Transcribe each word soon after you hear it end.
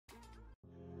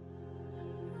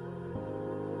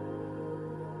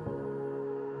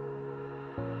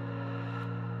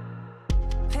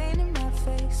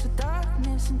face with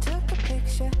darkness and took a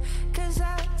picture, 'cause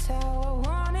that's how I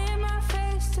wanted my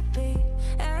face to be.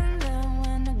 And then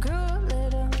when I grew a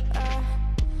little,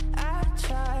 I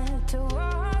tried to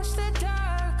wash the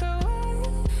dark away.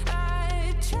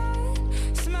 I tried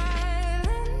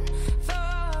smiling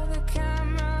for the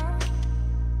camera.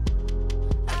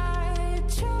 I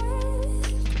tried,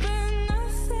 but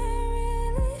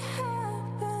nothing really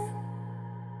happened.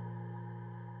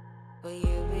 Will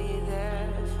you be there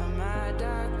for my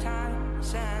dark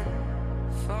times and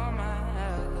for my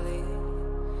ugly?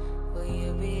 Will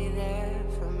you be there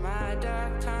for my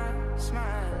dark times,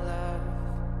 my love?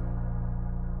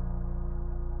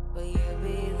 Will you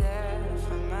be there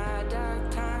for my dark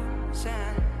times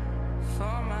and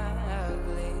for my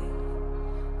ugly?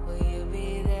 Will you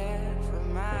be there for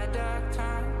my dark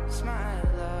times, my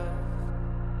love?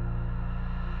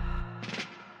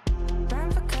 Ran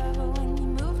for cover when you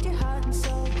moved your heart and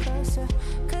soul closer,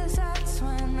 'cause that's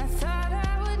when I thought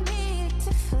I would need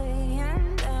to flee.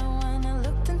 And then when I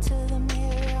looked into the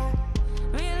mirror,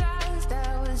 I realized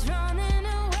I was running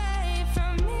away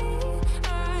from me.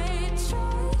 I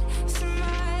tried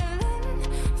smiling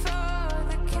for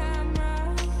the camera.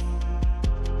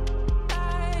 I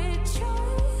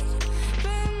tried,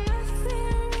 but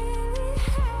nothing really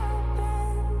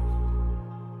happened.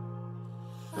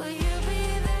 Will you be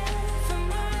there for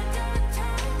my dark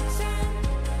times and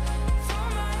for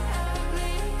my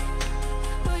ugly?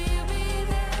 Will you be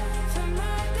there for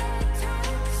my dark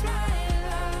times, my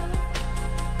love?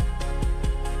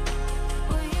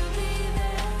 Will you be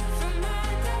there for my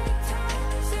dark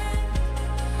times and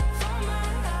for my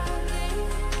ugly?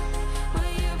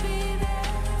 Will you be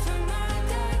there for my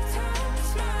dark times,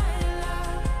 my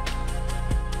love?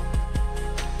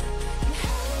 And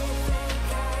how do you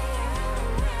think I am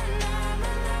when I'm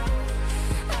alone?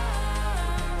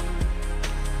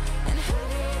 And who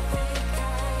do you think I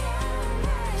am? I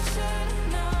should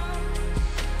know.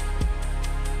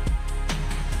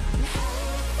 And how do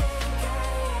you think I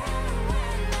am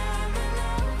when I'm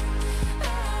alone?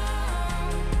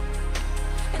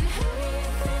 And who do you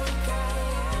think I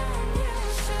am? You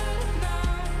should know.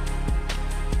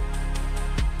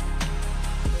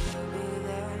 Will you be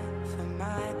there for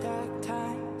my dark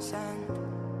times and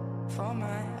for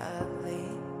my ugly?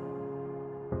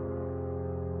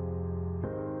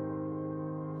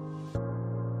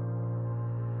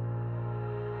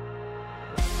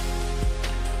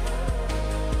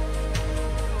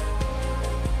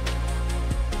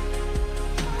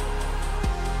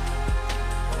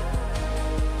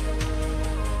 you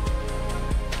be there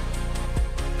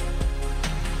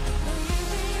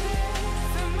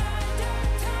for my dark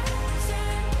times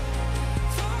and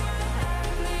for my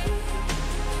ugly?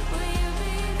 Will you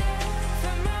be there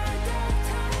for my dark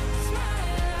times, my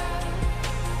love?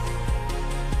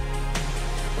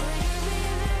 Will you be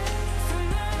there for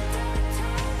my dark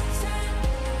times and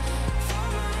for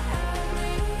my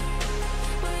ugly?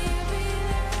 Will you be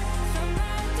there for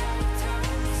my dark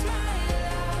times, my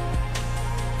love?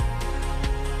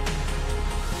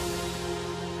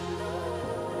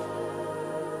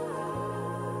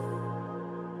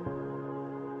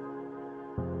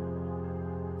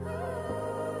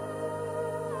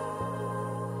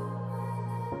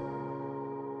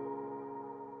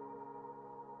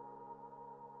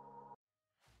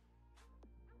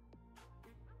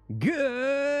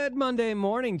 Good Monday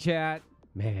morning, chat.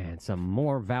 Man, some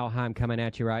more Valheim coming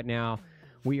at you right now.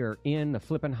 We are in the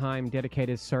Flippenheim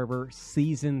dedicated server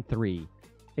season 3.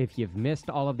 If you've missed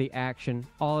all of the action,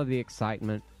 all of the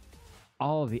excitement,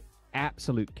 all of the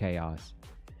absolute chaos,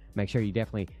 make sure you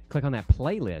definitely click on that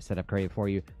playlist that I've created for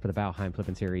you for the Valheim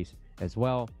Flippin' series as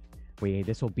well.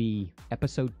 This will be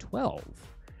episode 12.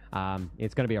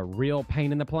 It's going to be a real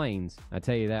pain in the plains, I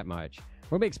tell you that much.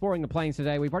 We'll be exploring the plains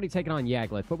today. We've already taken on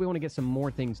Yaglith, but we want to get some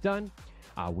more things done.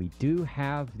 We do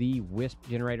have the wisp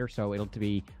generator, so it'll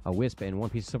be a wisp and one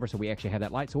piece of silver, so we actually have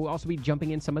that light. So we'll also be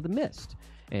jumping in some of the mist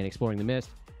and exploring the mist,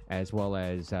 as well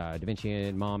as Da Vinci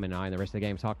and Mom and I and the rest of the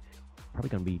game talk. Probably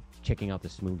going to be checking out the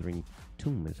Smoldering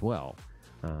Tomb as well,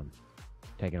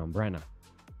 taking on Brenna.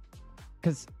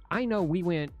 Because I know we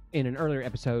went in an earlier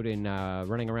episode in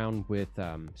running around with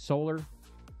Solar,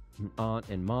 Aunt,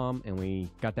 and Mom, and we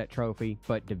got that trophy,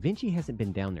 but Da Vinci hasn't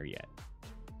been down there yet.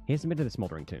 He hasn't been to the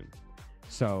Smoldering Tomb.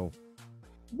 So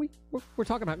we're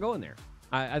talking about going there.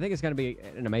 I think it's going to be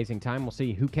an amazing time. We'll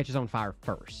see who catches on fire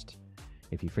first.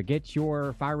 If you forget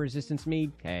your fire resistance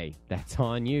mead, hey, that's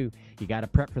on you. You got to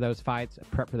prep for those fights,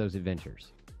 prep for those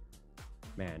adventures.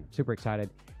 Man, super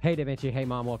excited. Hey, Da Vinci. Hey,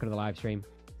 Mom. Welcome to the live stream.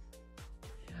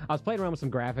 I was playing around with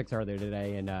some graphics earlier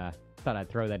today and thought I'd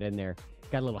throw that in there.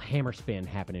 Got a little hammer spin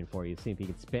happening for you. See if he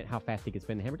can spin, how fast he can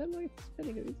spin the hammer. Doesn't look like he's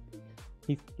spinning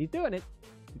it. He's doing it.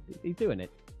 He's doing it.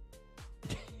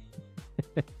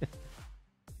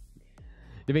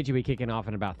 DaVinci will be kicking off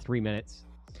in about 3 minutes.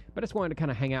 But I just wanted to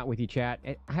kind of hang out with you, chat.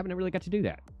 I haven't really got to do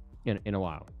that in a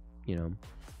while, you know.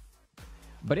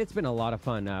 But it's been a lot of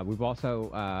fun. We've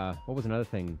also, what was another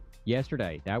thing?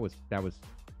 Yesterday, that was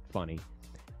funny.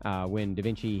 When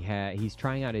DaVinci he's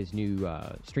trying out his new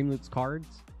Streamloops cards.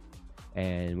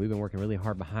 And we've been working really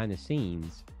hard behind the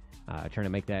scenes, trying to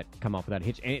make that come off without a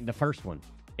hitch. And the first one,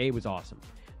 it was awesome.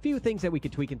 A few things that we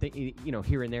could tweak and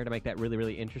here and there to make that really,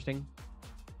 really interesting.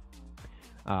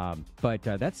 But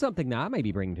that's something that I may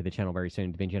be bringing to the channel very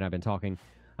soon. DaVinci and I have been talking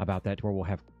about that, where we'll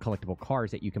have collectible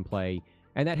cards that you can play,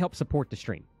 and that helps support the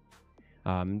stream.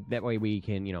 That way we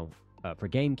can, for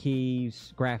game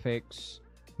keys, graphics,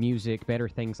 music, better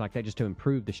things like that, just to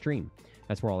improve the stream.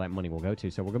 That's where all that money will go to.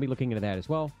 So we're going to be looking into that as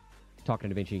well.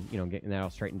 Talking to DaVinci, getting that all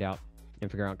straightened out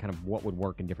and figuring out kind of what would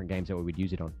work in different games that we would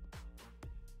use it on.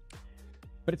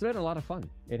 But it's been a lot of fun.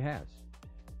 It has.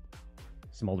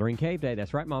 Smoldering Cave Day.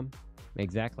 That's right, Mom.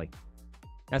 Exactly.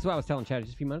 That's what I was telling Chad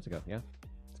just a few minutes ago. Yeah,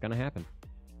 it's going to happen.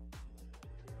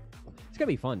 It's going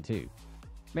to be fun, too.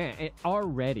 Man,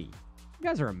 already, you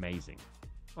guys are amazing.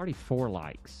 Already 4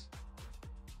 likes.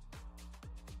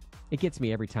 It gets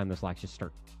me every time those likes just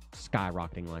start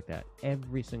skyrocketing like that.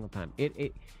 Every single time.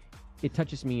 It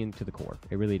touches me into the core.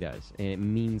 It really does. And it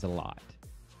means a lot.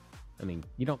 I mean,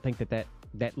 you don't think that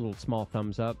little small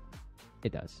thumbs up,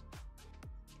 it does.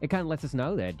 It kind of lets us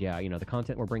know that, yeah, the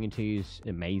content we're bringing to you is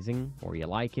amazing, or you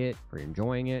like it, or you're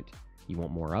enjoying it, you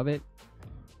want more of it.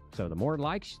 So the more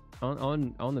likes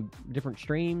on the different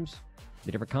streams,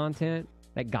 the different content,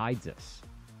 that guides us.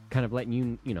 Kind of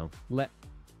letting let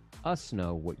us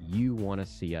know what you want to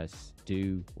see us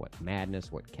do, what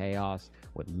madness, what chaos,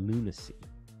 what lunacy.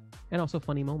 And also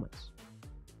funny moments.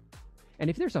 And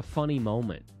if there's a funny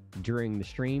moment during the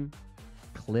stream,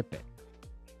 clip it.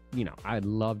 I'd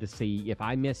love to see if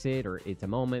I miss it, or it's a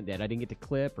moment that I didn't get to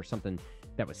clip, or something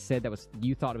that was said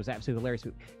you thought it was absolutely hilarious.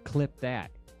 Clip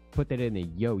that. Put that in the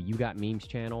You Got Memes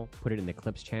channel. Put it in the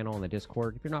Clips channel on the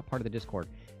Discord. If you're not part of the Discord,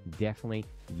 definitely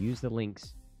use the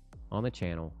links on the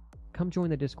channel. Come join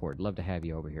the Discord. Love to have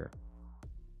you over here.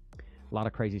 A lot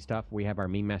of crazy stuff. We have our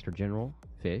Meme Master General,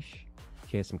 Fish.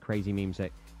 She has some crazy memes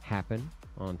that happen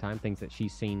on time, things that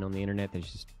she's seen on the internet that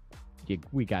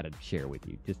we got to share with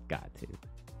you. Just got to.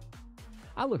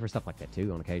 I look for stuff like that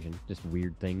too on occasion, just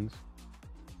weird things.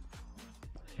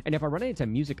 And if I run into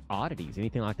music oddities,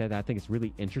 anything like that I think is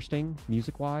really interesting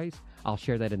music-wise, I'll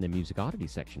share that in the music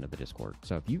oddities section of the Discord.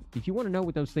 So if you want to know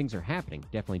what those things are happening,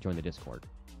 definitely join the Discord.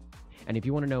 And if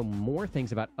you want to know more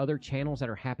things about other channels that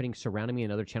are happening surrounding me,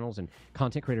 and other channels and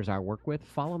content creators I work with,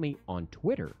 follow me on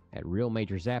Twitter at Real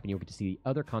Major Zap, and you'll get to see the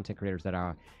other content creators that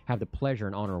I have the pleasure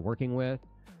and honor of working with,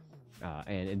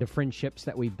 and the friendships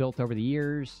that we've built over the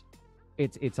years.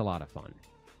 It's a lot of fun.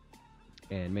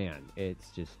 And man,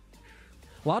 it's just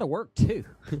a lot of work too.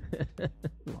 A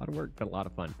lot of work, but a lot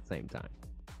of fun at the same time.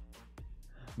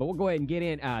 But we'll go ahead and get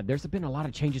in. There's been a lot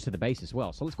of changes to the base as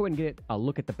well. So let's go ahead and get a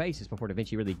look at the bases before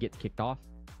DaVinci really gets kicked off.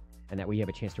 And that we have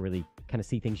a chance to really kind of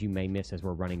see things you may miss as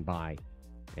we're running by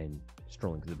and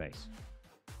strolling through the base.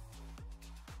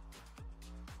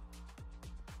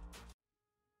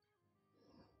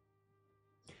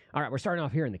 All right, we're starting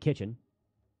off here in the kitchen.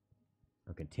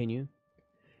 I'll continue.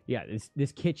 Yeah,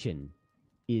 this kitchen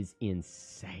is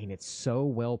insane. It's so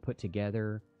well put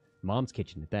together. Mom's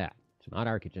kitchen at that. It's not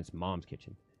our kitchen, it's Mom's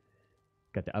kitchen.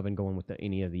 Got the oven going with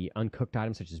any of the uncooked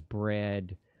items such as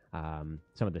bread, some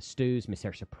of the stews,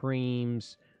 Mister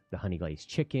Supremes, the honey glazed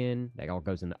chicken. That all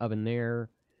goes in the oven there.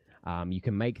 You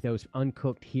can make those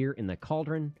uncooked here in the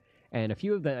cauldron. And a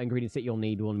few of the ingredients that you'll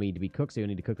need will need to be cooked, so you'll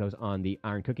need to cook those on the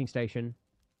iron cooking station.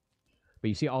 But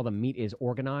you see all the meat is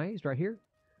organized right here.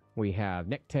 We have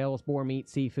neck tails, boar meat,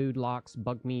 seafood, lox,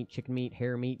 bug meat, chicken meat,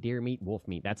 hare meat, deer meat, wolf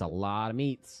meat. That's a lot of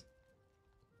meats.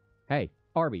 Hey,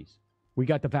 Arby's, we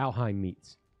got the Valheim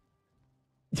meats.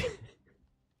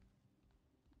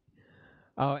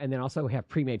 Oh, and then also we have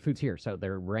pre-made foods here. So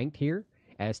they're ranked here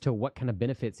as to what kind of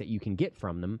benefits that you can get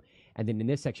from them. And then in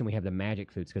this section, we have the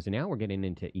magic foods, because now we're getting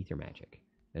into ether magic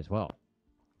as well.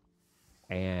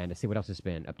 And let's see what else has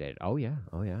been updated. Oh, yeah.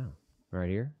 Right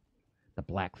here. The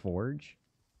Black Forge.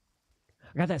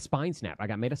 I got that Spine Snap. I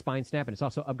got made a Spine Snap, and it's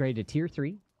also upgraded to Tier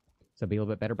 3. So it'll be a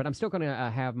little bit better. But I'm still going to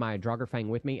have my Draugr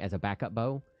with me as a backup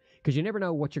bow, because you never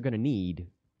know what you're going to need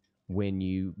when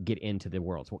you get into the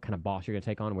worlds. What kind of boss you're going to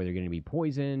take on, whether you're going to be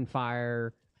poison,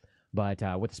 fire. But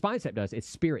what the Spine Snap does is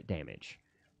spirit damage.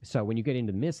 So when you get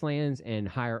into the Mistlands and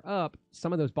higher up,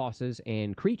 some of those bosses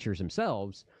and creatures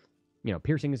themselves, you know,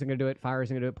 piercing isn't going to do it, fire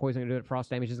isn't going to do it, poison isn't going to do it, frost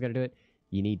damage isn't going to do it.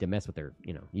 You need to mess with their,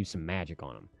 you know, use some magic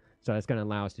on them. So that's going to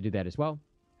allow us to do that as well.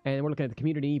 And we're looking at the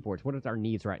community need boards. What are our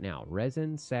needs right now?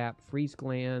 Resin, sap, freeze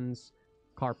glands,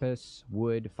 carpus,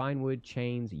 wood, fine wood,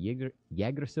 chains,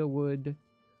 Yggdrasil wood,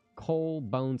 coal,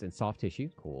 bones, and soft tissue.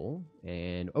 Cool.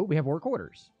 And, oh, we have work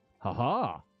orders.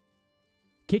 Haha.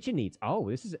 Kitchen needs. Oh,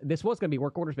 this was going to be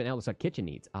work orders, but now it looks like kitchen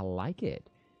needs. I like it.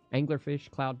 Anglerfish,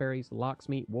 cloudberries, lox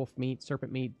meat, wolf meat,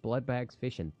 serpent meat, blood bags,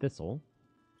 fish, and thistle.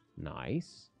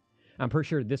 Nice. I'm pretty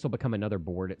sure this will become another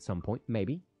board at some point,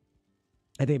 maybe.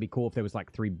 I think it'd be cool if there was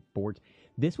like 3 boards.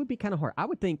 This would be kind of hard. I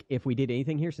would think if we did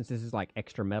anything here, since this is like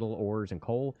extra metal, ores, and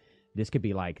coal, this could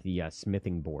be like the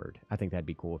smithing board. I think that'd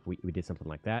be cool if we did something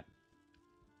like that.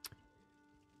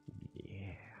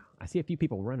 Yeah. I see a few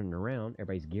people running around.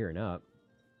 Everybody's gearing up.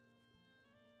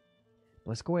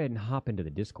 Let's go ahead and hop into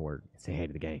the Discord and say hey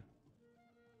to the game.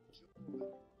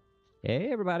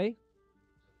 Hey, everybody.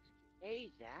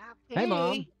 Hey, Zap. Hey,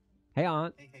 Mom. Hey,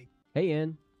 Aunt. Hey. Hey,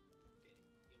 Ian.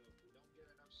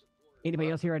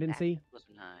 Anybody else here I didn't see?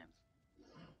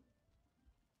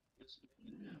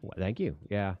 Well, thank you.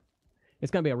 Yeah.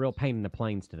 It's going to be a real pain in the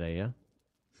plains today, yeah?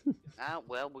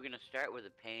 Well, we're gonna start with the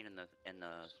pain and the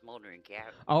smoldering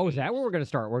cat. Oh, is that where we're going to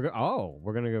start? We're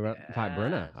going to go fight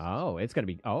Brenna. Yes. Oh, it's going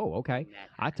to be. Oh, okay.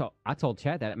 I told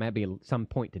Chad that it might be some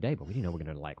point today, but we didn't know we're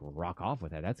going to like rock off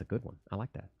with that. That's a good one. I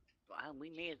like that. Well, we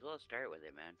may as well start with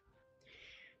it, man.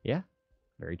 Yeah,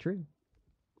 very true.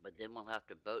 But then we'll have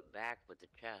to boat back with the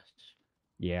chests.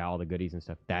 Yeah, all the goodies and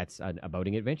stuff. That's a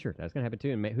boating adventure. That's going to happen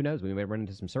too. And who knows? We may run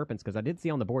into some serpents because I did see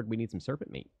on the board we need some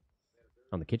serpent meat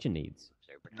on the kitchen needs.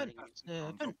 I'll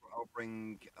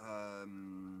bring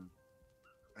anglerfish.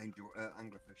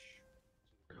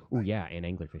 Oh yeah, and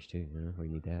anglerfish too. Yeah, we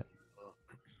need that.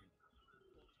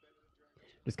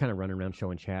 Just kind of running around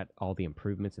showing chat all the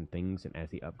improvements and things, and as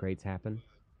the upgrades happen.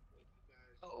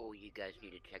 Oh, you guys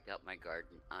need to check out my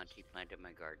garden. Auntie planted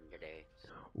my garden today.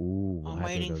 Ooh, I'm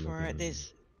waiting for it.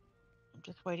 I'm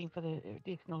just waiting for the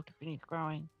additional to finish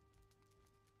growing.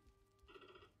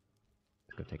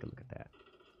 Let's go take a look at that.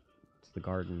 It's the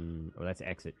garden. Oh, that's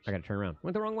exit. I gotta turn around.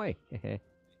 Went the wrong way.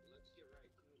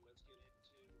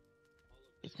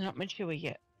 It's not mature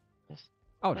yet. Just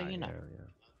Oh, so no, you know. yeah.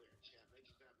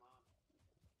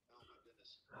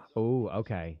 Oh,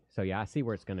 okay. So yeah, I see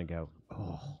where it's gonna go.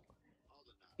 Oh,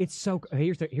 it's so.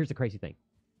 Here's the crazy thing.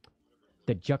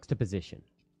 The juxtaposition.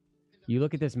 You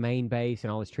look at this main base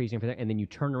and all these trees and everything, and then you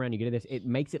turn around, you get to this. It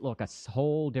makes it look a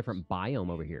whole different biome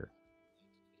over here.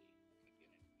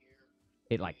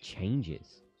 It like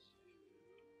changes.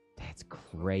 That's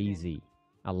crazy.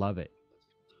 I love it.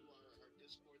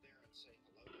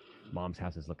 Mom's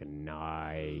house is looking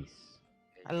nice.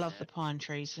 I love the pine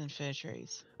trees and fir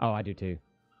trees. Oh, I do too.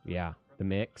 Yeah, the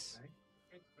mix.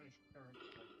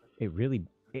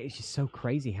 It's just so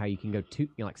crazy how you can go two,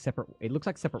 like separate. It looks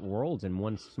like separate worlds in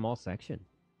one small section.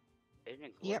 Isn't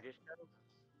it Yep.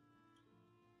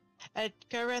 gorgeous?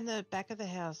 Go around the back of the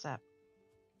house up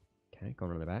Okay,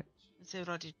 going around the back. and see what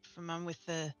I did for Mum with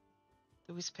the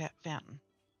whisk fountain.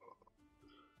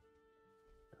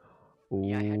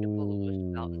 Yeah, I had to pull the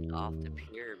wisp fountains off the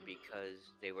pier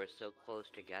because they were so close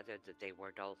together that they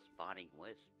weren't all spawning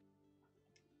wisps.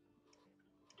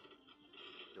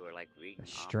 They were like reading A off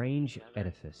strange each other.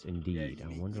 edifice, indeed. Yeah,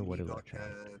 I wonder what it got, looks like.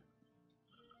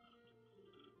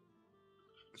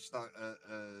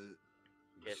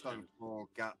 A stone floor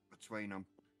gap between them.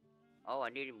 Oh, I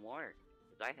needed more.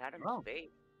 Because I had them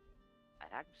spaced. I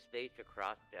had them spaced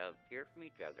across the pier from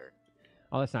each other.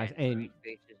 Oh, that's nice. And three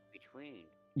spaces between.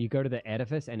 you go to the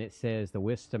edifice, and it says the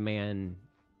Wista man.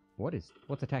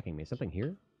 What's attacking me? Something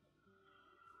here?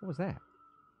 What was that?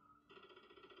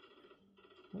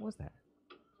 What was that?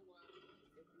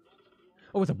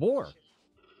 Oh, it's a boar.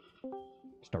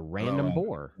 Just a random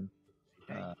boar.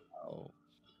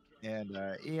 And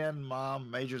Ian,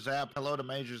 Mom, Major Zap. Hello to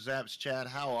Major Zap's chat.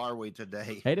 How are we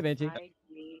today? Hey, Da Vinci. Hi,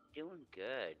 Dee. Doing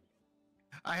good.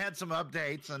 I had some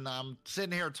updates, and I'm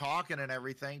sitting here talking and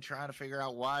everything, trying to figure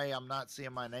out why I'm not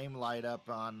seeing my name light up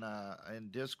on in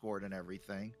Discord and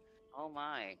everything. Oh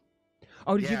my.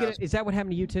 Oh, did you Yeah. get it? Is that what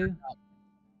happened to you too?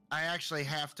 I actually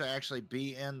have to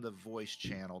be in the voice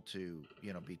channel to,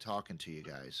 be talking to you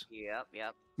guys. Yep.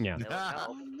 Yeah. It'll help.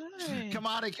 Oh, no. Come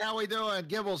on, how we doing?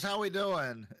 Gibbles, how we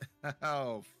doing?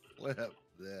 Oh, flip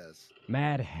this.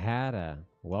 Mad Hatta.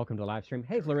 Welcome to the live stream.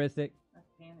 Hey, Floristic.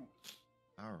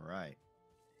 All right.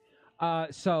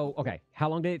 So, okay. How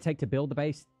long did it take to build the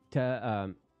base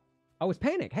to, oh, it's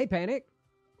Panic. Hey, Panic.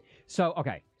 So,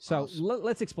 okay. So, Awesome.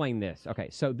 let's explain this. Okay.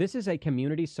 So, this is a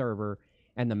community server,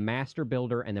 and the master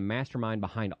builder and the mastermind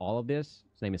behind all of this,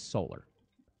 his name is Solar.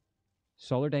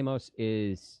 Solar Demos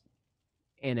is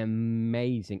an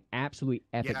amazing, absolutely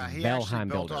epic Yeah, he actually Valheim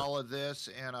built builder. all of this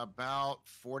in about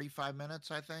 45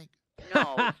 minutes, I think.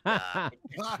 No, stop.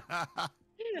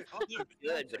 Yeah, I'll He's do-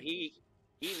 good, but he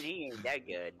ain't that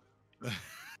good.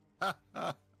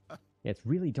 It's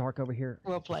really dark over here.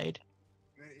 Well played.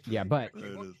 Yeah, but It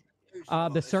is.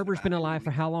 the server's been alive for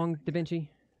how long, Da Vinci?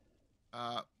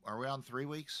 Are we on 3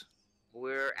 weeks?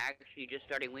 We're actually just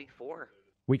starting week 4.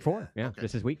 Week 4. Yeah, Okay.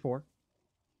 this is week 4.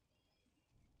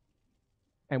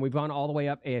 And we've gone all the way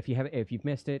up. If you've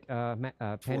missed it, 40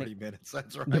 Panic, minutes.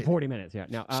 That's the right. 40 minutes. Yeah.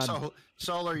 Now, So,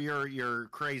 Solar, you're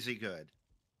crazy good.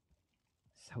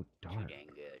 so Too dark, dang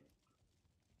good.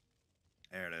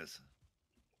 There it is.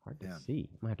 hard to Yeah. see.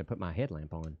 I might have to put my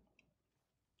headlamp on.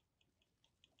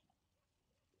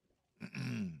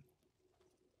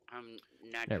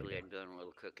 Naturally, go. I'm doing a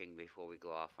little cooking before we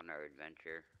go off on our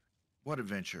adventure What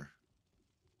adventure?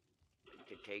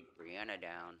 to take Brianna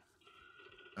down.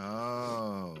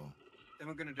 Oh. Then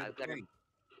we're gonna do I've the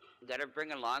gotta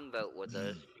bring a longboat with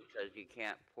us because you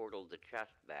can't portal the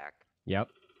chest back. Yep,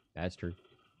 that's true.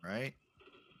 Right?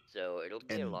 So it'll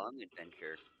be a And- long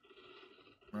adventure.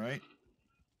 Right?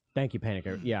 Thank you, Panic.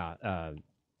 Yeah,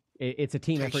 it's a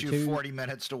team Takes effort you too 40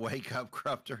 minutes to wake up,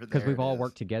 Crupter. because we've There it all is.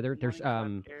 worked together. There's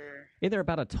Morning, Doctor. is there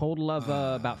about a total of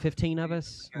about 15 of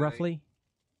us Okay. roughly?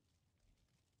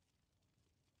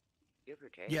 Give or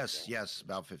take. Yes, yeah. yes,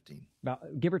 about 15.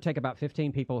 About give or take about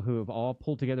 15 people who have all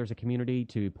pulled together as a community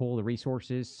to pull the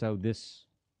resources. So this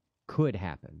could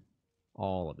happen.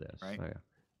 All of this. Right. So, yeah.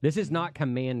 This is not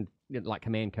command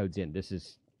codes in. This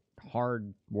is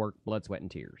hard work, blood, sweat, and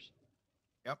tears.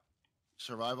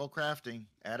 Survival crafting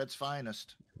at its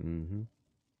finest. Mm-hmm.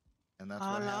 And that's A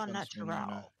what la happens when you're in a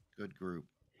natural. good group.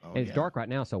 Oh, And it's yeah. dark right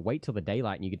now, so wait till the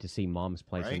daylight and you get to see Mom's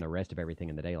place Right. and the rest of everything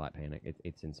in the daylight. Panic.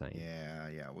 It's insane. Yeah,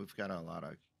 yeah. We've got a lot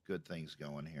of good things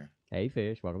going here. Hey,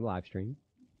 Fish. Welcome to live stream.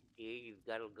 You've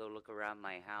got to go look around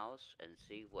my house and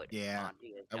see what Yeah,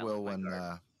 Monty has I done will with my when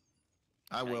garden.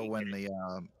 I No, will you when didn't.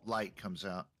 the light comes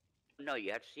out. No,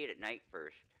 you have to see it at night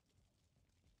first.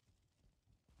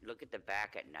 Look at the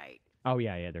back at night. Oh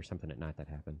yeah. There's something at night that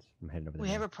happens. I'm heading over there. We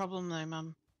have now. a problem though,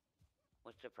 Mum.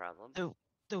 What's the problem?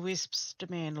 The wisps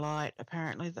demand light.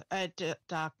 Apparently,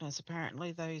 darkness.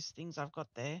 Apparently, those things I've got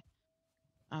there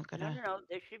aren't No, gonna. no,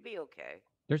 they should be okay.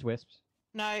 There's wisps.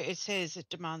 No, it says it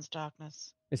demands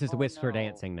darkness. This is the Oh, wisps are no.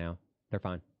 dancing now. They're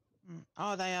fine.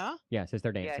 Oh, they are. Yeah, it says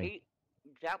they're Yeah, dancing.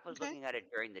 Zap was Okay. looking at it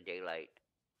during the daylight.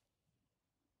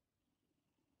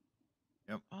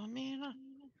 Oh man,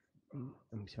 I'm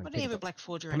just gonna what do take you have a a black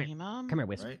forger Come in here. here, Mum? Come here,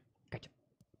 wisp. Right? Gotcha.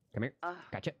 Come here. Uh,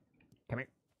 Gotcha. Come here.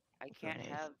 I can't nice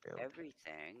have build.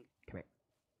 everything. Come here.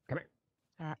 Come here.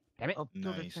 Alright. Damn it. I'll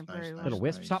build Nice, a temporary nice, one. Little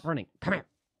wisp, stop nice. running. Come here.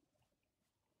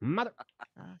 Mother.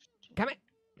 Craft. Come here.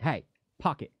 Hey,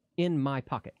 pocket. In my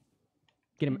pocket.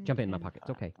 Get him. Jump in my In pocket.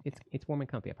 It's okay. pocket. It's warm and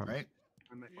comfy. I promise. Right?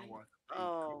 I met my wife.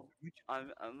 Oh,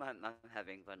 I'm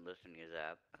having fun listening to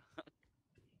Zap.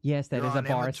 Yes, that You're is a on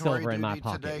bar of inventory silver in my duty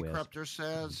pocket, today, Wisp. Crupter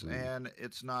says, Mhm. and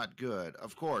it's not good.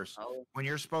 Of course, Oh, when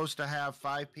you're supposed to have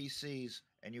 5 PCs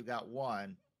and you got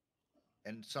 1,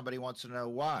 and somebody wants to know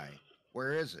why,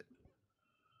 where is it?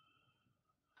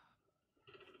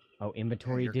 Oh, And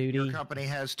inventory your, duty. Your company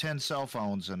has 10 cell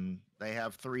phones and they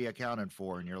have 3 accounted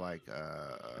for, and you're like,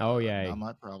 Oh, yay. not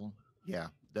my problem. Yeah.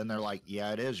 Then they're like,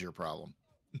 yeah, it is your problem.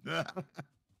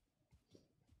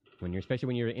 Especially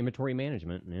when you're in inventory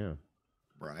management. Yeah.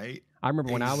 Right? I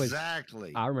remember when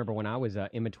exactly. I remember when I was an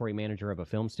inventory manager of a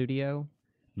film studio,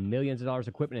 millions of dollars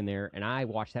of equipment in there, and I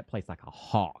watched that place like a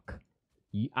hawk.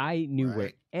 I knew where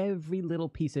Right. every little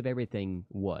piece of everything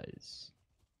was.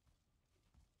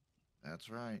 That's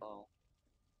right. oh.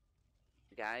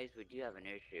 Guys, we do have an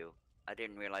issue. I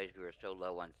didn't realize we were so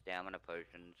low on stamina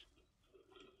potions.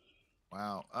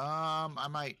 Wow.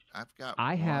 I've got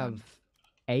I one. have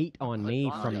 8 on As me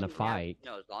long as from you the have- fight.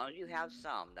 No, as long as you have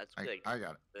some, that's good. I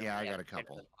got it. We Yeah, I only got have a 10 in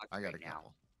couple. the box I got right a now.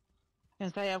 couple.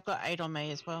 And say I've got 8 on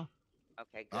me as well.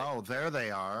 Okay, good. Oh, there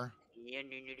they are.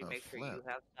 Ian, you need to the make sure you flip.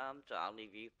 have some, so I'll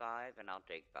leave you 5 and I'll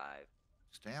take 5.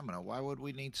 Stamina. Why would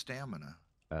we need stamina?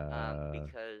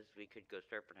 Because we could go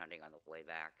serpent hunting on the way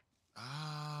back.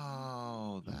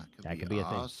 Oh, that That could could be be a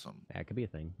thing. awesome. That could be a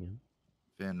thing. Yeah.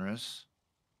 Fenris,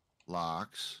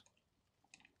 locks,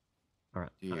 All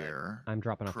right. deer. I'm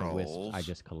dropping off the wisps I Trolls.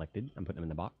 just collected. I'm putting them in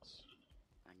the box.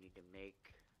 I need to make.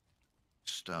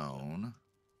 Stone,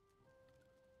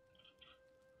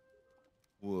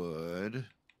 wood.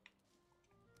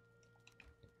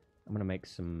 I'm gonna make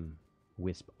some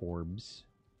wisp orbs.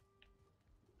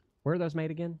 Where are those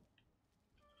made again?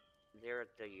 They're at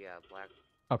the Black.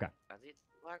 Okay. Are they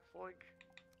Black Forge?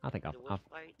 I think The I'll wisp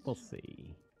lights? we'll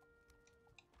see.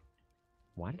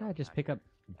 Why did Yeah, I just I pick up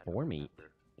don't boar meat?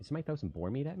 remember. Did somebody throw some boar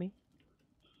meat at me?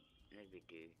 Maybe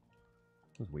do.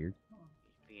 That was weird. He's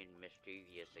being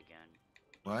mischievous again.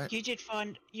 What?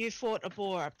 You fought a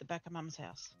boar up the back of Mum's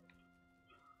house.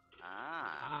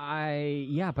 Ah.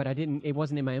 Yeah, but I didn't. It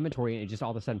wasn't in my inventory, and it just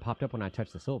all of a sudden popped up when I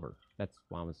touched the silver. That's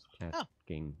why I was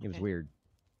asking. It was okay. weird.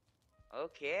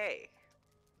 Okay.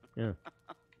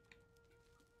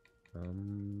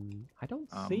 I don't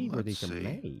see where let's these are see.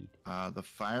 made. The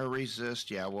fire resist,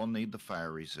 yeah, we'll need the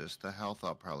fire resist. The health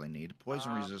I'll probably need.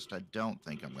 Poison resist, I don't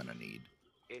think I'm gonna need.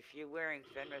 If you're wearing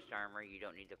Fenris armor, you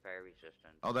don't need the fire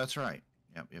resistance. Oh, that's right.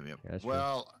 Yep. Yeah, that's true.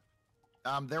 Well,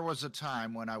 there was a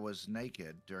time when I was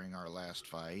naked during our last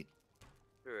fight.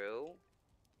 True.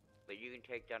 But you can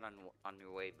take that on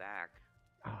your way back.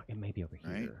 Oh, it may be over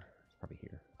here. Right. It's probably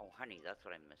here. Oh, honey, that's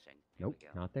what I'm missing. There Nope, we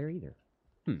go. not there either.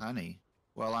 Honey.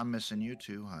 Well, I'm missing you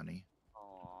too, honey.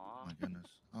 Aww. My goodness.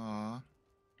 Aw.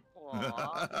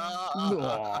 Aww.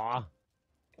 Aw.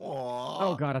 Aw.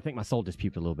 Oh god, I think my soul just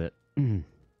puked a little bit.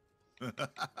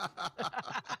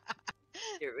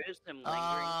 There is some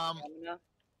lingering stamina.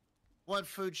 What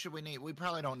food should we need? We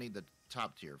probably don't need the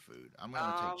top tier food. I'm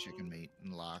gonna take chicken meat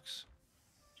and lox.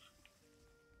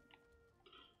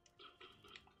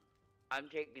 I'm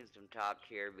taking some top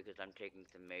tier because I'm taking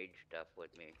some mage stuff with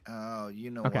me. Oh, you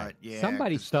know Okay, what? Yeah.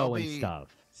 somebody's 'cause there'll throwing be-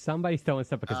 stuff. Somebody's throwing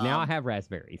stuff because now I have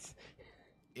raspberries.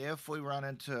 If we run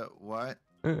into what?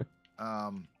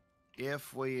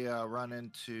 If we run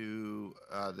into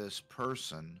this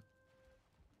person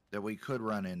that we could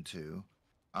run into,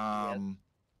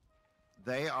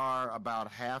 they are about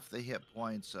half the hit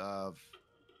points of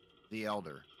the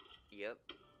elder. Yep.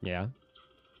 Yeah.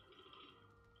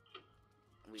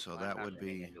 We So plan that on would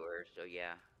running be- into her, so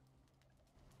yeah.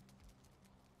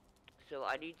 So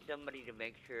I need somebody to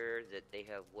make sure that they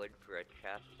have wood for a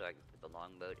chest so I can put the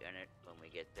longboat in it when we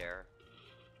get there.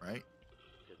 Right?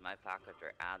 Because my pockets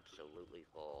are absolutely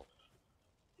full.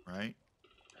 Right?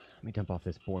 Let me dump off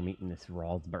this boar meat in this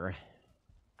raspberry.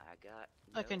 I got.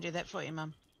 I can no- do that for you,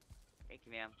 Mum. Thank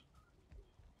you, ma'am.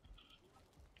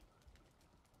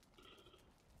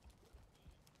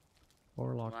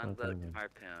 Warlock not Longboat throwing and in.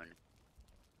 harpoon.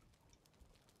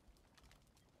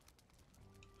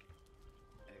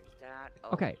 There's that. Oh,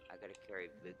 Okay. I gotta carry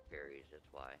big berries, that's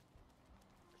why.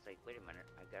 It's like, wait a minute,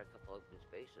 I got a couple open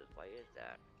spaces. Why is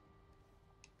that?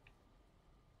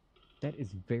 That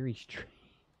is very strange.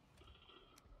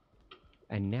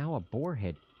 And now a boar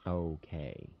head.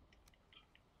 Okay.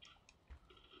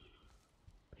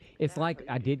 It's Yeah, like but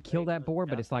I you did kill trade that with boar,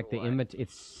 but stuff it's like or the what?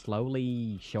 it's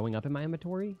slowly showing up in my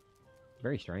inventory.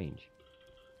 Very strange.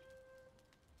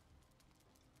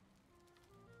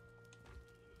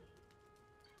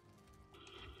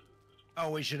 Oh,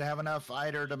 we should have enough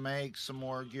fighter to make some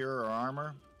more gear or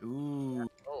armor. Ooh.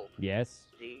 Oh, Yes.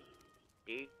 see?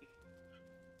 See?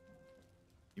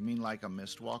 You mean like a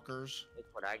Mistwalkers? Look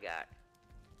what I got.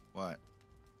 What?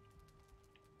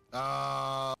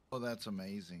 Oh, that's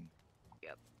amazing.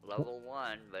 Yep. Level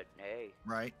 1, but hey,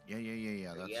 Right?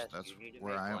 Yeah. So That's yes, that's you need to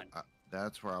where make I one.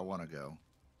 that's where I want to go.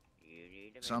 you need to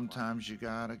make one. Sometimes you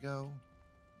gotta go.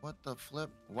 What the flip?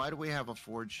 Why do we have a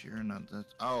forge here? And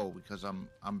oh, because I'm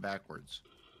backwards.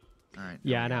 All right.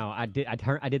 there Yeah, I we go.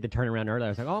 know. I did the turnaround earlier. I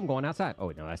was like, oh, I'm going outside. Oh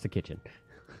no, that's the kitchen.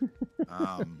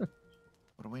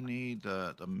 What do we need?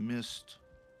 The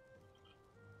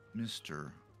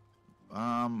Mister.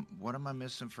 What am I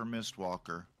missing for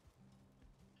Mistwalker?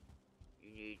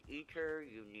 You need ether,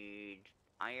 you need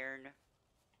iron.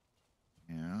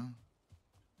 Yeah.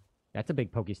 That's a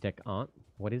big pokey stick, Aunt.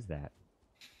 What is that?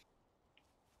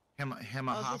 Oh,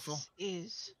 Hemahoffel? this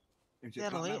is. Is it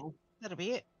That'll black it. metal? That'll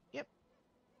be it. Yep.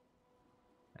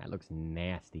 That looks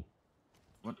nasty.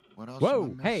 What else? Whoa!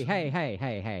 am I Hey!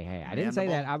 missing? I didn't say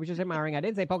that. Mandible? I was just admiring. I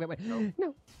didn't say poke. No.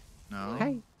 No.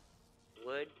 Hey.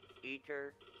 Wood,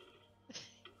 ether,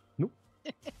 Mm.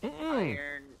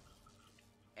 iron,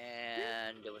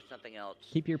 and there was something else.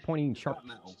 Keep your pointing sharp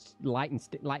Black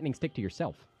metal. lightning stick to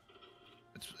yourself.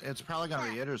 It's probably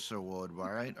gonna be Idriso wood,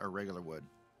 right? Or regular wood.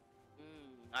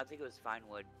 I think it was fine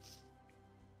wood.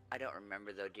 I don't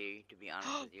remember though, D, to be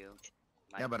honest with you.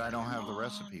 Yeah, but I don't have the on.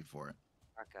 recipe for it.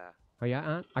 Oh yeah,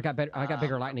 Aunt. I got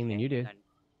bigger lightning than you do.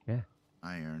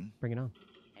 Iron. Bring it on.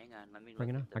 Hang on, let me Bring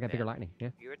it look on. at the I got bigger bench. lightning. Yeah.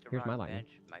 You're at the Here's my wrong lightning. bench,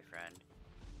 my friend.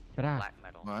 Ta-da. Black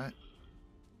metal. What?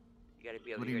 You gotta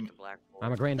be over What do here you at the black board.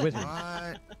 I'm a grand wizard.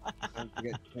 What? Don't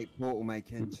forget to take portal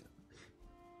makings.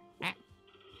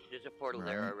 There's a portal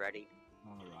there Right. already.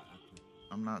 All right. Okay.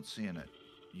 I'm not seeing it.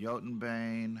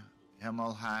 Jotunbane,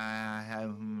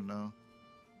 Himmelheim, no.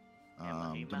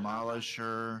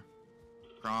 Demolisher,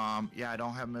 Crom. Yeah, I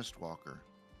don't have Mistwalker.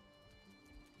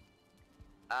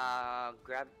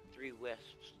 Grab 3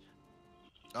 wisps.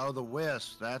 Oh, the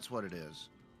wisp. That's what it is.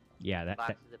 Yeah, that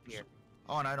Boxes up here.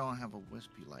 Oh, and I don't have a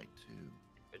wispy light too.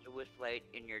 There's a wisp light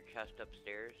in your chest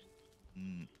upstairs.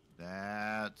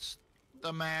 That's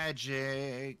the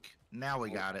magic. Now we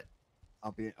got it.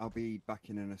 I'll be back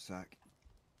in a sec.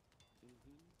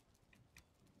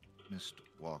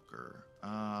 Mistwalker.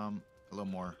 A little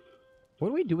more. What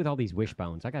do we do with all these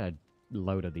wishbones? I got a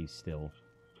load of these still.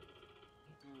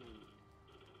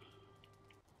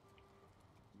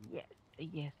 Yes,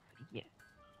 yes, yes.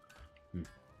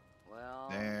 Well,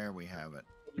 There we have it.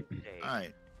 okay. All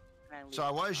right. Can I So I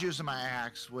leave was some? using my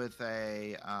axe with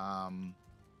a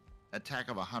attack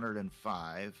of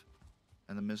 105,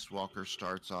 and the Mistwalker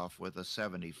starts off with a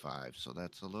 75, so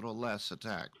that's a little less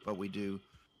attack, but we do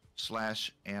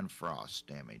slash and frost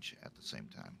damage at the same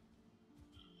time.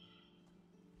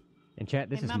 And chat,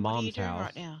 this Hey, is Mum, what are you Mom's doing house.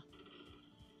 right now?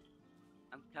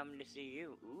 I'm coming to see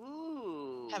you.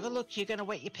 Ooh. Have a look. You're gonna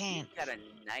wet your pants. Got a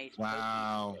nice.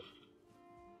 Wow.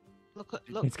 Look at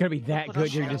look. It's gonna be that what I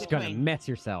good. You're shot just gonna between. mess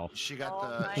yourself. She got Oh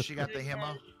my the himo.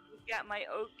 goodness. You got my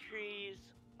oak trees.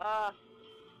 Ah,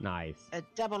 Nice. A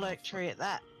double oak tree at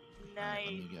that. Alright,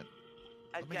 nice.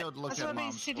 let me go look That's at why I've been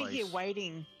Mom's sitting place. here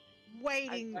waiting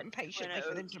I got impatiently twin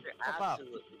for them oaks. to They're pop up.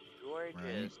 absolutely gorgeous.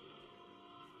 Right.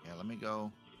 Yeah, let me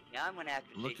go. Now I'm gonna have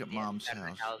to Look make at the Mom's inside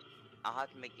of the house. I'll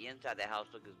have to make the inside of the house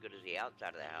look as good as the outside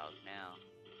of the house now.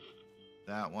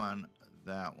 That one,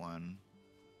 that one.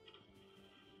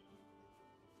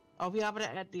 I'll be able to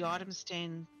add the item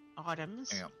stand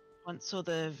items Yeah. once all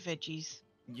the veggies.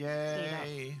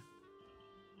 Yay!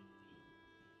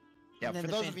 Yeah, And then for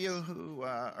the those of fence. you who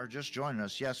are just joining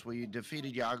us, yes, we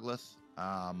defeated Yoggoth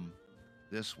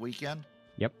this weekend.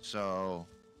 Yep. So,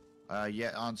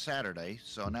 yeah, on Saturday.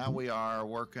 So now we are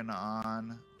working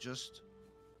on just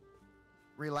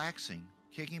relaxing,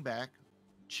 kicking back,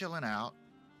 chilling out.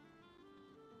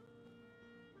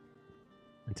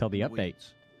 Until the in update.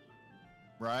 weeds.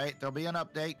 Right, there'll be an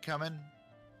update coming.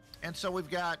 And so we've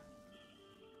got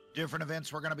different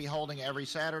events we're going to be holding every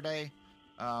Saturday.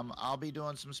 I'll be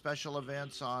doing some special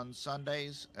events on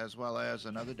Sundays as well as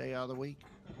another day out of the week.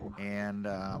 And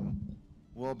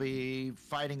we'll be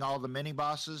fighting all the mini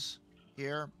bosses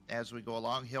here as we go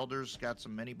along. Hilder's got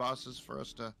some mini bosses for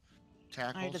us to I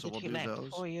tackle, did so the we'll two do lamps those.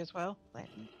 for you as well.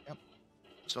 Yep.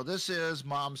 So this is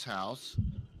Mom's house,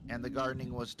 and the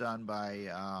gardening was done by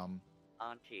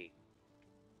Auntie.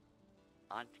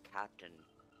 Aunt Captain.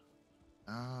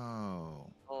 oh,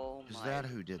 Oh is my that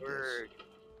who did word.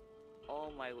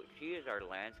 Oh my, she is our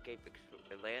landscaper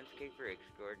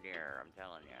extraordinaire, I'm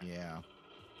telling you. this? Yeah.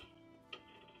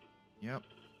 Yep.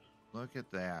 Look at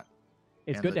that.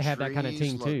 It's And good the to have that kind of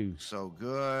trees team look too. So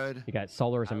good. You got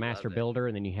Solar as a I master love it. builder,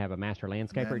 and then you have a master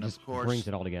landscaper. then, It of just course- brings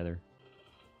it all together.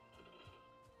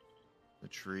 The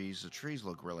trees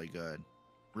look really good.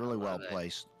 Really love well it.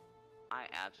 placed. I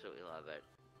absolutely love it.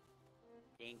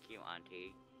 Thank you,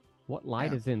 Auntie. What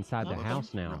light Yeah. is inside the Oh,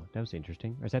 house now? no. That was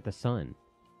interesting. Or is that the sun?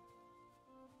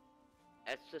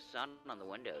 That's the sun on the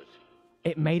windows.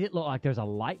 It made it look like there's a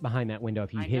light behind that window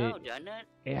if you I hit know, it. doesn't it?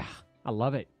 Yeah, I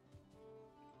love it.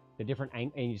 The different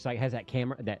and you just like has that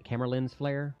camera lens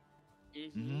flare.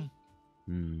 Mm-hmm.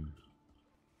 Hmm.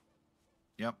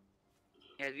 Yep.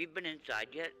 Have you been inside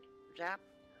yet, Zap?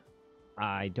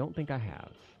 I don't think I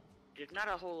have. There's not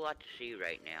a whole lot to see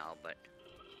right now, but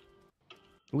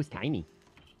It was tiny.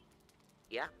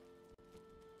 yeah,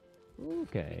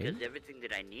 Okay. because everything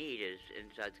that I need is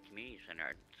inside the community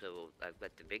center. So I've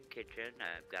got the big kitchen,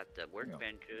 I've got the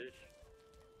workbenches.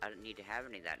 I don't need to have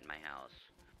any of that in my house.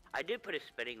 I did put a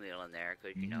spinning wheel in there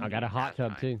because, you know, I got a hot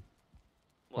tub pastime. too.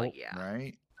 Well, Oh, yeah.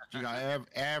 Right? You got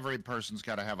every person's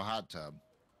got to have a hot tub.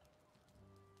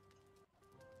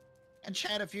 And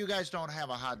Chad, if you guys don't have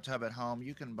a hot tub at home,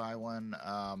 you can buy one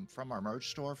from our merch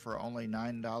store for only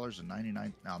 $9.99.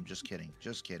 No, I'm just kidding.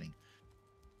 Just kidding.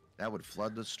 That would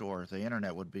flood the store. The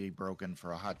internet would be broken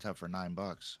for a hot tub for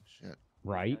 $9. Shit.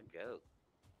 Right. No joke.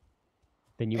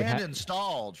 Then you would And have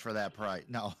installed for that price.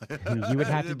 No. You would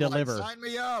have to Like, deliver. sign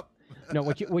me up. no.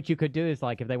 What you could do is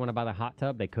like if they want to buy the hot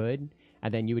tub, they could,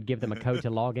 and then you would give them a code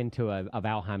to log into a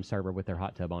Valheim server with their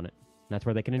hot tub on it. And that's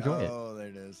where they can enjoy it. Oh, there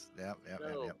it is. Yep, yep,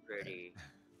 yep, So yep. pretty.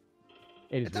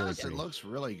 It is It really does. It pretty. looks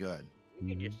really good. You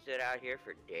can Mhm. just sit out here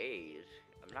for days.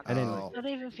 I'm not And gonna then- go Not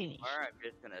even finished. anywhere, I'm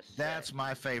just gonna sit. That's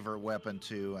my favorite weapon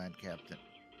too, and Captain.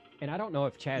 And I don't know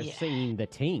if Chad's Yeah. seen the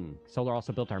Ting. Solar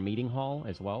also built our meeting hall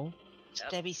as well. Yep.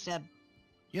 Stabby stab.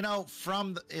 You know,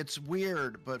 it's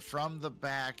weird, but from the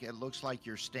back, it looks like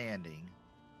you're standing,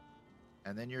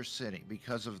 and then you're sitting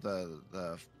because of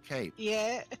the cape.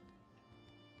 Yeah.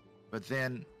 But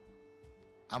then,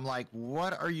 I'm like,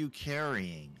 what are you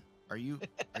carrying? Are you?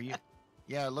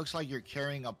 Yeah, it looks like you're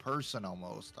carrying a person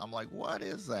almost. I'm like, what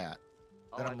is that?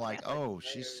 Then I'm like, oh,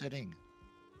 she's sitting.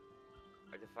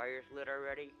 Are the fires lit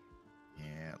already?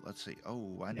 Yeah, let's see.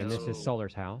 Oh, I need. And this is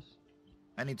Solar's house.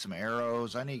 I need some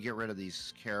arrows. I need to get rid of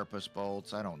these carapace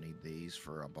bolts. I don't need these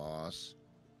for a boss.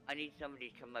 I need somebody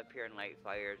to come up here and light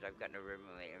fires. I've got no room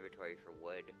in my inventory for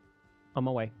wood. On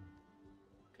my way.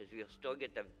 Because you'll still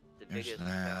get the There's biggest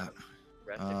that.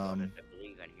 rustic bonus, I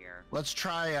believe, in here. Let's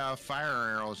try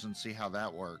fire arrows and see how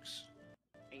that works.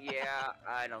 Yeah,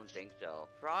 I don't think so.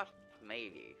 Frost,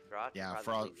 maybe. Frost. Yeah,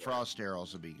 probably good. frost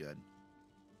arrows would be good.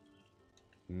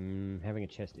 Having a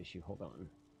chest issue. Hold on.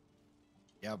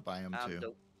 Yeah, buy them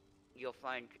too. You'll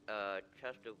find a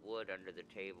chest of wood under the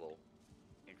table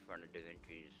in front of Da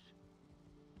Vinci's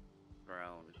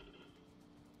throne.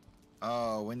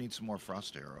 Oh, we need some more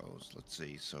frost arrows. Let's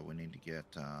see. So we need to get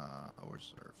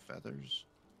where's our feathers?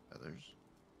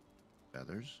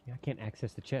 Feathers. Yeah, I can't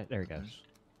access the chest. There it goes.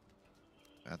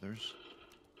 Feathers.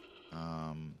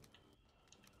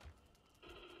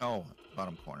 Oh,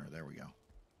 bottom corner. There we go.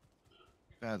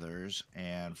 Feathers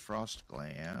and frost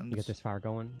glands. You got this fire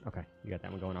going? Okay, you got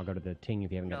that one going. I'll go to the ting if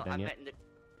you haven't got it No, I done yet. meant in the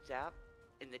zap,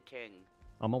 in the ting.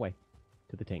 On my way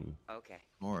to the ting. Okay.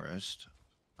 Forest.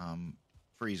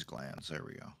 Freeze glands. There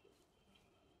we go.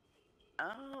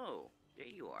 Oh, there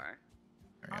you are.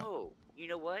 There you go. Oh, you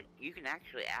know what? You can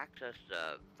actually access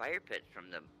the fire pits from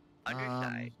the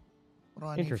underside. What do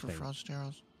I need for Interesting. frost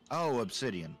arrows? Oh,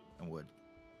 obsidian and wood.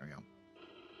 There we go.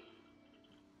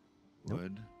 Nope.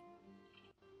 Wood.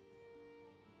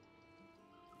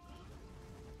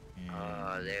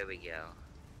 Oh, And there we go.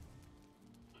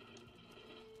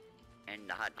 And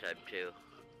the hot tub too.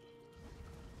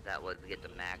 That would get the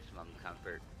maximum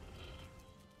comfort.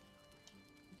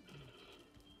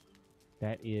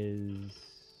 That is...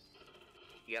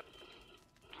 Yep.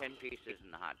 10 pieces in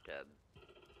the hot tub.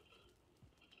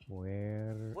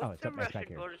 Where... What's oh, it's the up back Russian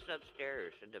here. bonus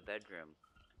upstairs in the bedroom?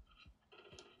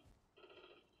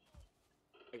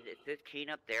 Is it 15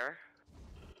 up there?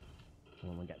 We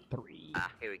only got 3.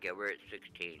 Ah, here we go. We're at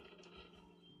 16.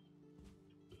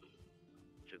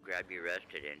 So grab your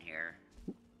rested in here.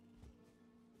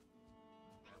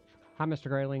 Hi, Mr.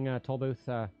 Grayling. Toll booth.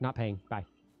 Not paying. Bye.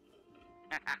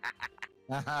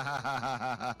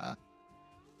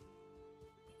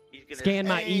 He's gonna Scan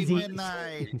my Hey, easy.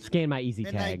 Midnight. Scan my easy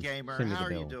Midnight tag. Gamer, Send me how the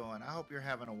are you bill. doing? I hope you're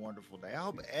having a wonderful day. I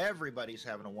hope everybody's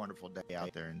having a wonderful day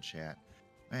out there in chat.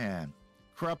 Man,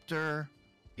 Corruptor,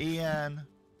 Ian,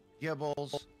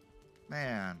 Gibbles,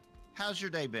 man, how's your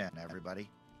day been, everybody?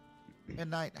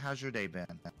 Midnight, how's your day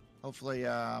been? Hopefully,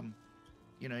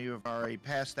 you know, you have already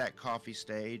passed that coffee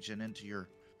stage and into your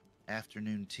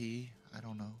afternoon tea. I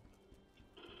don't know.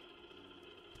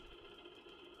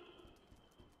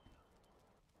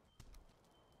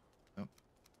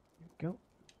 Go.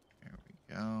 There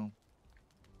we go.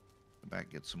 Go back,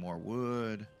 get some more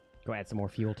wood. Go add some more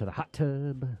fuel to the hot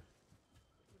tub.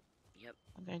 Yep.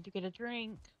 I'm going to get a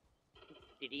drink.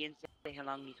 Did Ian say how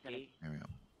long he's gonna be? There we go.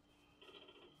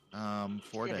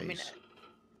 4 Get a days. minute.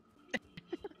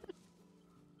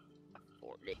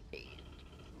 4 days.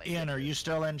 Ian, are you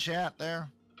still in chat there?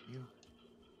 You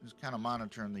was kind of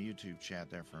monitoring the YouTube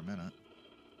chat there for a minute.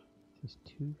 This is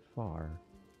too far.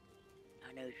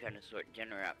 I know he's trying to sort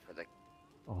dinner out for the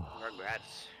Oh,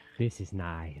 Rugrats. this is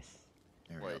nice.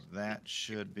 There we go. What? That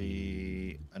should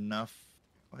be enough.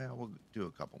 Well, we'll do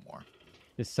a couple more.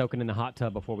 Just soaking in the hot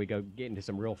tub before we go get into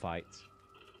some real fights.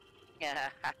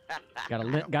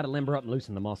 Gotta limber up and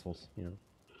loosen the muscles, you know.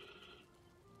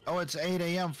 Oh, it's 8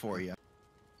 a.m. for you.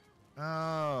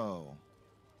 Oh.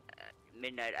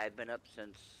 Midnight, I've been up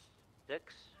since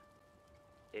 6.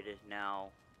 It is now,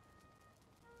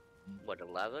 what,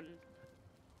 11?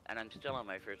 And I'm still on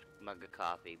my first mug of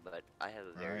coffee, but I have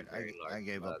a very, Right. very large I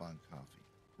gave mug. up on coffee.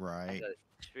 I Right. have an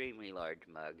extremely large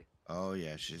mug. Oh,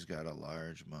 yeah. She's got a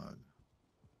large mug.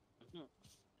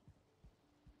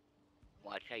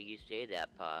 Watch how you say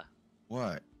that, Pa.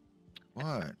 What?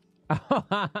 What?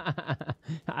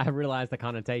 I realize the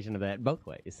connotation of that both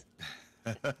ways.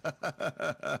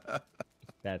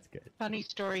 That's good. Funny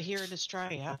story here in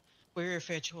Australia. We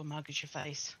refer to a mug as your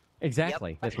face.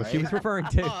 Exactly. That's what she Right. was referring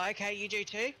to. Oh, okay. You do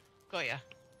too? Got ya.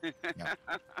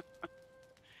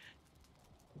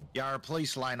 Yeah, our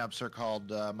police lineups are called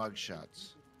mug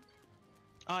shots.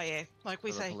 Oh, yeah. Like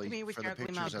we For the say, police- come here with for your the ugly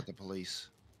pictures mug. at the police.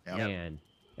 Yep.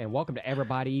 And welcome to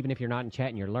everybody, even if you're not in chat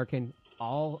and you're lurking.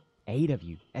 All 8 of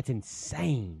you. That's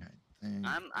insane. I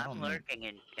I'm don't know. lurking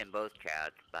in both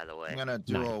chats, by the way. I'm gonna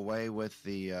do Nice. away with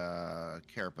the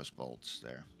carapace bolts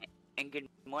there. And good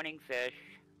morning, Fish.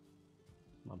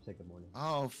 Mom said good morning.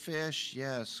 Oh, Fish,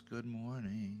 yes, good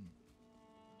morning.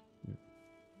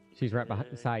 She's right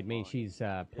beside me. She's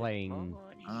playing.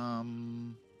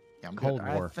 Yeah, I'm Cold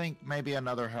good. War. I think maybe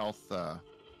another health.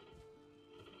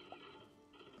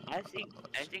 I think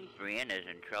Brianna's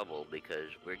in trouble because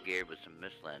we're geared with some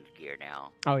Mistlands gear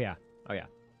now. Oh yeah.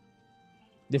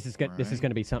 This is good. This is Alright.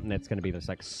 going to be something that's going to be just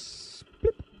like.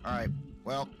 All right.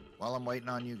 Well, while I'm waiting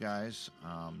on you guys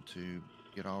to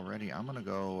get all ready, I'm gonna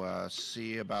go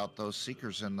see about those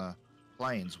seekers in the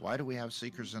plains. Why do we have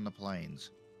seekers in the plains?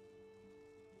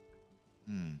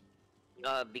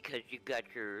 Because you've got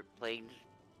your plains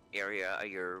area,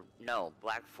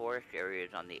 Black Forest areas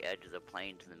on the edge of the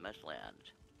plains and the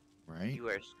Mistlands. Right. You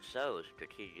are so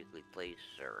strategically placed,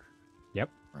 sir. Yep.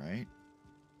 Right.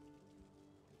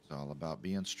 It's all about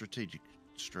being strategic.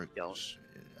 Don't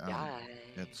die.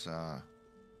 It's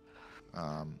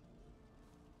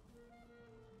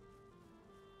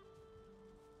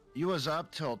you was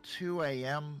up till 2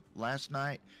 a.m. last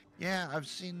night. Yeah, I've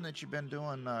seen that you've been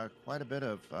doing quite a bit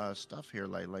of stuff here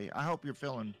lately. I hope you're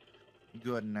feeling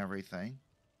good and everything.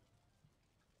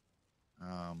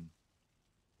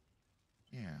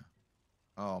 Yeah.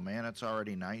 Oh man, it's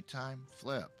already nighttime.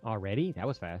 Flip. Already? That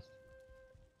was fast.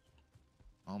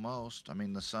 Almost. I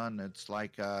mean, the sun. It's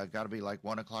like got to be like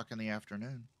 1 o'clock in the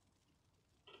afternoon.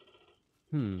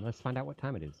 Let's find out what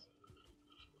time it is.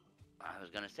 I was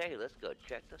gonna say, let's go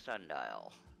check the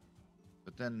sundial.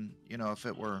 But then, if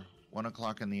it were 1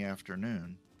 o'clock in the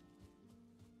afternoon,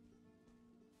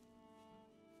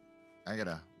 I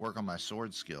gotta work on my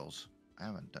sword skills. I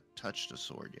haven't touched a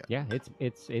sword yet. Yeah,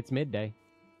 it's midday,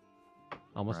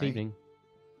 almost Right. evening.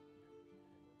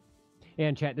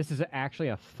 And chat, this is actually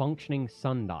a functioning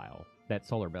sundial that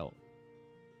Solar built.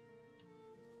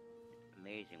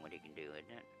 Amazing what he can do, isn't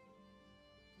it?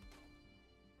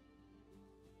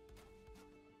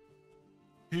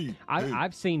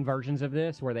 I've seen versions of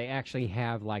this where they actually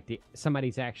have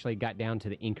somebody's actually got down to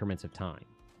the increments of time.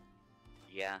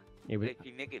 Yeah. It was, If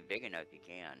you make it big enough, you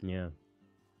can. yeah.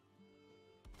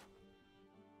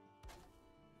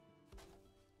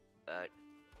 But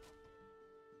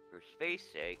for space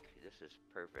sake, this is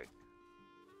perfect.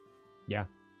 Yeah.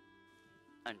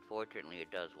 Unfortunately, it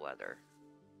does weather.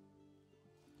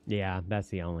 Yeah, that's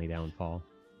the only downfall.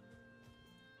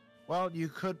 Well, you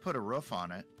could put a roof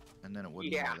on it, and then it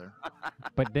wouldn't Yeah. bother.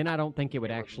 But then I don't think it would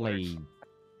It would actually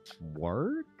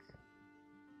work.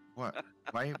 What?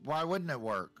 Why wouldn't it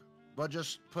work? Well,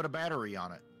 just put a battery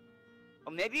on it.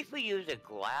 Well, maybe if we use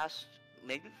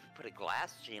maybe if we put a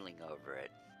glass ceiling over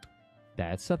it.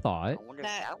 That's a thought. I wonder if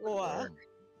That that would or work.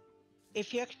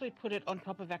 if you actually put it on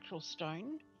top of actual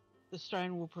stone, the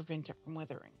stone will prevent it from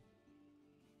weathering.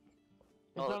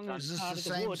 As Oh, long it's as Is this part the of the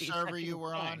same wood is server touching you the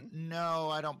were on? stone. No,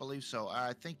 I don't believe so.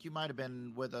 I think you might have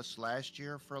been with us last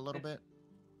year for a little bit.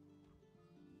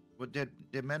 Well, did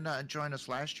Midnight join us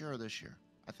last year or this year?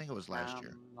 I think it was last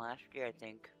year. Last year, I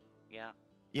think. Yeah.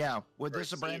 Yeah, with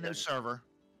this First a brand new season. server.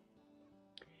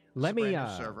 Let me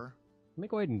server. let me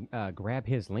go ahead and grab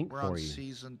his link We're for on you.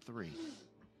 season 3.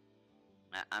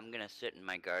 I'm gonna sit in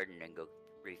my garden and go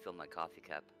refill my coffee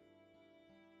cup.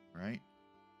 Right?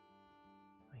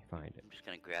 Let me find it. I'm just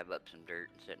gonna grab up some dirt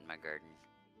and sit in my garden.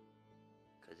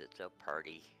 Cause it's a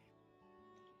party.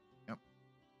 Yep.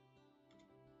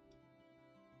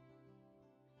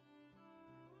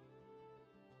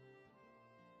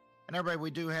 And everybody,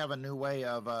 we do have a new way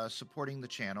of supporting the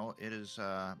channel. It is,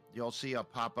 you'll see a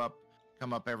pop-up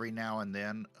come up every now and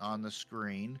then on the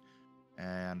screen,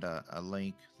 and a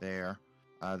link there.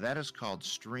 That is called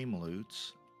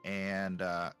Streamloots. And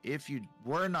if you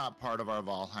were not part of our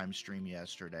Valheim stream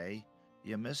yesterday,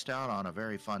 you missed out on a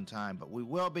very fun time. But we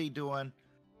will be doing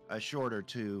a short or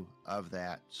two of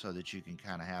that so that you can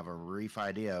kind of have a brief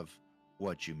idea of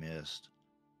what you missed.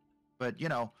 But,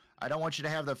 I don't want you to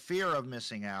have the fear of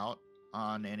missing out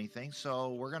on anything,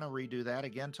 so we're going to redo that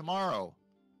again tomorrow.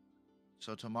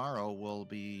 So tomorrow we'll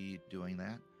be doing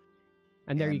that.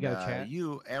 And there you go, chat.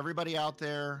 Everybody out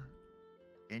there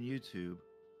in YouTube,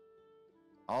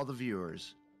 all the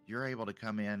viewers, you're able to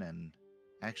come in and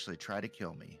actually try to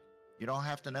kill me. You don't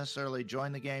have to necessarily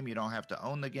join the game. You don't have to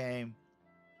own the game.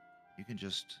 You can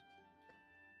just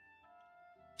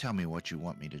tell me what you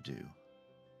want me to do.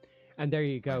 And there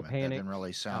you Wait go, a minute, that Panic. didn't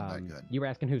really sound that good. You were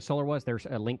asking who Solar was. There's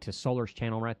a link to Solar's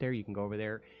channel right there. You can go over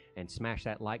there and smash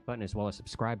that like button as well as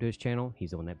subscribe to his channel.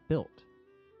 He's the one that built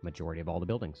majority of all the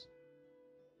buildings.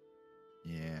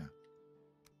 Yeah.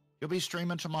 You'll be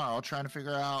streaming tomorrow, trying to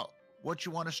figure out what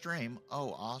you want to stream.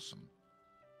 Oh, awesome.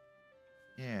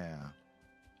 Yeah.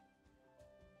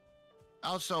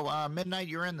 Also, Midnight,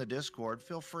 you're in the Discord.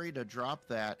 Feel free to drop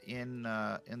that in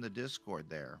the Discord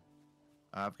there.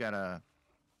 I've got a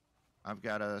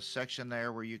section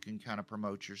there where you can kind of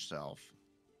promote yourself.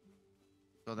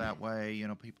 So that way, you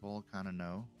know, people kind of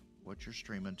know what you're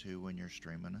streaming to when you're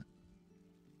streaming it.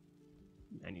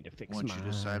 I need to fix Once you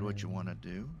decide what you want to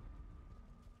do.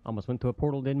 Almost went through a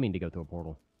portal, didn't mean to go through a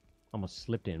portal. Almost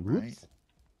slipped in. Whoops. Right.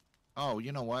 Oh,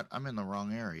 you know what? I'm in the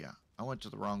wrong area. I went to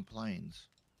the wrong plains.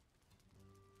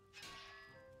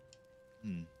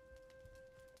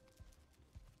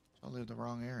 Totally the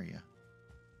wrong area.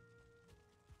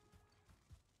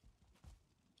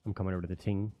 I'm coming over to the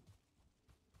ting.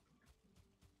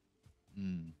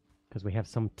 Hmm. Because we have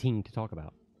some ting to talk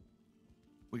about.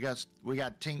 We got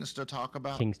things to talk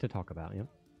about. Things to talk about, yep.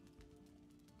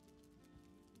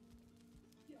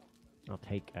 I'll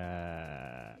take,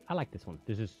 I like this one.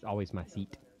 This is always my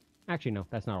seat. Actually, no,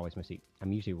 that's not always my seat.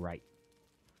 I'm usually right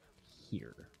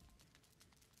here.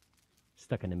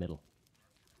 Stuck in the middle.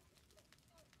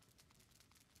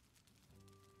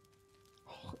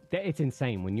 Oh, it's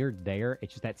insane. When you're there,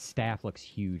 it's just that staff looks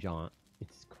huge on it.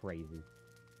 It's crazy.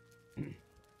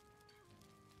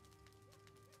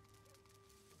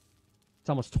 It's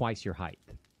almost twice your height.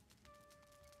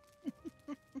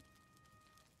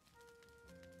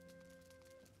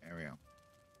 There we go.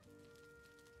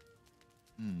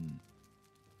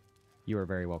 You are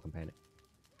very welcome, Panic.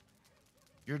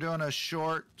 You're doing a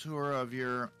short tour of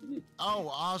your... Oh,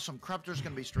 awesome. Krupter's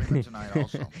going to be streaming tonight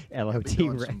also.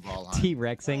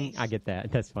 T-Rexing. Nice. I get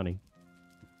that. That's funny.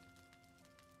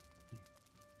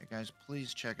 Hey, guys,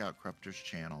 please check out Krupter's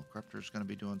channel. Krupter's going to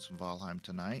be doing some Valheim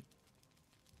tonight.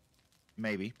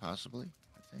 Maybe, possibly,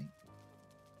 I think.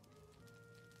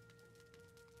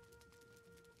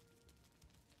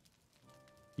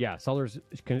 Yeah, Solar's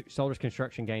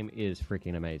construction game is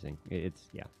freaking amazing. It's,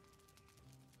 yeah.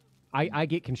 I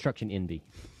get construction envy.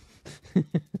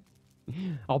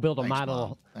 I'll build a my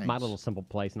little simple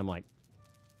place, and I'm like,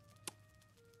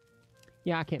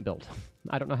 yeah, I can't build.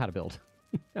 I don't know how to build.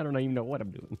 I don't even know what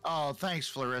I'm doing. Oh,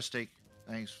 thanks, Floristic.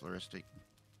 Thanks, Floristic.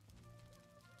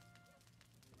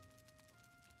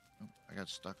 Oh, I got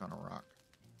stuck on a rock.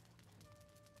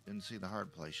 Didn't see the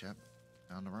hard place yet.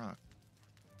 Found the rock.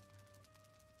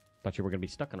 Thought you were going to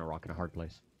be stuck on a rock in a hard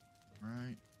place.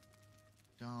 Right.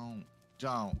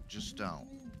 Just don't.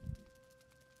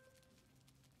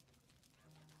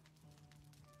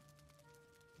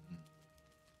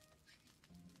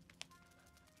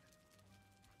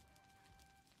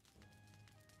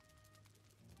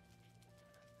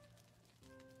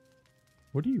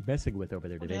 What are you messing with over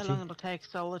there, Da Wonder how Vinci? long it'll take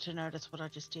Solar to notice what I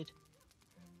just did.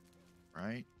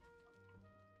 Right?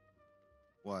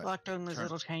 What? I like doing those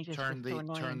little changes. Turn just so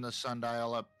annoying. turn the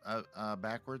sundial up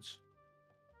backwards.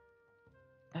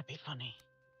 That'd be funny.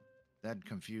 That'd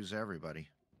confuse everybody.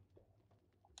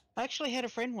 I actually had a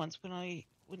friend once when I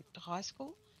went to high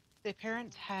school. Their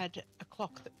parents had a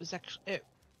clock that was it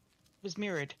was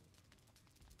mirrored.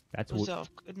 That's It was a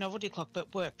novelty clock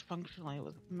that worked functionally. It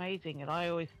was amazing, and I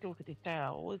always, still to this day, I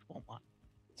always want one.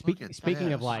 Speaking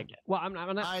of this. like, well, I'm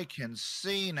not. I can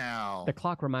see now. The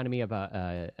clock reminded me of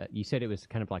you said it was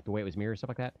kind of like the way it was mirrored, stuff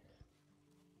like that.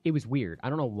 It was weird. I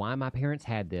don't know why my parents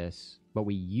had this, but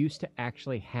we used to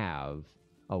actually have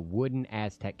a wooden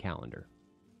Aztec calendar.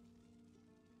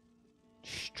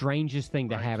 Strangest thing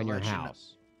to Right, have to in your let you know-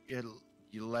 house.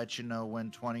 You let you know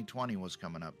when 2020 was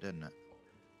coming up, didn't it?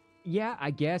 Yeah, I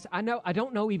guess. I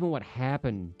don't know even what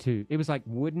happened to. It was like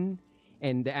wooden,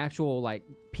 and the actual like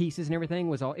pieces and everything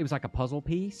was all. It was like a puzzle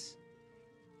piece,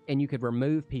 and you could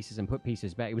remove pieces and put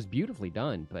pieces back. It was beautifully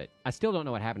done, but I still don't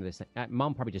know what happened to this thing.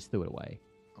 Mom probably just threw it away.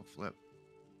 Oh, flip.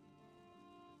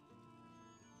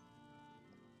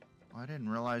 Well, I didn't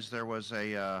realize there was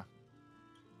a.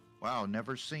 Wow,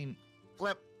 never seen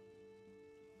flip.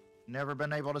 Never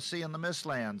been able to see in the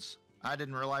Mistlands. I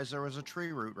didn't realize there was a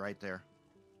tree root right there.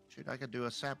 Shoot, I could do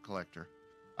a sap collector.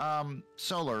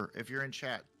 Solar, if you're in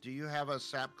chat, do you have a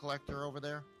sap collector over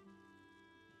there?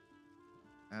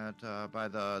 At by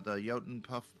the Jotun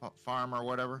Puff farm or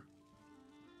whatever?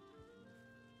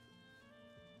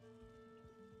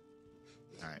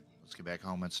 All right, let's get back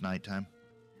home. It's nighttime.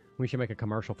 We should make a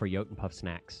commercial for Jotun Puff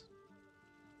snacks.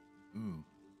 Ooh.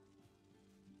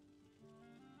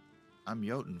 I'm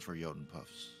Jotun for Jotun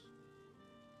Puffs.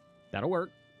 That'll work.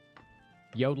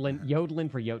 Yodeling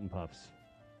for Jotun Puffs.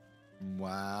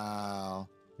 Wow.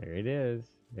 There it is.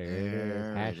 There it is.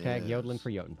 There it Hashtag yodeling is.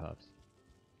 for Jotun Puffs.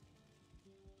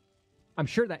 I'm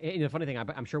sure that the funny thing,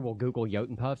 I'm sure we'll Google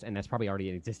Jotun puffs, and that's probably already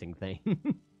an existing thing.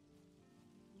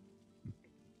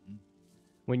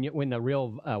 when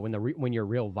your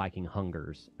real Viking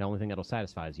hungers, the only thing that'll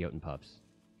satisfy is Jotun puffs.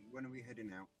 When are we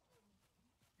heading out?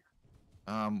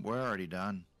 We're already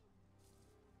done.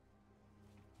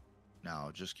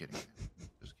 No, just kidding.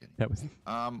 Just kidding. That was.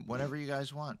 Whenever you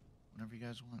guys want. Whenever you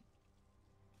guys want.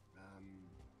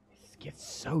 It gets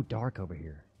so dark over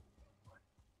here.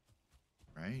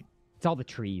 Right? It's all the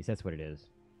trees. That's what it is.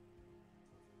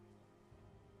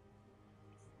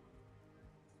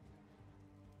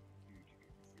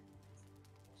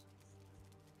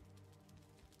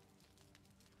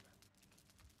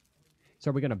 So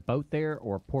are we going to boat there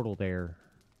or portal there?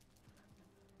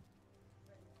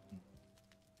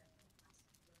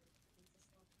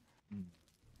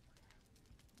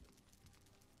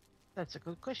 That's a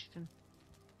good question.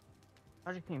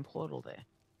 I just mean portal there.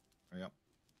 Yep.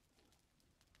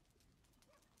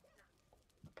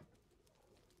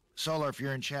 Solar, if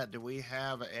you're in chat, do we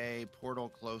have a portal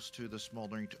close to the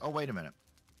smoldering? Oh, wait a minute.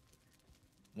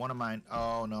 One of mine.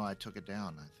 Oh, no, I took it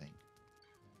down, I think.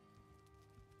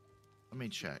 Let me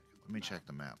check. Let me check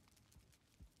the map.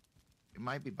 It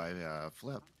might be by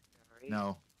Flip. Sorry.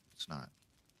 No, it's not.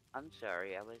 I'm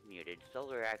sorry, I was muted.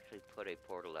 Solar actually put a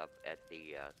portal up at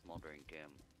the smoldering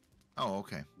tomb. Oh,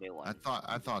 okay. New one.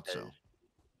 I thought so.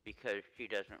 Because she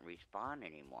doesn't respawn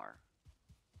anymore.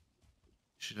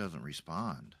 She doesn't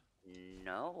respond.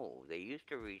 No, they used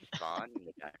to respawn in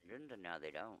the dungeons, and now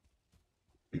they don't.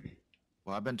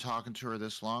 Well, I've been talking to her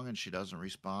this long, and she doesn't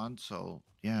respond. So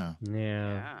yeah.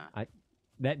 Yeah. Yeah.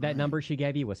 That Right. number she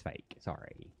gave you was fake.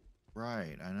 Sorry.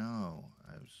 Right. I know.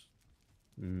 I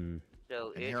was.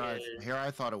 So And it is. here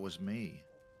I thought it was me.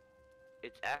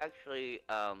 It's actually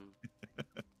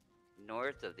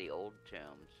north of the old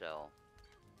tomb. So,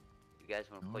 if you guys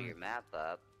want to pull your map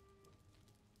up,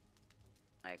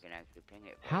 I can actually ping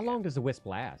it. For How you. long does the wisp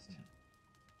last?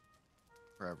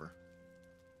 Forever.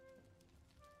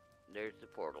 There's the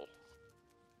portal,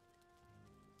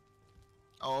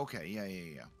 Oh, okay.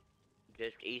 Yeah.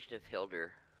 just east of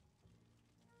Hilder.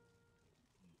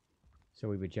 So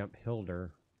we would jump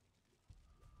Hilder.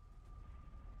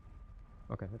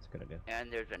 Okay, that's a good idea.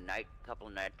 And there's a couple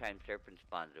of nighttime serpent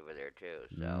spawns over there too.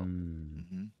 So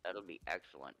Mm-hmm. that'll be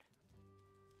excellent.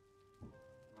 Oh,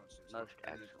 so it's Most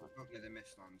not near- excellent. Not near the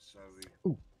Mistlands, so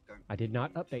we Ooh, don't. I did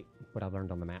not update what I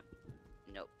learned on the map.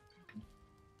 Nope.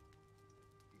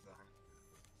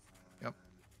 Yep.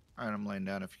 All right, I'm laying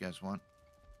down if you guys want.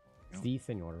 Yep. Si,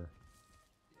 senor.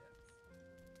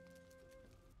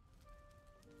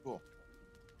 Cool.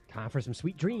 Time for some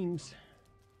sweet dreams.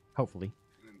 Hopefully.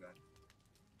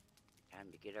 Time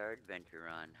to get our adventure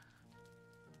on.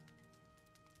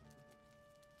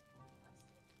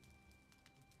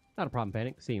 Not a problem,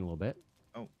 Panic. See you in a little bit.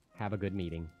 Oh. Have a good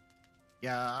meeting.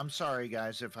 Yeah, I'm sorry,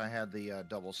 guys, if I had the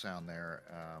double sound there.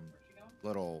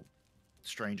 Little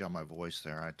strange on my voice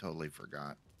there. I totally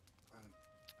forgot.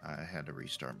 I had to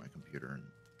restart my computer and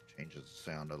change the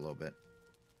sound a little bit.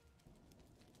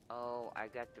 Oh, I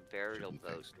got the burial Should be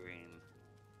boat fixed. dream.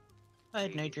 I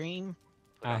had no dream.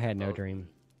 Put I on the had no boat dream. and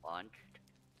Launched.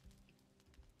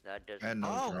 That doesn't. I had no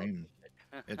Oh. dream.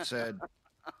 It said,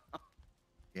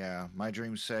 yeah, my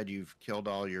dream said you've killed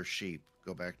all your sheep.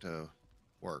 Go back to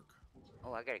work.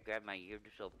 Oh, I gotta grab my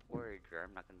Yggdrasil porridge, or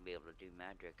I'm not gonna be able to do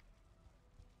magic.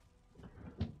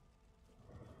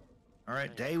 All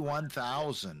right, day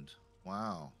 1000.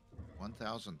 Wow.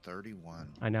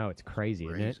 1031. I know, it's crazy,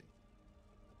 isn't it?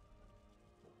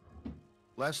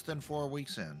 Less than 4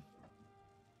 weeks in.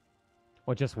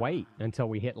 Well, just wait until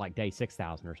we hit like day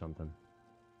 6,000 or something.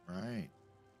 Right.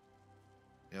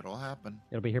 It'll happen.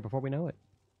 It'll be here before we know it.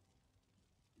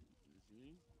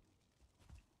 Hmm.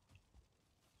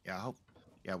 Yeah, I hope.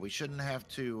 Yeah, we shouldn't have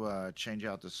to change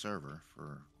out the server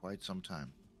for quite some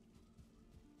time.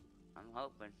 I'm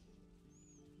hoping.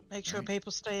 Make sure Right.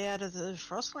 people stay out of the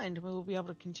Frostland and we'll be able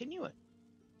to continue it.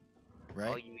 Right?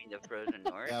 Oh, you mean the frozen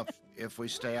north? Yeah, if we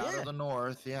stay out Yeah. of the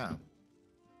north, yeah.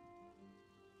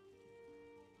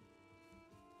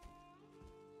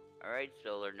 All right,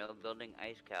 Solar. No building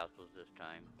ice castles this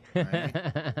time.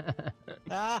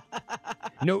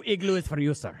 No igloos for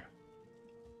you, sir.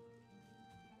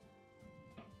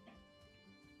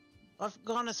 I've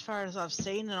gone as far as I've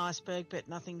seen an iceberg, but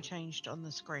nothing changed on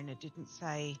the screen. It didn't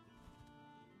say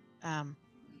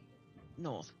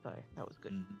north, so that was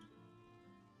good. Mhm.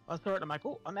 I saw it and I'm like,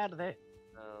 oh, I'm out of there.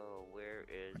 So where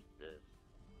is this?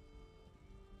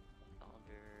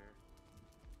 Alder.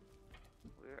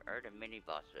 Where are the mini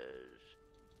bosses?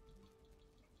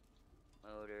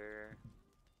 Motor.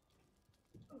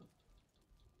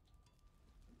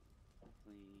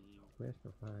 twist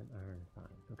for fine iron fine.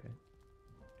 Okay.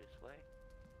 This way.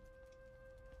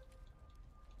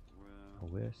 A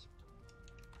Room. wisp.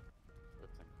 Flip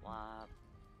and flop.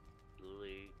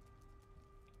 Lily.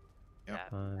 Yep.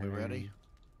 Tap. We ready?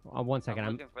 One second. I'm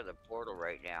I'm looking for the portal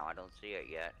right now. I don't see it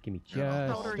yet. Give me Yeah, just I'll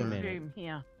a Soldering minute. room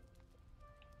here.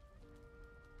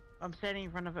 I'm standing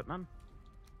in front of it, Mum.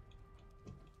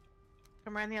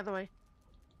 Come around the other way.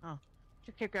 Oh,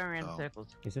 just keep going around in Oh. circles.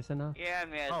 Is this enough? Yeah,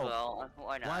 may as Oh. well.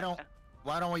 Why not?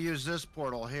 Why don't we use this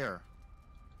portal here?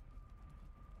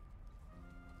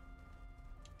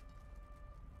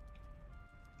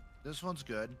 This one's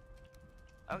good.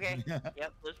 Okay.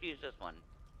 Yep, let's use this one.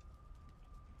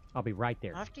 I'll be right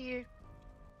there. After you.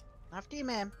 After you,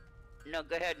 ma'am. No,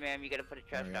 go ahead, ma'am. You gotta put a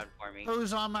chest yeah. down for me.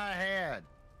 Who's on my head?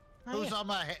 Oh, Who's yeah. on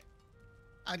my head?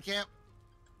 I can't.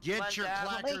 Get One's your out.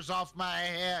 clackers off my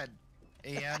head,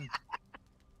 Ian.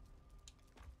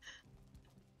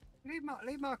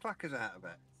 Leave my clackers out of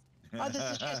it. Oh, this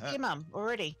is just you, Mum,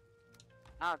 already.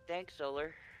 Oh, thanks,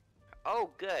 Solar.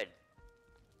 Oh, good.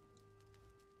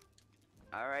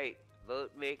 Alright,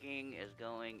 vote making is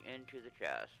going into the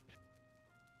chest.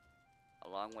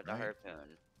 Along with the Right.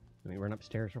 harpoon. Let me run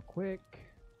upstairs real quick.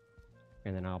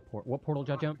 And then I'll port. What portal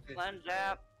did I jump? Cleanse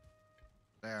app.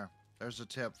 There. There's a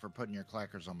tip for putting your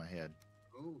clackers on my head.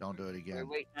 Ooh, Don't do it We're again.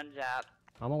 waiting on Zap.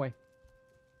 On my way.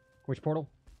 Which portal?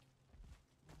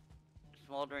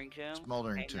 Smoldering Tomb.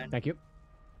 Smoldering Amen. tomb. Thank you.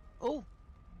 Oh.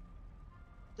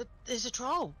 There's a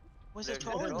troll. Was a There's a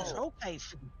troll in the troll. troll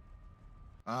cave?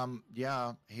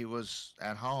 Yeah, he was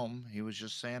at home. He was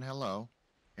just saying hello.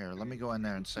 Here, let me go in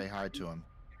there and say hi to him.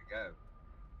 Here we go.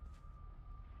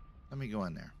 Let me go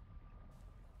in there.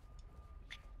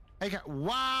 Hey,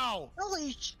 wow!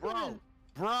 Holy shit!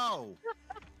 Bro!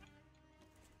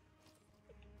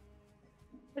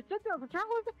 It's just a troll.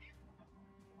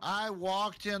 I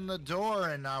walked in the door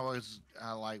and I was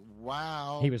like,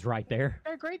 wow. He was right there.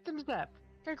 Go greet them, Zap.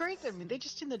 Go greet them. They're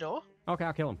just in the door. Okay,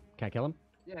 I'll kill him. Can I kill him?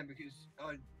 Yeah, because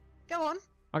I Go on.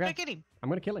 Okay, Go get him. I'm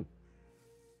gonna kill him.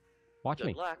 Watch Good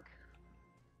me. luck.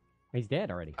 He's dead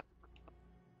already.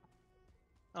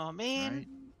 Oh, man. Right?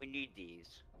 We need these.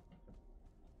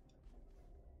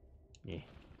 Yeah.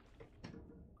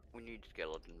 We need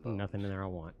skeleton bones. Nothing in there I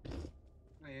want.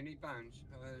 oh, you need bones.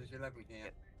 There's 11 here.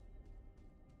 Yep.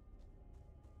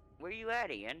 Where you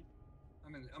at, Ian?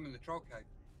 I'm in the troll cave.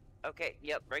 Okay,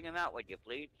 yep, bring him out, would you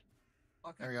please?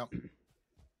 Okay. There you go.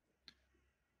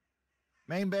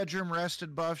 Main bedroom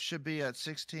rested buff should be at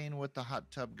 16 with the hot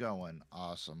tub going.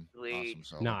 Awesome. Sweet. Awesome.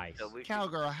 So, Nice. So we should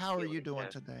Cowgirl, how are kill you it, doing yeah.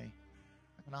 today?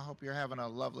 And I hope you're having a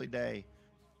lovely day.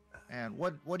 And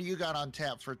what do you got on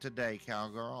tap for today,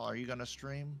 Cowgirl? Are you gonna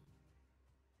stream?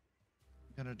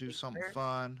 Gonna do something Sure.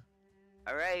 fun?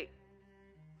 Alright.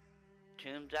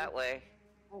 Tomb's that way.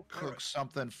 Oh, Cook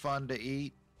something fun to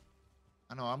eat?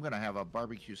 I know I'm gonna have a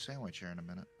barbecue sandwich here in a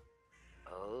minute.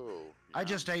 Oh. I no.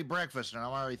 just ate breakfast and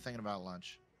I'm already thinking about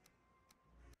lunch.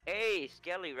 Hey,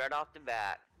 Skelly, right off the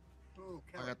bat. Oh,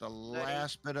 I got the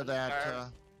last bit of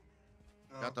that.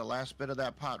 Got the last bit of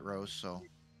that pot roast, so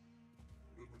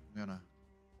I'm gonna.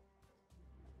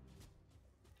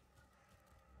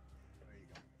 There you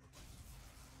go.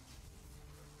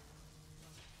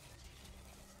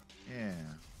 Yeah.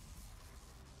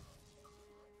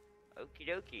 Okie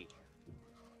dokie.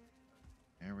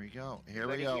 Here we go. Here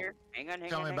Ready we go. here? Hang on, hang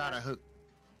Tell on. me hang about on. a hook.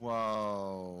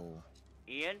 Whoa.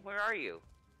 Ian, where are you?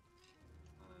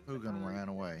 Hoogan ran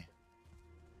away.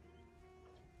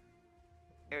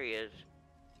 There he is.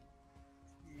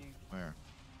 Where?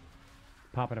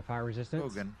 Popping a fire resistance.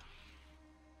 Hoogan.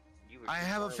 You were I too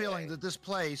have a far feeling away. that this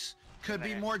place could be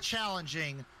Man. more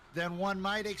challenging than one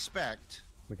might expect.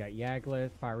 We got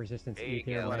Yaglith, fire resistance, There you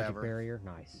ether, go. magic Whatever. barrier.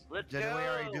 Nice. Let's Did go. we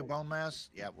already do bone mass?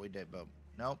 Yeah, we did bone.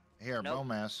 Nope. Here, Nope. bone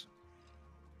mass.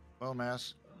 Bone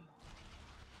mass.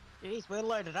 Jeez, we're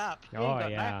loaded up. You Oh, ain't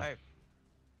got yeah. no hope.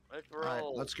 Let's All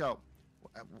roll. right, let's go.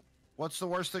 What's the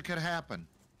worst that could happen?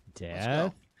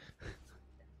 Death.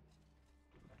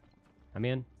 I'm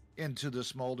in. Into the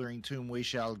smoldering tomb we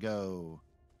shall go.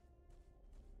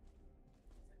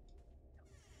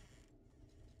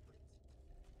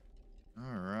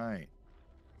 All right.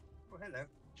 Oh, hello.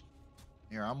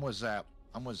 Here, I'm with Zap.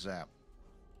 I'm with Zap.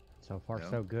 So far, Yeah.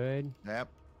 so good. Zap.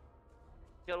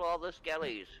 Kill all the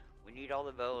skellies. We need all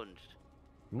the bones.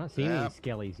 I'm not seeing any Yep.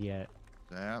 skellies yet.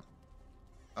 Zap.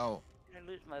 Oh, Did I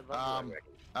lose my vote Um,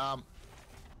 already?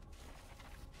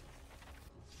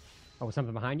 Oh, was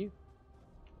something behind you?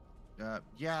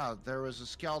 yeah, there was a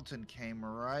skeleton came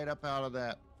right up out of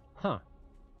that. Huh.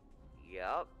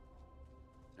 Yep.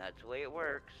 That's the way it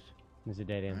works. There's a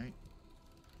dead end. Right.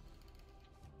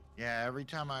 Yeah, every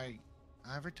time I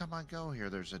Every time I go here,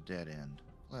 there's a dead end.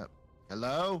 Flip.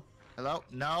 Hello? Hello?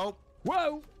 No.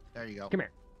 Whoa! There you go. Come here.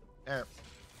 There.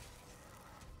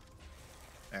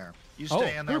 There. You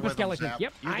stay in there group of with them, skeletons. Zap.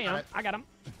 Yep, You I am. got I got them.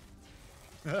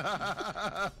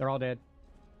 it. They're all dead.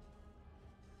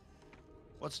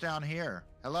 What's down here?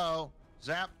 Hello?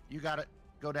 Zap, you got it.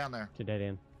 Go down there. It's a dead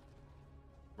end.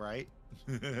 Right?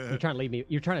 You're trying to leave me.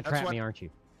 You're trying to That's trap what- me, aren't you?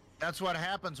 That's what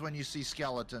happens when you see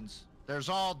skeletons. There's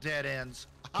all dead ends.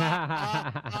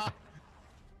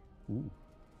 Ooh.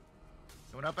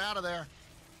 Coming up out of there.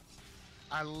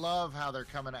 I love how they're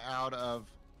coming out of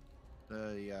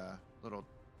the little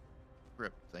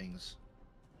crypt things.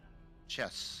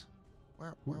 Chests. Where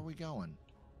are we going?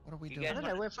 What are we You doing? I guys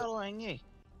don't know. We're following you.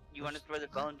 You want to throw the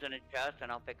bones in a chest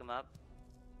and I'll pick them up?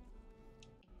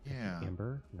 Yeah.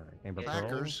 Amber? No, Amber Yeah.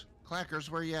 Pearl. Clackers,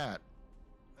 where you at?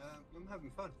 I'm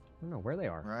having fun. I don't know where they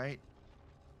are. Right.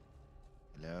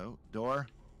 Hello? Door?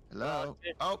 Hello? Well,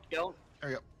 just Oh, Don't there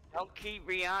you go. don't keep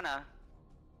Rihanna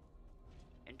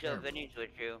until There. Vinny's with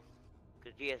you,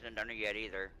 because he hasn't done it yet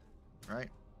either. Right.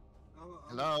 I'll-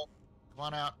 Hello? Come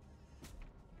on out.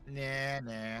 Nah.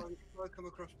 If I come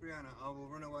across Brianna, I will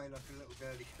run away like a little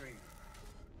girly scream.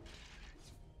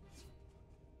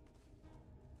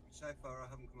 So far, I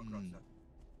haven't come across Hmm. that.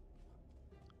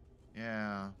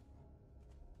 Yeah.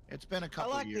 It's been a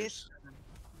couple like years.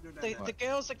 Go down The, there. the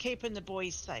girls are keeping the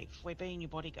boys safe. We're being your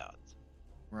bodyguards.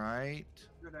 Right?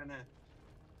 Go down there.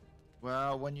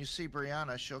 Well, when you see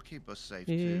Brianna, she'll keep us safe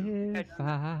too. If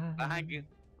I Behind you.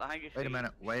 Behind you. Wait a Steve.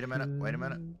 minute. Wait a minute. Wait a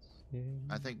minute. could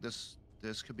I think this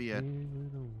could be it.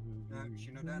 No,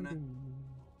 she's not down there.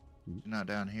 She's not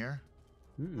down here.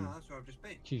 Mm-mm. No, that's where I've just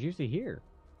been. She's usually here.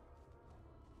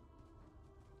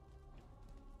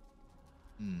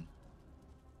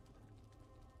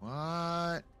 What?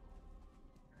 I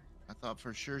thought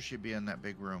for sure she'd be in that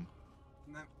big room.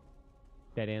 No,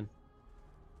 Dead end.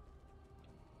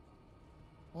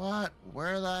 What?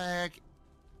 Where the heck?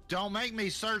 Don't make me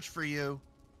search for you.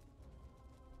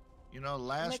 You know, We're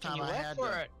last making time you I work had for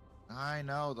to. it. I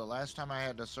know. The last time I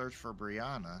had to search for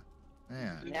Brianna.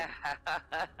 Man. Yeah.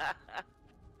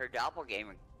 Her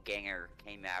doppelganger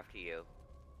came after you.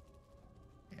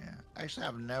 Yeah. Actually,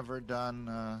 I've never done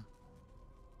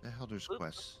the Elder's Oop.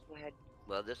 Quest. Go ahead.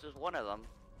 Well, this is one of them.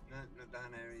 no, not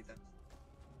down there either.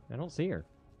 I don't see her.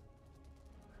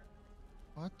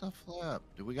 What the flip?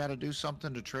 Do we got to do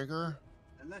something to trigger her?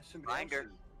 Unless somebody Find else.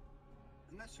 her.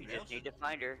 Unless You somebody else. just need to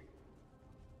find her.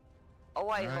 Oh,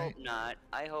 I Right. hope not.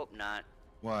 I hope not.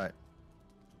 What?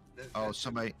 Oh,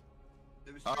 somebody.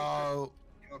 There was three Oh,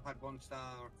 people who had 1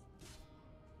 star.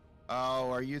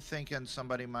 oh, are you thinking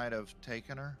somebody might have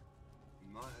taken her?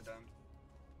 Might have done.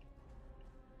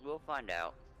 We'll find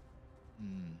out.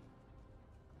 Hmm.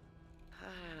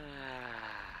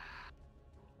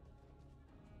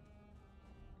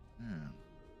 Hmm.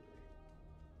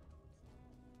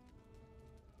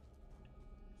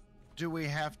 Do we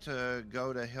have to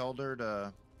go to Hilder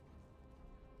to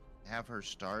have her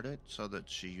start it so that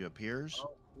she appears?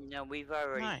 Oh. No, we've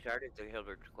already No. started the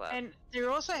Hildred's quest. And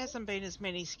there also hasn't been as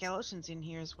many skeletons in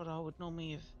here as what I would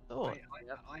normally have thought.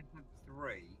 I had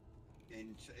 3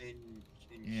 in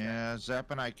Yeah,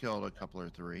 Zap and I killed a couple or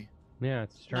 3. Yeah,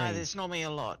 it's No, strange. there's normally a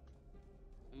lot.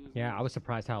 Mhm. Yeah, I was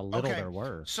surprised how little Okay. there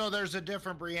were. So there's a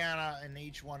different Brianna in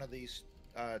each one of these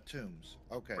tombs.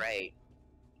 Okay. Right,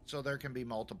 So there can be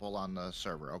multiple on the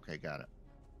server. Okay, got it.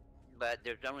 but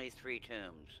there's only 3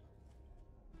 tombs.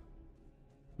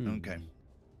 Hmm. Okay.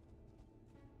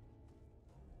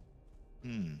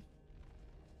 Hmm.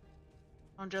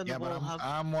 I'm doing Yeah, the but wall hug.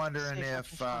 I'm wondering See I if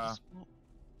can find a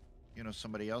spot.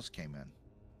 somebody else came in.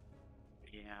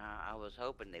 Yeah, I was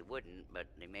hoping they wouldn't, but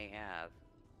they may have.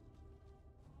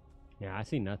 Yeah, I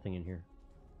see nothing in here.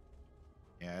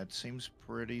 Yeah, it seems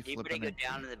pretty Anybody flippin' go empty.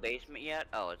 down in the basement yet?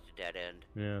 Oh, it's a dead end.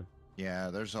 Yeah. Yeah,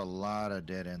 there's a lot of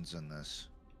dead ends in this.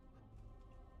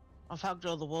 I've hugged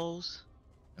all the walls.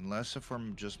 Unless if we're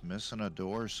just missing a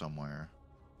door somewhere.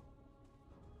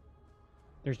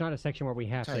 There's not a section where we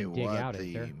have Tell to you dig what, out, is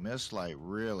the there? mist light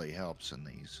really helps in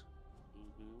these.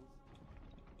 Hmm.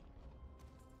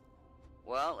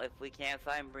 Well, if we can't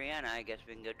find Brianna, I guess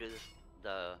we can go do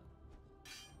the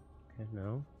Okay,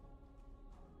 no.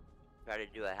 try to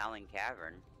do a Howling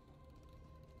Cavern.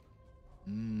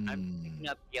 Mm. I'm picking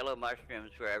up yellow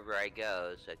mushrooms wherever I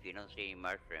go, so if you don't see any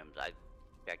mushrooms, I've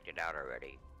checked it out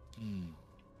already. Mm.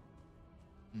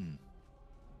 Mm.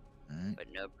 Alright. But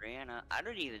no Brianna. I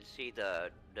don't even see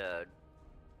the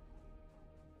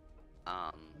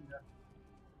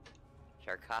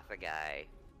sarcophagi.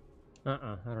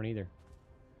 I don't either.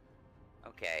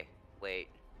 Okay, wait.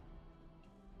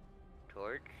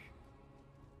 Torch?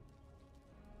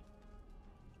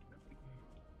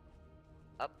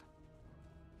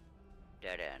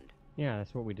 Yeah,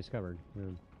 that's what we discovered.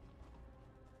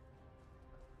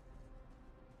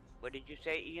 What did you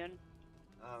say, Ian?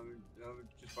 I'll wait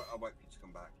for you to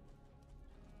come back.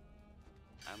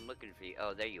 I'm looking for you.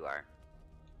 Oh, there you are.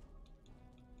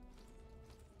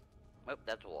 Oh,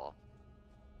 that's a wall.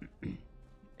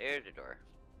 There's a door.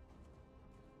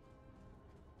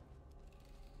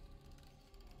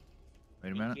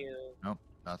 Wait a Thank minute. you. Nope,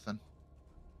 nothing.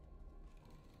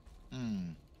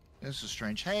 This is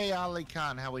strange. Hey, Ali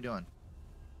Khan, how we doing?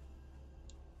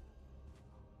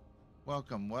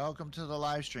 Welcome to the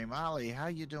live stream. Ali, how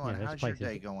you doing? this How's your place is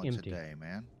day going empty. today,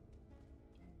 man?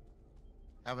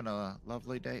 Having a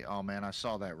lovely day? Oh, man, I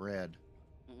saw that red.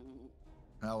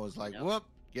 I was like, Nope. whoop,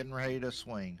 getting ready to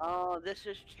swing. Oh, this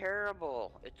is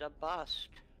terrible. It's a bust.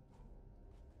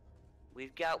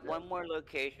 We've got one more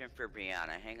location for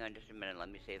Brianna. Hang on just a minute. Let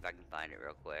me see if I can find it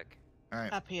real quick. All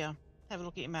right. Up here. Have a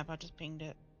look at your map. I just pinged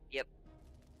it. Yep.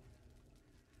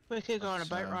 We could go on a Let's,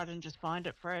 boat ride and just find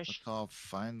it fresh. Let's all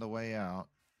find the way out.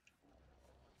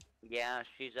 Yeah,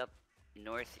 she's up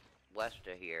northwest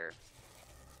of here.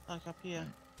 Like up here.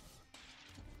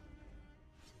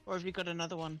 Or have you got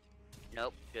another one?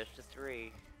 Nope, just the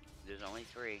 3. There's only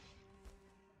 3.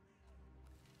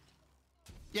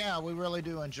 Yeah, we really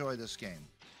do enjoy this game.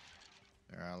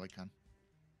 There, Ali Khan.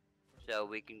 So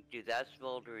we can do that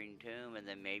smoldering tomb and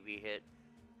then maybe hit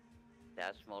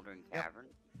that smoldering Yep. cavern.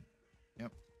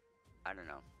 Yep. I don't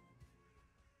know.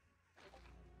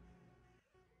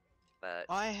 But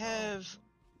I have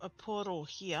a portal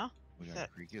here. We got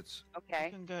That- crickets. You okay,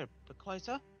 can go a bit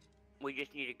closer. we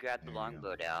just need to grab the There you go.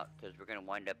 longboat out because we're gonna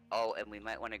wind up. Oh, and we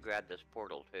might want to grab this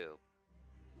portal too.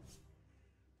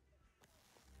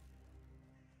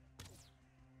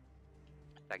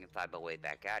 If I can find my way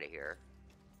back out of here.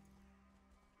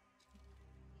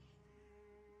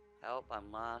 Help!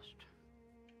 I'm lost.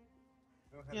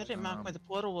 Yeah, I didn't mark where the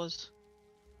portal was.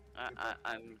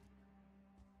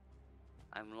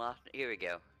 I'm lost. Here we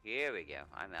go. Here we go.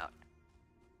 I'm out.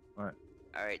 Alright.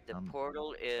 Alright, the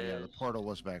portal Yeah, is... the portal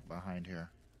was back behind here.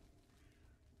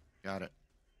 Got it.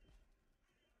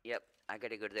 Yep, I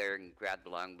gotta go there and grab the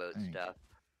longboat Dang. stuff.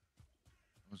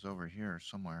 It was over here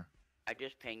somewhere. I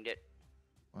just pinged it.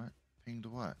 What? Pinged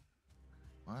what?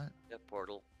 What? The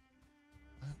portal.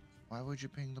 Why would you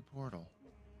ping the portal?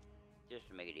 Just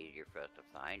to make it easier for us to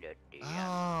find it.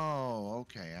 Oh,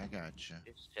 okay, I got you.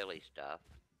 It's silly stuff.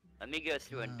 Let me go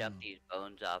through and dump Oh. these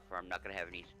bones off or I'm not gonna have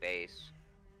any space.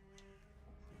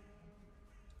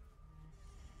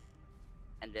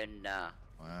 And then,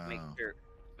 Wow.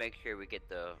 make sure we get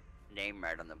the name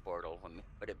right on the portal when we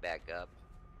put it back up.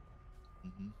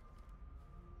 Mm-hmm.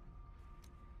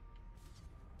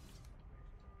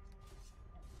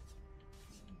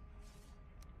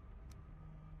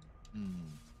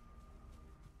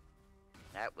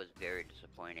 That was very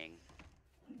disappointing.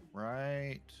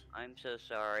 Right. I'm so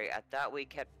sorry. I thought we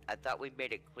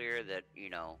made it clear that, you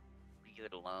know, leave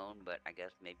it alone, but I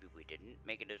guess maybe we didn't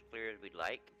make it as clear as we'd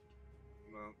like.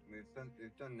 Well,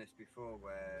 we've done this before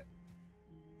where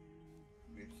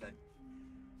we've said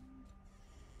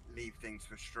leave things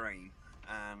for stream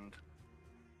and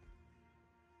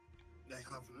they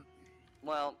haven't.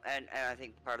 Well, and I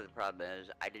think part of the problem is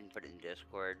I didn't put it in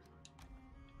Discord.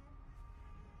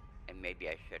 And maybe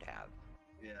I should have.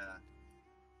 Yeah.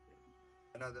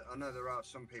 I know there are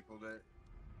some people that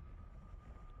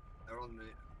are on the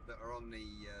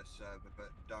server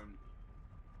but don't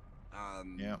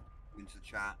Yeah, into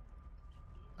chat.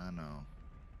 I know.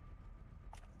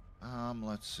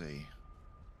 Let's see.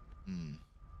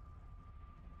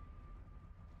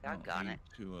 Doggone it.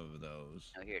 2 of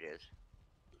those. Oh, here it is.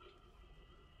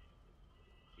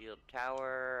 Shield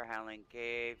Tower, Howling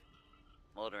Cave,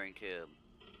 Moldering Tube.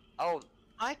 Oh,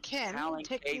 I can Howling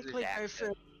Cave is technically go active.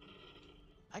 for.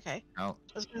 Okay. Oh,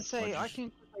 I was going to say, What'd you I s-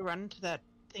 can quickly run to that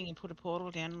thing and put a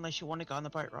portal down unless you want to go on the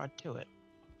boat ride to it.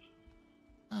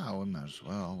 oh, we might as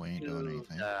well. We ain't doing to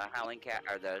anything. the Howling Cat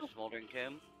or the Smoldering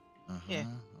Tomb. Yeah.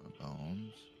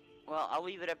 Bones. Well, I'll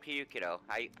leave it up to you, kiddo.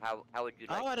 How would you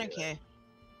like Oh, I to don't do care. it?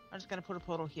 I'm just going to put a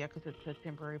portal here because it's a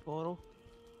temporary portal.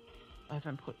 I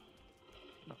haven't put.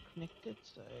 Not connected,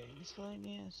 so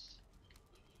miscellaneous.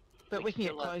 But We we can get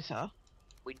still have- closer.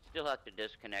 We'd still have to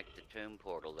disconnect the tomb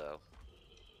portal, though.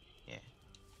 Yeah.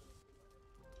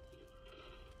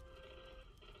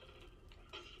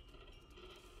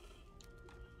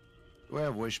 Do we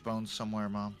have wishbones somewhere,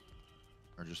 Mom?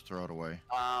 Or just throw it away?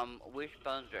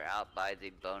 Wishbones are out by the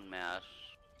bone mass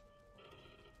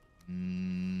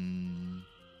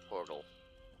portal.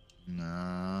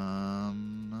 Not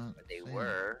But they seeing.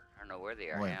 were. I don't know where they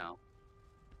are Wait. now.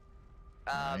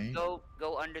 Right. Go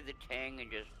under the Tang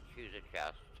and just choose a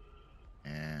chest.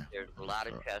 Yeah. There's a lot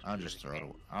of chests. I'll under just the throw it.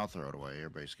 chain. I'll throw it away.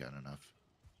 Everybody's got enough.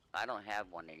 I don't have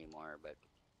one anymore, but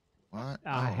What?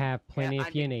 I Oh, have plenty Yeah,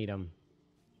 if you need them.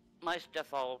 my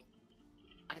stuff all.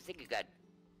 I think you got.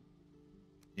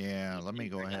 Yeah, let me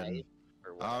go ahead and.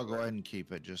 Or I'll go whatever. ahead and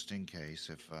keep it just in case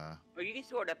if. Or you can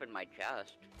throw it up in my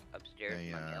chest upstairs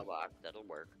in my They, mailbox. That'll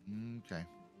work. Okay.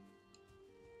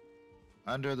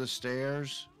 Under the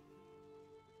stairs.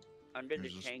 Under the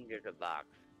There's a- chain, there's a box.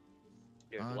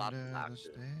 There's lots of Under the boxes.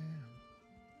 stairs.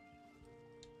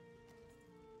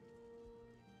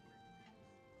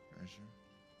 Treasure.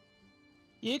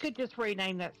 You could just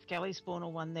rename that Skelly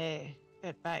spawner one there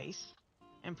at base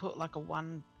and put like a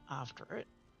 1 after it.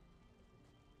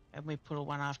 And we put a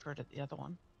 1 after it at the other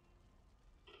one.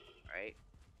 Right?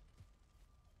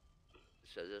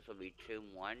 So this will be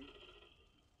Tomb 1,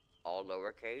 all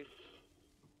lowercase.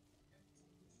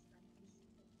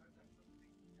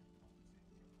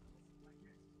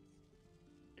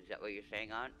 Is that what you're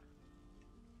saying, on?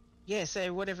 Yeah,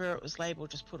 so whatever it was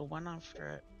labeled, just put a 1 after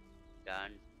it.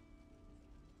 Done.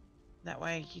 That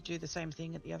way you do the same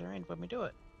thing at the other end when we do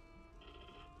it.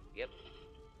 Yep.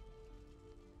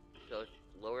 So it's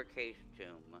lowercase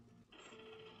Tomb.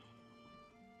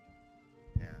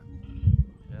 Yeah.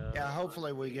 So, Yeah.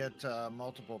 Hopefully we get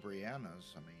multiple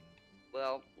Briannas. I mean,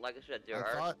 Well, like I said, there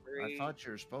I are thought three. I thought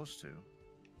you were supposed to.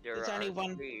 There There's only are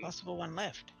one three. possible one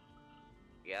left.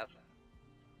 Yep.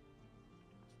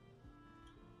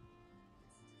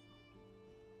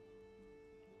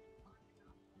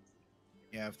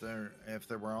 Yeah, if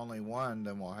there were only one,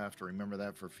 then we'll have to remember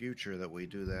that for future that we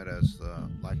do that as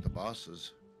like the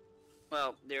bosses.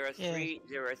 Well, there are Yeah. three.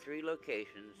 There are 3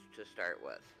 locations to start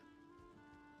with.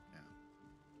 Yeah.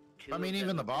 Two I mean, of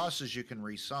even the them- bosses you can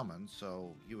resummon,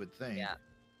 so you would think. Yeah.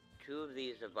 2 of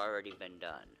these have already been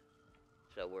done.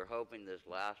 So we're hoping this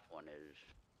last one is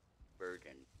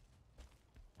virgin.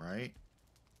 Right?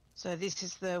 So this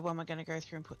is the one we're going to go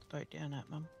through and put the boat down at,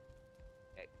 Mum.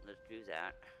 Okay, let's do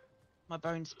that. My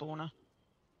bone spawner.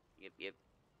 Yep.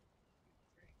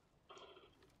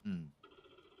 Hmm.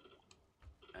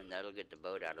 And that'll get the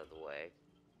boat out of the way.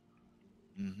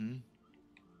 Mm-hmm.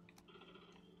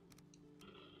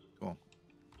 Cool.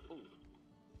 Ooh.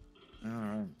 All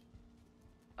right.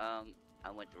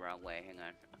 I went the wrong way. Hang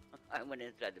on. I went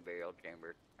inside the burial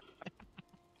chamber.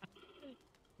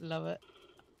 Love it.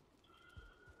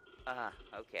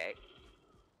 Okay.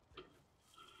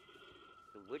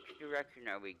 So which direction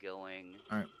are we going?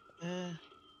 We'll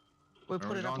Are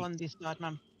put we it up going- on this side,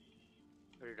 Mum.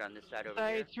 Put it on this side over Go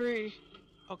here? through.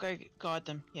 I'll go guide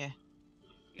them. Yeah.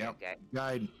 Yeah, Yep. okay.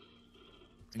 Guide.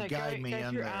 So guide go, me go in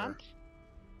through there. Aunt.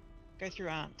 Go through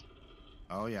Aunt.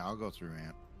 Oh yeah, I'll go through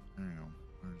Ant. There you go.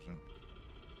 Where's it?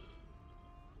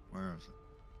 Where is it?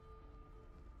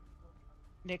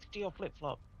 Next to your flip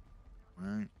flop.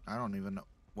 Right. I don't even know.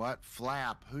 What?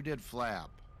 Flap. Who did Flap?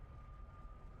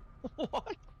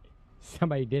 What?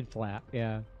 Somebody did flap.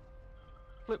 Yeah,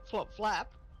 Flip flop flap.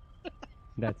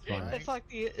 that's funny. Right. That's like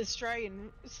the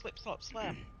Australian slip slop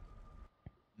slap.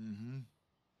 Mm-hmm.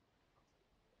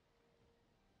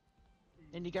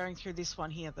 And you're going through this one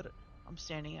here that I'm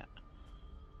standing at.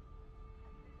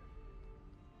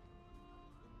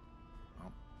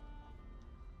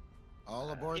 All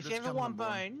aboard If you that's ever coming want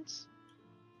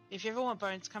aboard.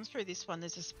 bones, come through this one.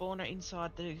 There's a spawner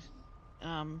inside the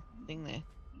thing there.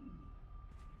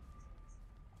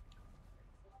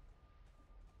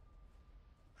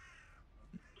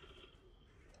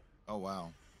 Oh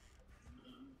wow.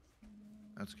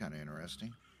 That's kind of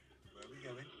interesting. Where are we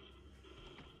going?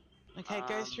 Okay,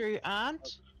 go Um, through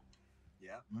Aunt.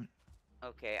 Yeah.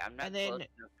 Okay, I'm not And then- close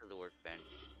enough to the workbench.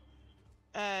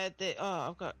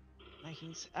 I've got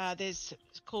makings.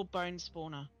 It's called bone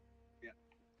spawner.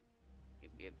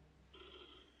 Yep.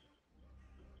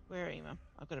 Where are you, Mum?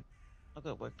 I've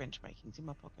got workbench makings in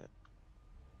my pocket.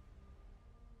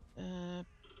 That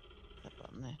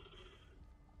button there.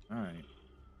 All right.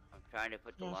 I'm trying to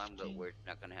put the longboat Crafting. where it's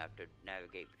not going to have to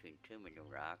navigate between too many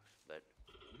rocks, but...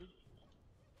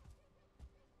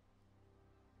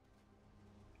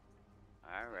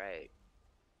 Alright.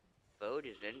 Boat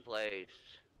is in place.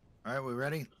 All right, we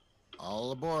ready?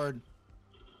 All aboard.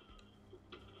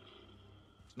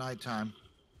 It's nighttime.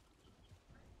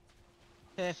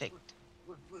 Perfect.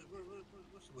 What's the word?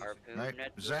 Harpoon Right,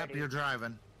 net's Zap, ready. you're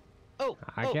driving. Oh,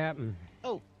 Hi, oh, Captain.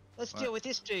 let's What? deal with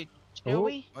this dude, shall Oh.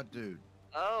 we? What dude?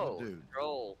 Oh, dude?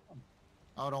 troll.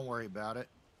 Oh, don't worry about it.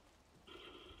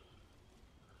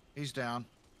 He's down.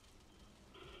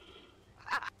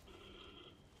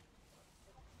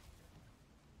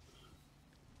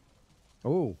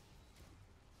 Oh.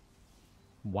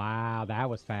 Wow, that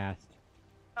was fast.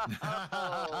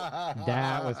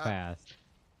 That was fast.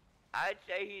 I'd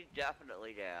say he's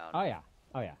definitely down. Oh yeah.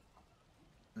 Oh yeah.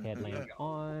 Headlamp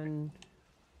on.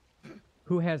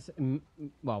 Who has?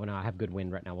 Well, no, I have good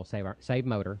wind right now. We'll save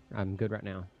motor. I'm good right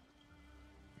now.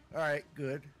 All right,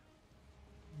 good.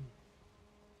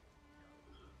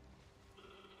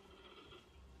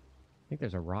 I think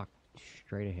there's a rock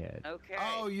straight ahead. Okay.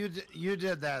 Oh, you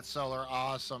did that, Solar.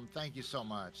 Awesome. Thank you so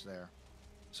much there.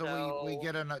 So we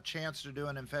get a chance to do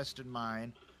an infested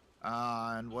mine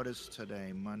on, what is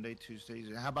today? Monday, Tuesday?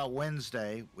 How about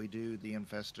Wednesday? We do the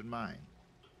infested mine.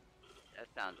 That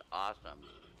sounds awesome.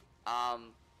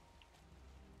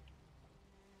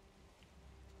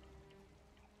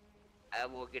 I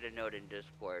will get a note in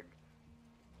Discord.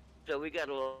 So we got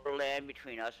a little land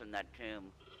between us and that tomb.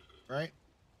 Right?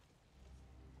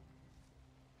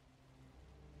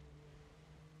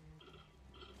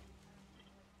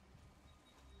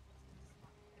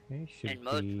 Okay, should And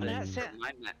most of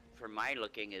be. it, for my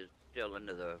looking, is still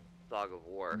into the fog of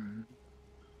war. Mhm.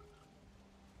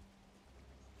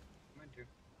 Mine too.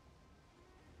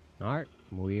 All right,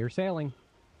 we are sailing.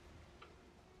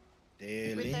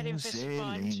 With that Sailing, infested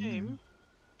mine sailing. tomb,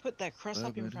 put that cross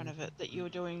up in front of it that you were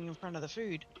doing in front of the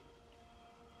food.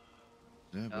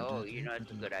 Oh, you know,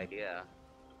 it's a good idea.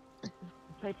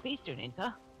 So please don't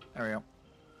enter. There we go.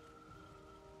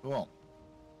 Cool.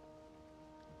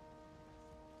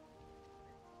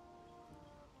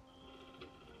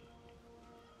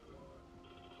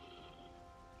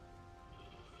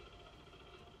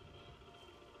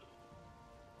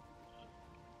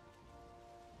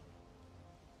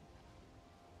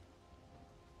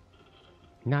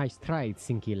 Nice try,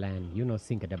 Sinky Land. You know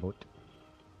sink the boat.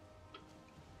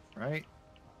 Right?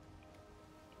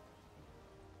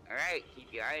 Alright,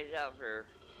 keep your eyes out for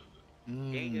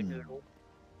Giga Mm. Noodle.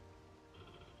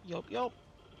 Yup, yup.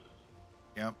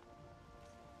 Yep.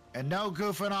 And no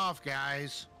goofing off,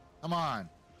 guys. Come on.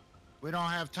 We don't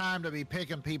have time to be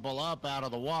picking people up out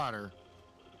of the water.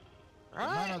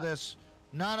 Right.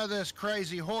 None of this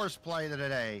crazy horseplay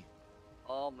today.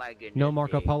 Oh my goodness. No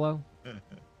Marco Dave. Polo.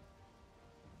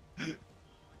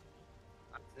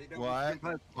 They don't What? skip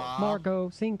over. Bob? Marco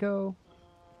Cinco.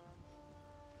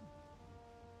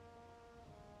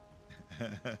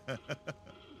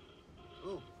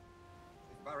 Ooh,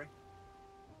 it's Barry.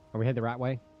 Are we headed the right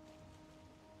way?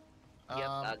 Yep,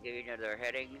 Um, I'll give you another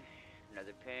heading,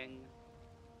 another ping.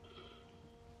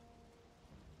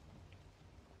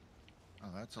 Oh,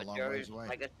 that's a But long there ways is, away.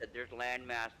 like I said, there's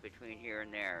landmass between here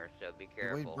and there, so be Did we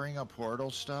careful. bring a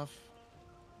portal stuff?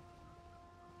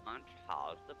 Hunt,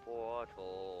 how's the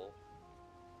portal?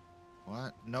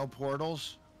 What? No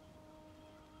portals?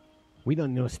 We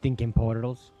don't know stinking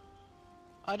portals.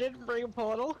 I didn't bring a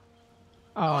portal.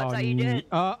 Oh, I thought you did.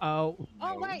 Uh-oh.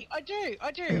 Oh wait, I do.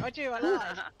 I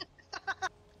lied.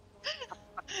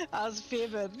 I was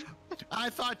fibbing. I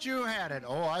thought you had it.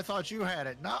 Oh, I thought you had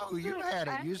it. No, you had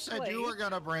it. You said you were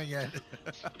gonna bring it.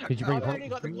 Did you bring I've a only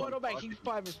got the portal makings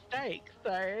by mistake,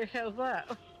 so how's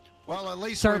that? Well, at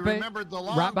least Serpent, we remembered the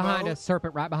longbow. right behind us.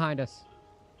 Serpent right behind us.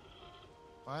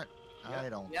 What? I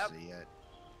don't Yep. see it.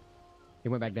 He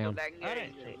went back Go down. back and I get don't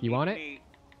it. see it. You want it? Me.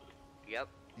 Yep.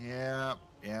 Yep.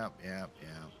 Yeah,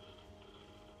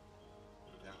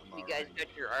 I'm You guys alright. got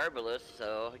your arbalest,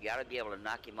 so you gotta be able to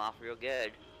knock him off real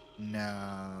good.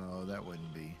 No, that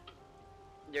wouldn't be.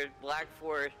 There's Black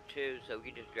Forest too, so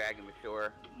we can just drag him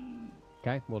ashore.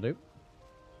 Okay, we'll do.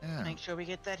 Yeah. Make sure we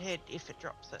get that head if it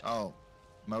drops it. Oh,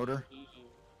 motor?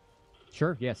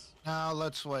 Sure, yes. No,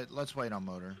 let's wait. Let's wait on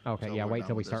motor. Okay, till yeah, we're wait done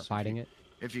till we with start this, fighting it.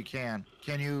 If you can.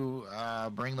 Can you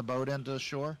bring the boat into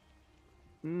shore?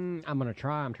 I'm going to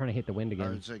try. I'm trying to hit the wind Or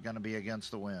again. is it going to be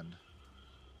against the wind?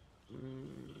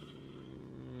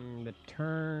 The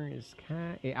turn is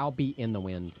kind. I'll be in the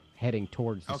wind, heading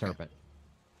towards the Okay. serpent.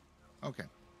 Okay.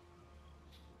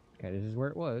 Okay, this is where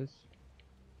it was.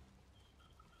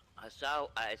 I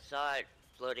saw it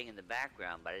floating in the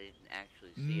background, but I didn't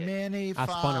actually see it. Minnie I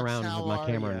Fox, spun around how with my are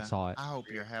camera ya? and saw it. I hope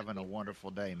you're having a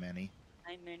wonderful day, Minnie.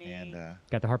 Hi, Minnie. And,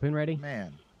 Got the harpoon ready?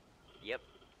 man, Yep,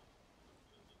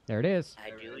 There it is.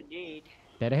 I do indeed.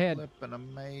 Dead ahead. flipping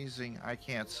amazing. I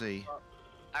can't see. All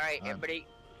right, I'm- everybody.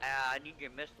 I need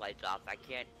your mist lights off. I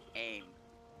can't aim.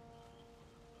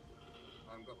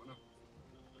 I haven't got one up.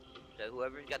 So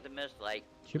whoever's got the mist light,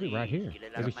 Should be right please here. get it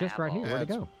It out was of my just right here. eyeball. Where'd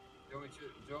it Yeah, go? Do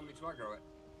you want me to aggro it?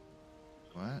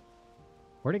 What?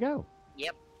 Where'd it go?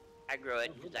 Yep, I grew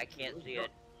it because I can't see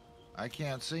it. I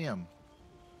can't see him.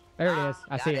 There it Ah, is.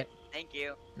 I got see it. Thank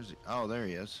you. Where's he? Oh, there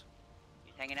he is.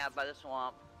 He's hanging out by the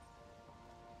swamp.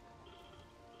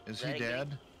 Is Let he him get-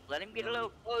 dead? Let him get a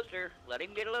little closer. Let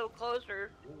him get a little closer.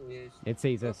 Here he is. It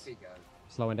sees Up us. he goes.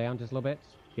 Slowing down just a little bit.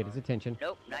 Get his attention.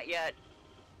 Nope, not yet.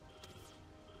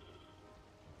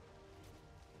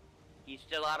 He's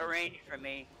still out of range from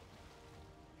me.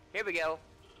 Here we go.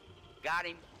 Got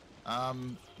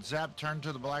him. Zap, turn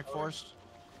to the Black Forest.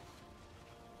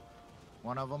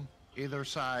 One of them. Either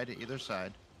side, either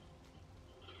side.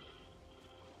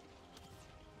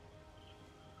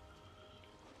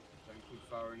 Don't keep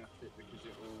firing at it because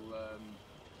it'll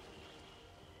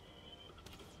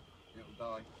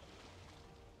die.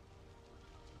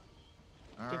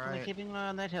 All Definitely right. keeping an eye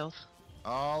on that health.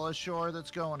 All ashore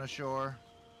that's going ashore.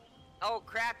 Oh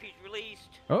crap, he's released.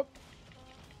 Oh,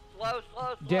 Slow,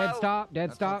 slow, slow. dead stop. Dead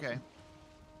That's stop. okay.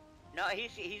 No,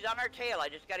 he's on our tail. I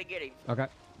just gotta get him. Okay.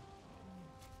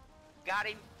 Got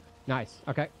him. Nice.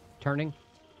 Okay. Turning.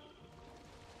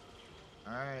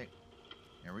 All right.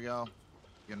 Here we go.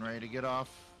 Getting ready to get off.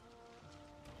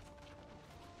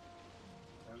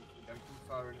 Don't keep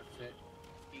firing at it.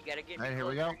 You gotta get Right, me here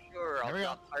we closer go. ashore, or Here I'll we go.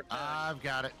 drop harpoon. I've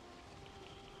got it.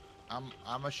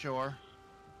 I'm ashore.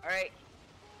 All right.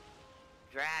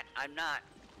 Drat, I'm not.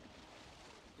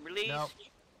 Release. Nope.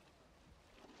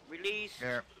 Release.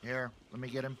 Here. Let me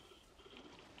get him.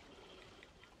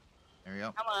 There we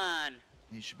go. Come on.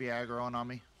 He should be aggroing on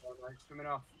me. Oh, no, it's coming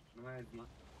off. My head's not.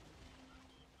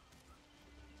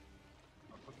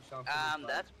 I'll put myself in the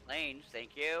side. That's plains.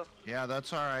 Thank you. Yeah,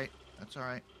 that's all right. That's all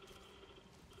right.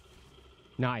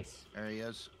 Nice. There he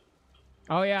is.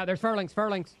 Oh yeah, there's furlings.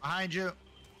 Furlings. Behind you.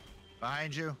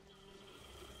 Behind you.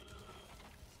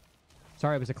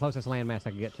 Sorry, it was the closest landmass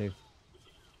I could get to.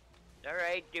 All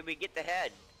right. Did we get the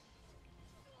head?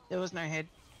 There was no head.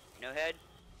 No head.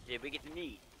 Did we get the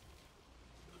meat?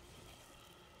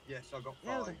 Yes, I got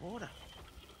Yeah, 5. the water.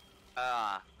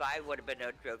 5 would have been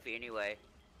no trophy anyway.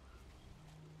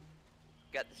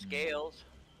 Got the scales.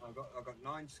 I got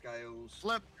 9 scales.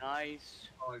 Flip. Nice.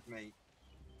 5 meat.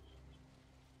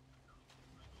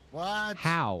 What?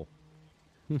 How?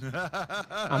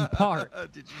 I'm part.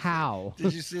 Did you How?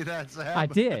 Did you see that, Zap? I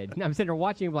did. And I'm sitting there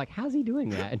watching him like, how's he doing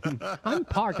that? I'm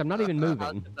parked. I'm not even How's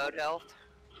moving. the boat health?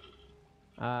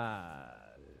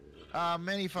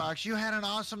 Mini Fox, you had an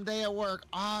awesome day at work.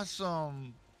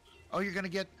 Awesome. Oh, you're gonna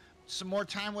get some more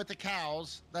time with the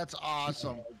cows. That's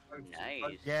awesome.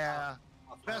 Nice. Yeah.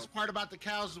 Best part about the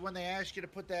cows is when they ask you to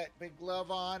put that big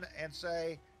glove on and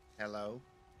say hello.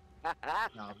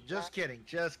 No, just kidding.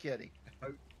 Just kidding.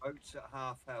 Oats at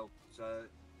half health, so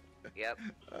Yep.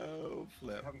 Oh, I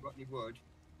flip. haven't got any wood.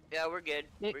 Yeah, we're good.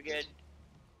 Next. We're good.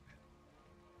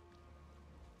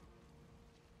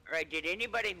 All right. Did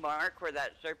anybody mark where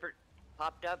that serpent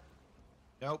popped up?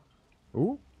 Nope.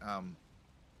 Ooh. Um.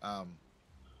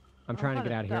 I'm trying to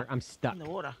get out of here. I'm stuck. In the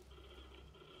water.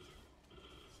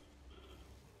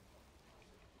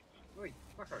 Wait,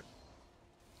 fucker.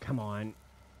 Come on.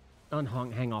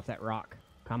 Hang off that rock.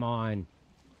 Come on.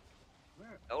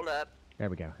 Where? Hold up. There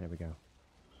we go. There we go.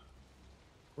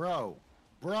 Bro.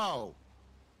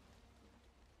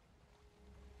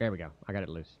 There we go. I got it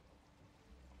loose.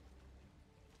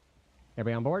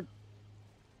 Everybody on board?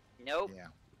 Nope. Yeah.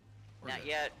 We're Not good.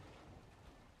 yet.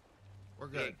 We're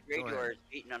Yeah, good. Grey Go ahead. Doors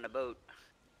eating on the boat.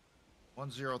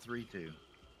 1032.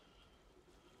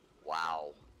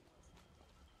 Wow.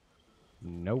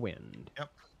 No wind. Yep.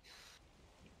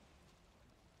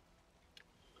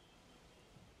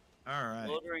 All right.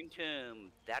 Smoldering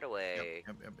tomb. That away.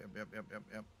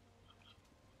 Yep.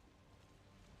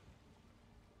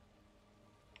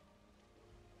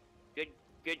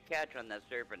 Good catch on that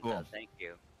serpent, Cool. though. Thank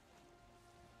you.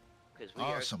 Because we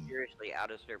Awesome. are seriously out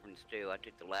of serpents too. I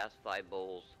took the last 5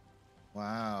 bowls.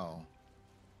 Wow.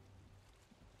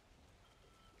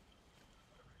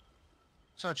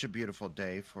 Such a beautiful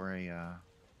day for a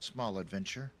small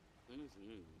adventure.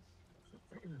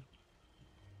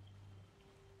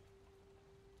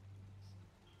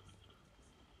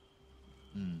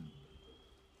 Mm-hmm.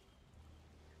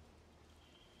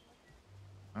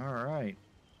 All right.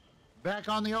 Back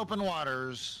on the open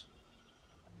waters.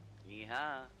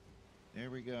 Yeehaw. There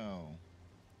we go.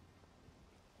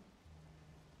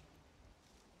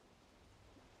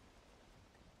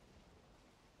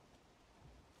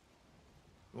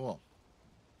 Cool.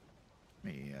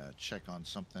 Let me check on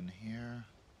something here.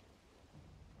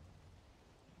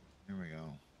 Here we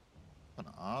go.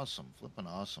 Flipping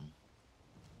awesome.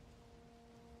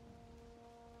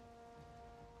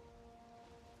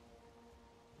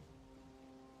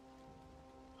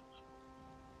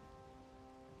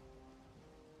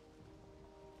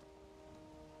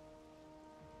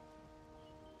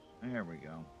 There we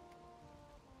go.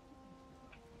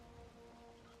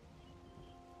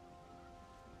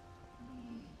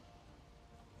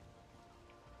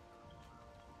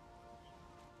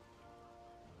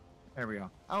 There we go.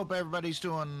 I hope everybody's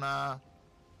doing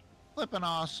flipping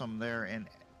awesome there in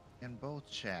both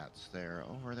chats there.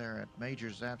 Over there at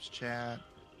Major Zap's chat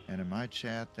and in my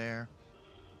chat there.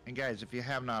 And guys, if you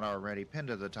have not already, pinned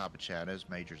to the top of chat is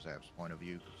Major Zap's point of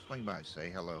view. Swing by, say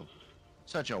hello.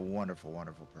 Such a wonderful,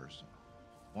 wonderful person.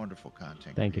 Wonderful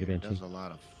content. Thank you, creator. Da Vinci. Does a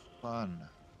lot of fun,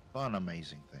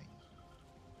 amazing things.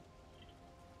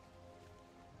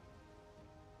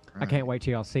 I can't wait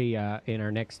till y'all see in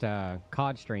our next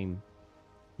COD stream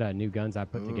the new guns I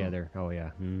put Ooh. together. Oh, yeah.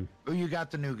 Oh, you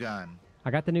got the new gun.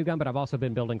 I got the new gun, but I've also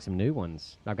been building some new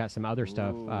ones. I've got some other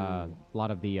stuff. A lot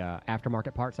of the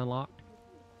aftermarket parts unlocked.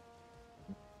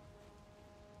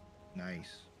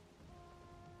 Nice.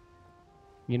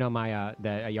 You know my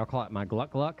y'all call it my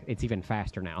Gluck Gluck. It's even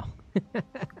faster now.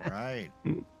 Right.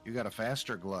 You got a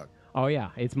faster Gluck. Oh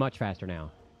yeah, it's much faster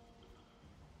now.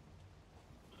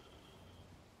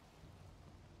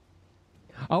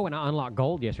 Oh, and I unlocked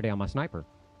gold yesterday on my sniper.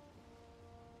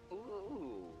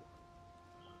 Ooh.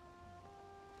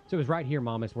 So it was right here,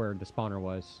 Mom, is where the spawner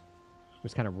was. It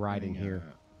was kind of right in here.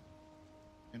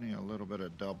 Getting a little bit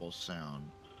of double sound.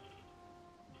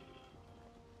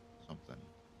 Something.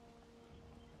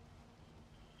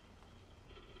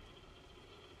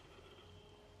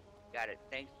 Got it.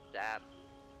 Thanks, Zap.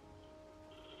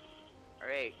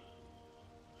 Alright.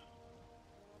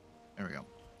 There we go.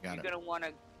 Got You're it. gonna want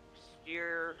to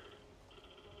steer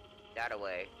that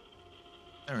away.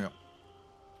 There we go.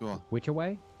 Cool. Which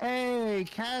away? Hey,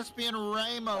 Caspian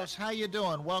Ramos, how you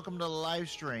doing? Welcome to the live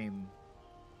stream.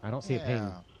 I don't see a ping.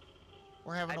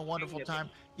 We're having a I've wonderful seen it. time.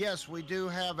 Yes, we do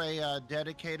have a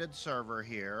dedicated server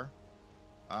here.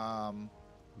 I'm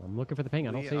looking for the ping.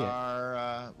 I don't see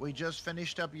it. We just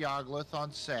finished up Yogloth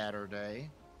on Saturday.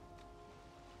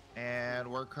 And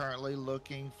we're currently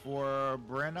looking for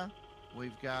Brenna.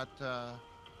 We've got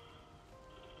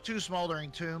 2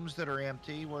 smoldering tombs that are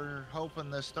empty. We're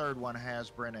hoping this third one has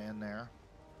Brenna in there.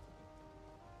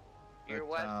 Steer But,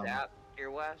 west, Zap. Steer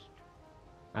west.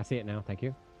 I see it now. Thank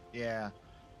you. Yeah.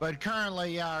 But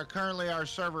currently our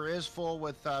server is full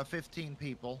with 15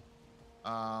 people.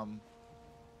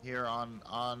 Here on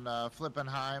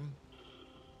Flippenheim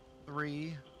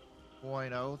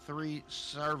 3.0,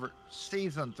 server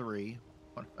season 3,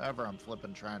 whatever I'm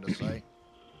trying to say.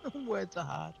 Words are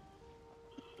hard.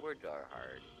 Words are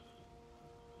hard.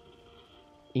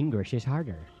 English is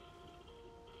harder.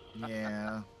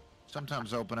 Yeah.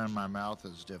 Sometimes opening my mouth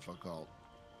is difficult.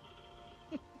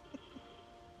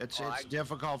 It's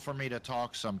difficult for me to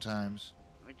talk sometimes.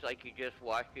 It's like you just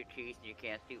washed your teeth and you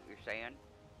can't see what you're saying.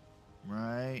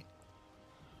 Right.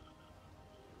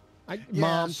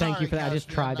 Mom, thank you sorry, for that. I just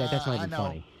Caspian. tried that. That's not I even know.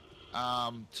 funny.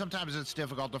 Sometimes it's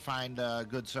difficult to find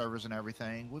good servers and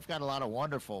everything. We've got a lot of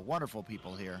wonderful, wonderful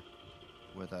people here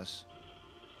with us.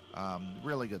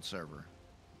 Really good server.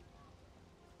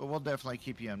 But we'll definitely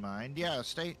keep you in mind. Yeah,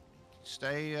 stay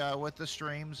with the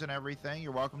streams and everything.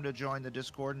 You're welcome to join the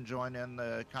Discord and join in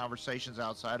the conversations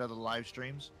outside of the live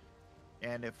streams.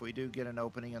 And if we do get an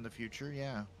opening in the future,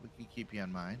 yeah, we can keep you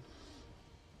in mind.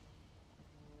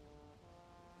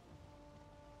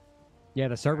 Yeah,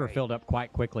 the server Right. filled up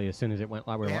quite quickly as soon as it went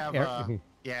live. We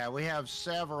have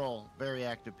several very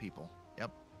active people.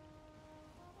 Yep.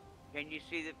 Can you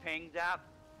see the ping, Zap?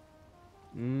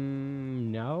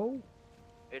 No.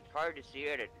 It's hard to see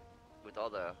it with all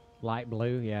the... Light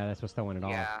blue. Yeah, that's what's throwing it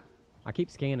off. Yeah. I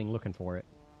keep scanning, looking for it.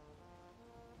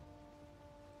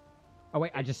 Oh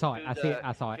wait, I just saw it. To I see it.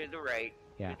 I saw To it. the right.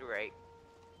 Yeah. To the right.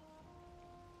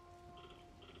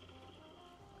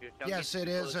 Just don't Yes, get it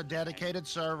too is close a to the dedicated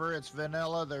server. It's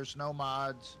vanilla. There's no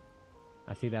mods.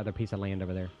 I see the other piece of land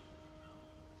over there.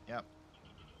 Yep.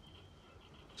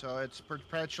 So it's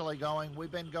perpetually going.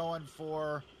 We've been going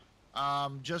for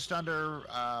just under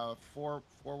 4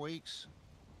 weeks.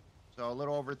 So a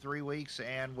little over 3 weeks,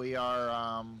 and we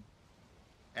are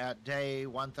at day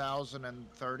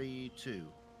 1032.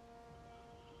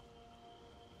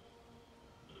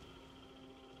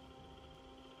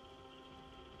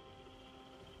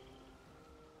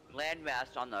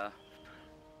 landmass on the,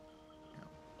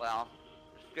 well,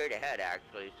 straight ahead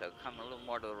actually, so come a little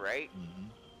more to the right. Mm-hmm.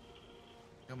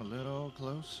 Come a little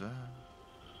closer.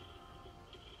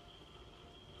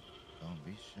 Don't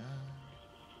be shy.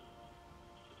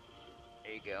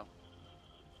 There you go.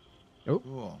 Oh,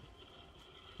 Cool.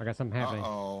 I got something happening.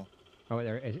 Uh-oh. Oh,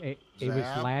 there it was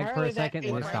Zap? lagged for a Apparently that second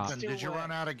and What then it invite stopped. happened? Did you Still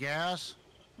run out of gas?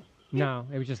 No,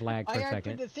 it was just lagged for I a opened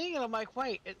second. the thing and I'm like,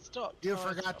 wait, it stopped. You So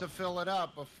I forgot to stopped. fill it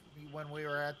up when we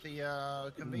were at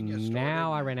the convenience store.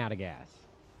 Now I didn't ran out of gas.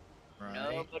 you?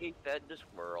 Right. Nobody fed the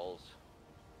squirrels.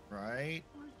 Right.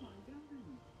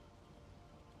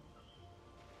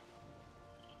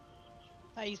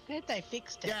 They said they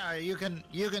fixed it. Yeah, you can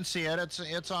see it.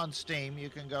 It's on Steam. You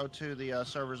can go to the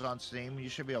servers on Steam. You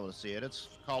should be able to see it. It's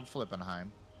called Flippenheim.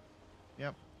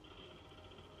 Yep.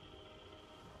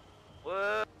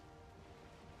 What?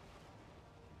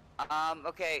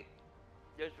 Okay.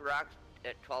 There's rocks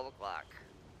at 12 o'clock.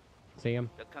 See him?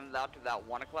 It comes out to about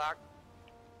 1 o'clock.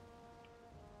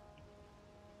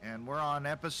 And we're on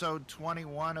episode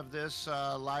 21 of this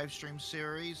live stream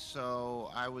series.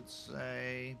 So I would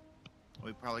say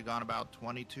we've probably gone about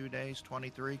 22 days,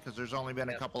 23, because there's only been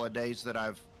a couple of days that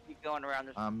I've Keep going around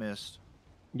this. missed.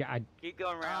 Yeah, Keep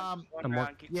going around. Keep I'm going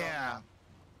around. Keep going Yeah. around.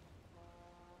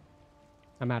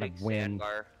 I'm out Big of wind.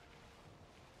 sandbar.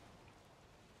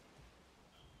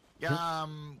 Yeah,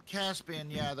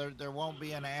 Caspian, yeah, there won't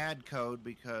be an ad code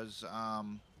because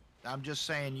I'm just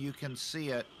saying you can see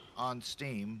it on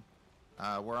Steam.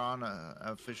 We're on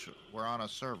a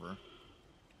server.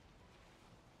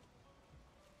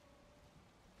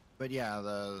 But yeah,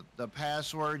 the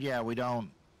password, yeah, we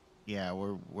don't. Yeah,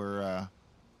 we'll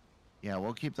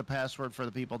keep the password for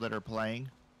the people that are playing.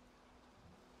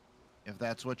 If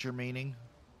that's what you're meaning.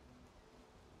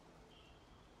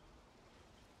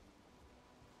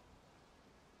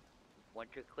 Once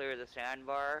you clear the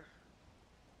sandbar,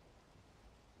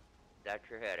 that's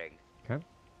your heading. Okay.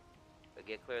 But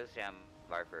get clear of the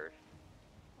sandbar first.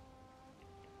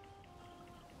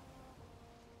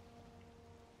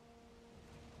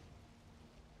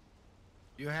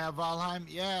 You have Valheim?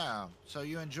 Yeah. So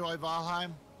you enjoy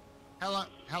Valheim? How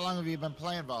long have you been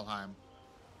playing Valheim?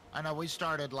 I know we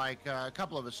started like a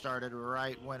couple of us started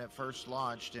right when it first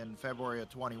launched in February of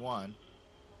 21.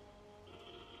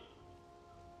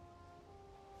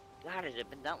 God, has it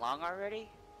been that long already?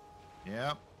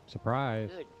 Yep. Surprise.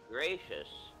 Good gracious.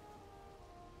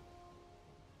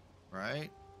 Right?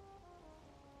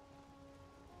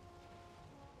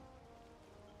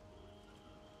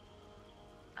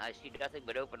 I see nothing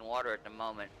but open water at the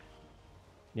moment.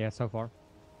 Yeah, so far.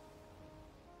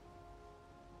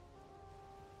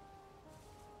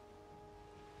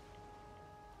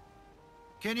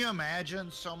 Can you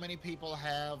imagine so many people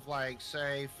have like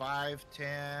say 5,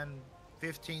 10,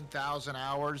 15,000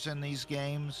 hours in these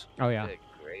games? Oh, yeah. Good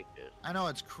gracious. I know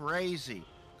it's crazy.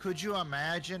 Could you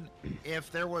imagine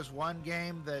if there was one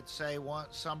game that say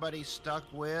somebody stuck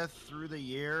with through the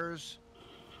years?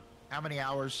 How many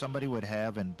hours somebody would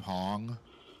have in Pong?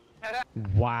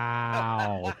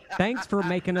 Wow. Thanks for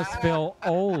making us feel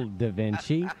old, Da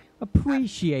Vinci.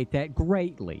 Appreciate that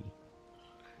greatly.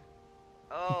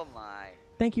 Oh my.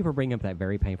 Thank you for bringing up that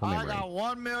very painful I memory. got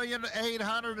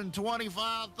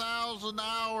 1,825,000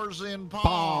 hours in Pong.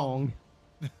 Pong.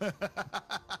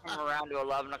 Come around to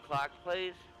 11 o'clock,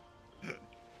 please.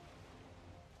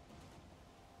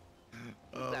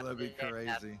 Oh, that'd be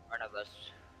crazy. In front of us.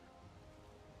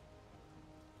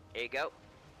 There you go.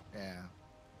 Yeah.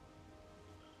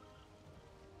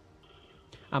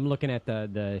 I'm looking at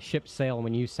the ship sail.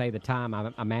 When you say the time,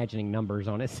 I'm imagining numbers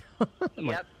on it. I'm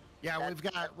like, Yep. Yeah,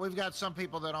 we've got some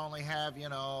people that only have 50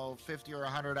 or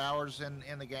 100 hours in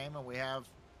the game, and we have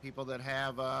people that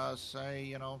have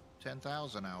say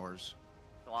 10,000 hours.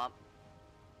 Swamp.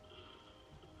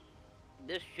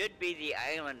 This should be the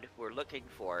island we're looking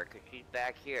for, because she's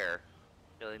back here.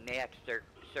 So we may have to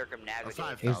circumnavigate.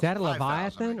 5,000, is that a 5,000,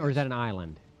 Leviathan I or is that guess. an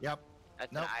island? Yep.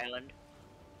 That's Nope. an island.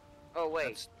 Oh,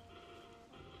 wait.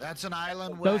 That's an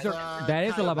island with Those are that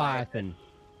is a kind of Leviathan.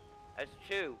 That's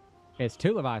two. It's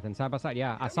two Leviathans side by side.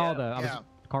 Yeah, I saw the. I was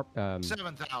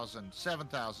 7,000.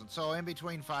 So in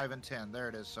between 5 and 10. There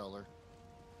it is, Solar.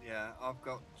 Yeah, I've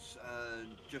got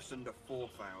just under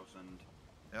 4,000.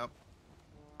 Yep.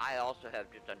 I also have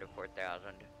just under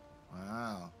 4,000.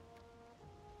 Wow.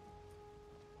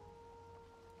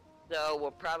 So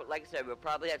we'll probably, like I said, we'll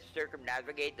probably have to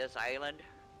circumnavigate this island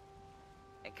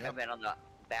and come in on the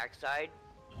backside.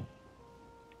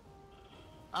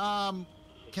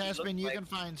 Caspian, you like- can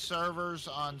find servers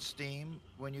on Steam.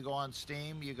 When you go on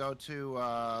Steam, you go to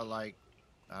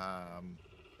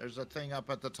there's a thing up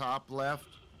at the top left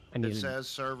And that you- says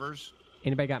servers,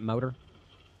 Anybody got motor?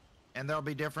 and there'll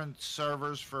be different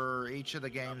servers for each of the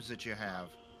games that you have.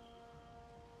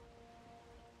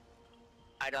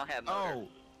 I don't have motor. Oh,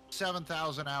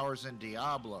 7,000 hours in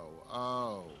Diablo.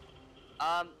 Oh.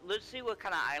 Let's see what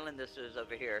kind of island this is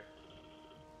over here.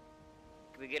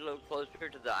 Can we get a little closer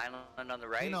to the island on the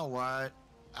right? You know what?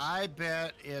 I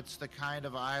bet it's the kind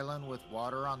of island with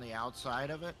water on the outside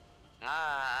of it.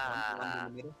 Ah.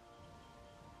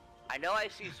 I know I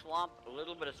see swamp, a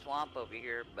little bit of swamp over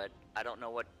here, but I don't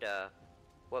know what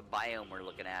biome we're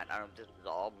looking at. I don't know if this is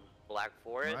all black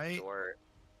forest Right. or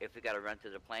if we got to run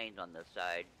through the plains on this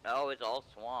side. Oh, it's all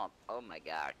swamp. Oh my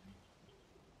god.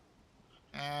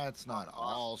 It's not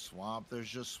all swamp. There's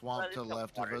just swamp Well, to there's the some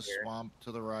left of water us, here. swamp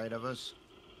to the right of us,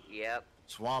 Yep.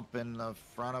 swamp in the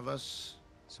front of us.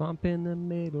 Swamp in the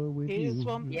middle with Here's you.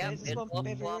 swamp, Yep, there's it's swamp swamp,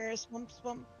 everywhere, swamp,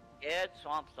 swamp. Yeah, it's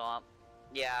swamp.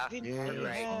 Yeah. Been Yeah, You're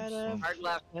right. had a swamp. Hard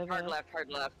left. forever. Hard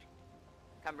left.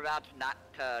 Come about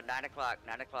to 9 o'clock.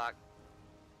 9 o'clock.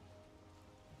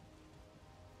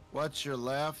 What's your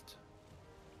left?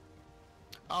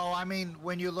 Oh, I mean,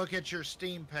 when you look at your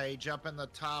Steam page, up in the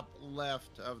top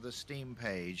left of the Steam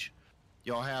page,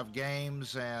 you'll have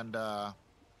games and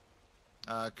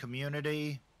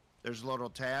community. There's little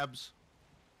tabs.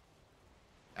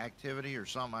 Activity or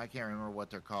something. I can't remember what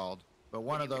they're called. But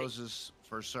one of those is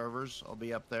for servers. I'll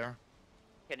be up there.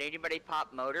 Can anybody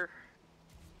pop motor?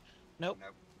 Nope.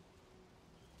 Nope.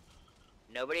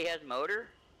 Nobody has motor?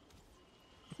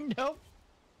 Nope.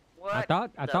 What?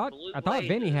 I thought blue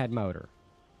Vinny blazes? had motor.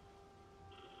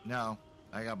 No,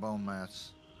 I got bone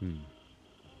mess. Hmm.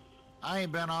 I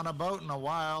ain't been on a boat in a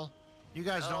while. You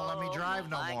guys don't let me drive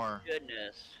no my more.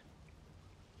 Goodness.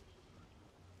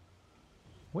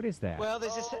 What is that? Well,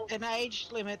 there's Oh. an age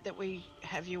limit that we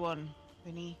have you on,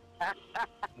 Vinny. If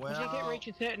you Well, reach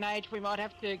a certain age, we might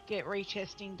have to get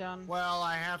retesting done. well,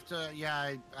 I have to.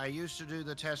 Yeah, I used to do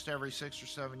the test every 6 or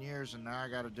 7 years, and now I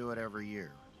got to do it every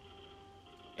year.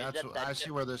 That's what, I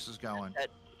see where this is going.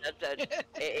 That's that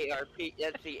AARP.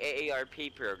 That's the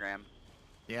AARP program.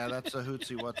 Yeah, that's a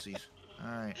hootsy whatsies. All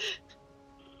right.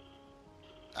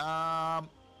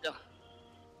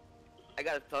 I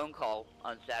got a phone call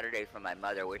on Saturday from my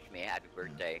mother wishing me a happy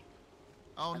birthday.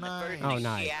 Oh, And the nice. first Oh, thing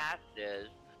nice. she asked is,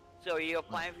 so are you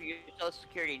applying for your Social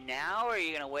Security now, or are you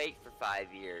going to wait for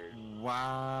 5 years?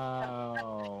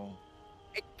 Wow.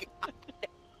 I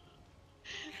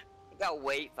got to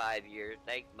wait 5 years.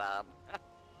 Thanks, Bob.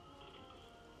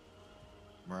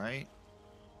 Right?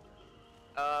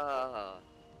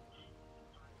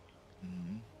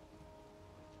 Hmm.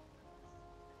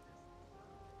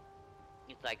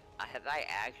 It's like, have I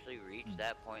actually reached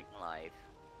that point in life?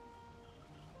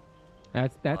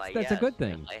 That's Why, a good yes,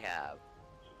 thing. Yes, I have.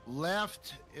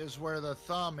 Left is where the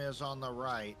thumb is on the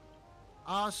right.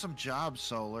 Awesome job,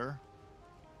 Solar.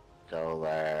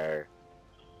 Solar.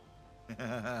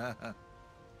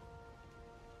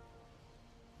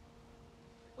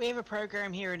 We have a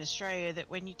program here in Australia that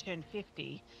when you turn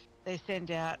 50, they send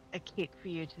out a kit for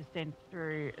you to send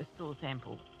through a stool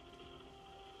sample.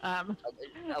 Of And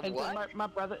so what? my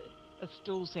brother, a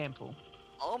stool sample.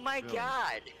 Oh my Really?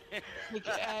 God!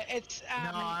 It's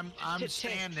No, I'm to test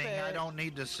standing. I for- don't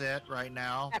need to sit right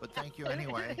now, but thank you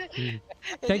anyway.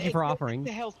 Thank you for It's offering.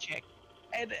 a health check.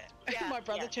 And Yeah, my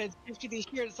brother yeah. turns 50 this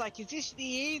year. It's like, is this the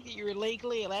year that you're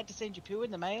legally allowed to send your poo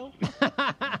in the mail?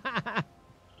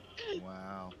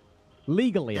 Wow.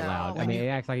 Legally Yeah, allowed. I when mean, you- he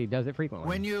acts like he does it frequently.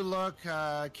 When you look,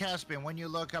 Caspian, when you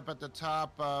look up at the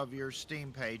top of your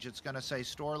Steam page, it's going to say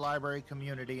Store, Library,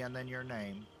 Community, and then your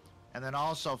name. And then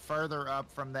also further up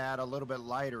from that, a little bit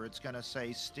lighter, it's going to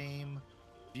say Steam,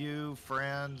 View,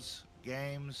 Friends,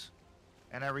 Games,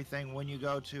 and everything. When you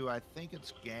go to, I think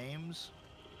it's Games.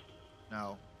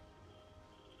 No.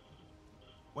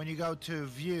 When you go to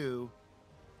View,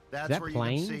 that's that where you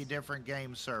Plains? can see different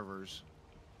game servers.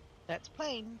 That's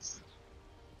plains.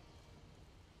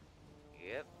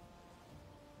 Yep.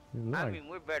 Look, I mean,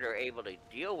 we're better able to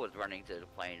deal with running to the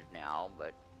plains now,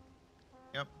 but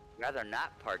Yep. rather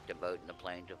not park the boat in the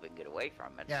plains if we can get away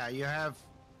from it. Yeah, you have,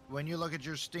 when you look at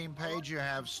your Steam page, you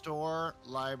have Store,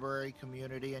 Library,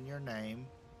 Community, and your name.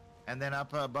 And then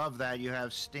up above that, you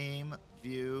have Steam,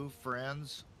 View,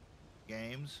 Friends,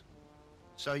 Games.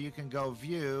 So you can go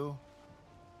View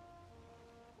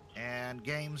and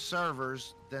Game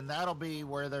Servers. Then that'll be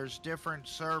where there's different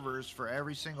servers for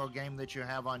every single game that you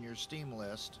have on your Steam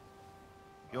list.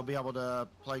 You'll be able to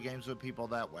play games with people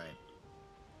that way.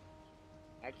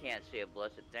 I can't see a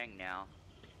blessed thing now.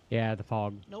 yeah, the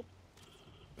fog.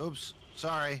 Oops,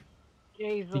 sorry.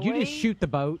 Did you just shoot the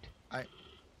boat?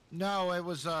 No, it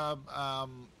was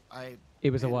It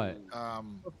was a what?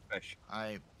 Fish.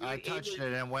 I It touched was-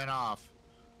 it and went off.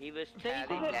 He was They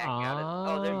tabbing did it- back out of...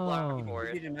 Oh, there's block for We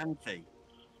it. did an anti.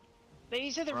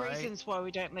 These are the Right. reasons why we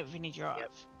don't let Vinny drive.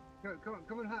 Come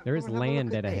on, There is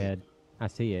land dead ahead. I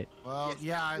see it. Well, Yes.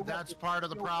 yeah, Go back that's to- part of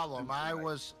the go back problem. to I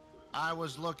right.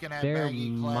 was looking at There baggy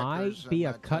might clackers be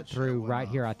and a I cut touched it, through went right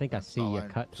here. I off. think I That's see all a I'm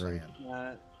cut through.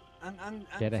 saying. And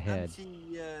Dead ahead.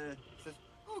 Anti, says,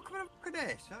 oh, come on, look at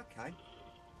this. Okay.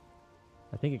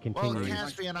 I think it Well, continues.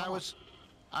 Caspian,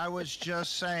 I was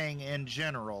just saying in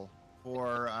general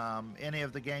for any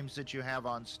of the games that you have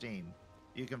on Steam,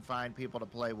 you can find people to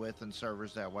play with and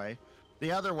servers that way.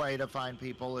 The other way to find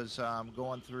people is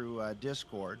going through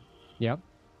Discord. Yep.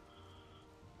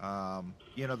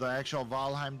 You know, the actual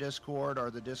Valheim Discord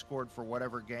or the Discord for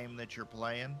whatever game that you're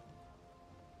playing.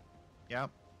 Yep.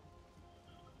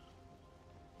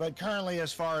 But currently,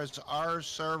 as far as our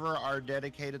server, our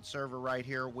dedicated server right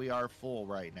here, we are full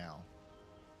right now.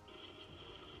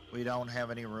 We don't have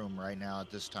any room right now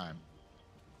at this time.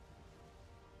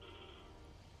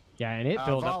 Yeah, and it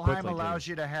filled up Valheim quickly. allows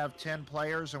you to have 10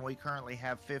 players, and we currently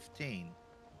have 15.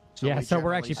 Yeah, so we're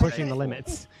generally actually stay pushing the full.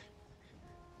 limits.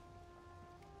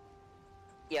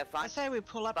 Yeah, I find say we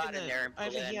pull up spot in in there and pull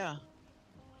over in. here.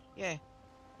 Yeah,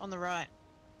 on the right.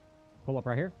 Pull up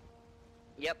right here.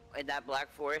 Yep, in that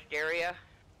Black Forest area.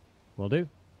 Will do.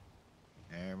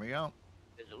 There we go.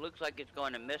 Because it looks like it's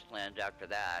going to Mistlands after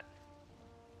that.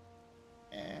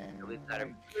 And We've got a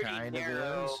pretty kind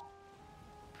narrow, of is.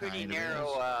 Kind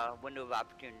of is. window of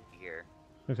opportunity here.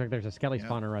 Looks like there's a skelly Yeah.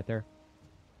 spawner right there.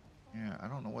 Yeah, I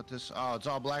don't know what this. Oh, it's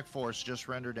all Black Forest just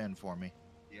rendered in for me.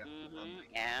 Yeah.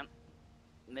 And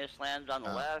Mistlands on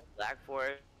the left, Black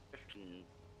Forest, and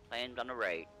Plains on the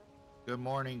right. Good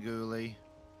morning, Ghoulie.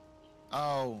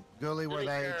 Oh, Ghoulie, were Ghoulie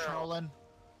they girl. trolling?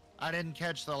 I didn't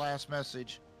catch the last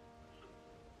message.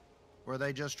 Were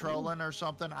they just trolling or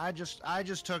something? I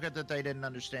just took it that they didn't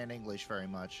understand English very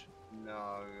much.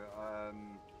 No.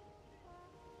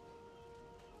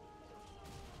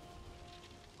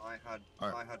 I had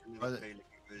another feeling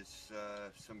it was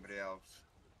somebody else.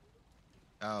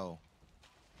 Oh.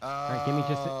 All right,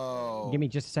 give me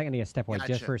just a second to get a step away, just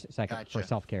Gotcha, for a second, for gotcha.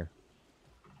 self-care.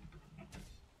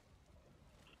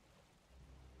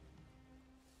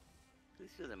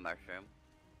 This is a mushroom.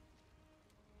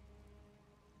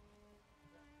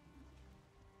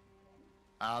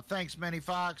 Thanks, Minnie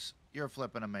Fox. You're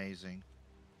flipping amazing.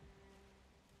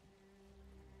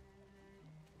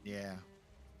 Yeah.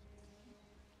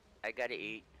 I gotta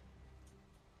eat.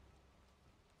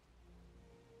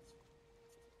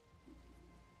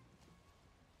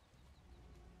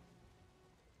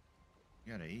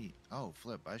 You gotta eat. Oh,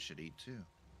 flip. I should eat too.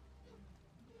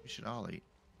 We should all eat.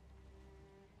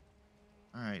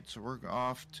 All right, so we're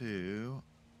off to.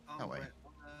 I'm, way.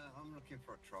 I'm looking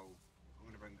for a troll. I'm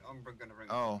gonna bring.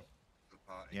 Oh. A troll to the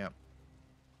party. Yep.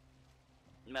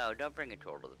 No, don't bring a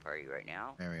troll to the party right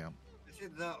now. There we go. Is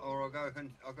it that, or I'll go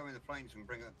in the plains and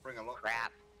bring a lot.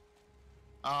 Crap.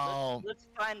 Oh, Let's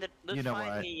find the You know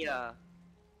what?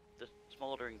 the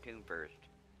smoldering tomb first.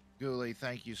 Ghoulie,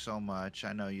 thank you so much.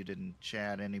 I know you didn't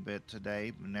chat any bit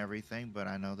today and everything, but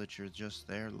I know that you're just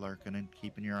there lurking and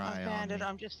keeping your I eye found on it. me.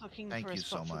 I'm just looking Thank for a you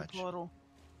so spot for much. the portal.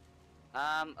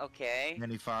 Okay.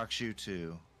 Minnie Fox, you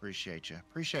too. Appreciate you.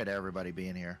 Appreciate everybody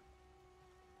being here.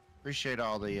 Appreciate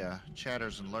all the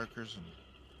chatters and lurkers and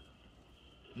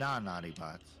non-naughty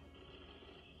bots.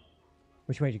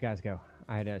 Which way did you guys go?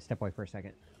 I had to step away for a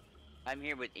second. I'm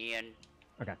here with Ian.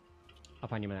 Okay. I'll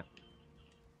find you a minute.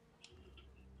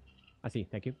 I see.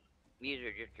 Thank you. These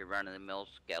are just your run-of-the-mill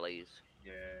skellies.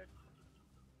 Yeah.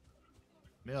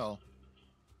 Mill.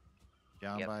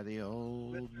 Down Yep. by the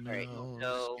old Alright, mill.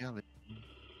 so- Skelly.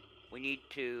 We need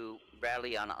to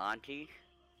rally on Auntie.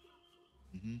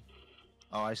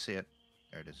 Oh, I see it.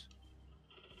 There it is.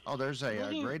 Oh, there's a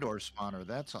Looking- Grey Door spawner.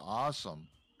 That's awesome.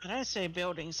 I don't see a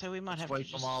building, so we might Let's have wake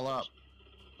to them just... all up.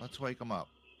 Let's wake them up.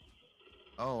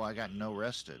 Oh, I got no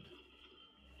rested.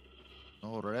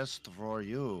 No rest for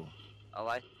you. Oh,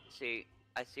 I see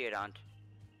it, Aunt.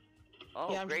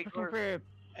 Oh, Yeah, I'm great just looking door.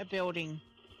 for a building.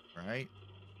 Right?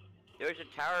 There's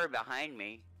a tower behind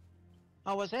me.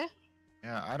 Oh, was there?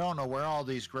 Yeah, I don't know where all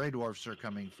these Grey Dwarfs are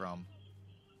coming from.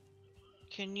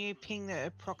 Can you ping the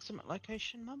approximate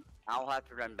location, Mum? I'll have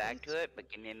to run back to it, but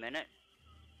give me a minute.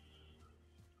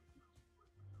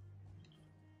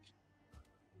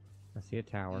 I see a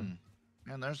tower. Hmm.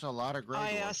 Man, there's a lot of Grey Oh, yeah,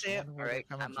 I Dwarfs. see it. wonder where they're Alright,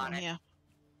 coming I'm from. on it. Yeah.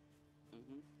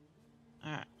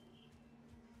 Alright.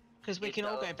 Because we It's can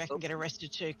all a go back and get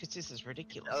arrested too, because this is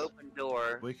ridiculous. Open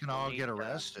door. We can We'll all need, get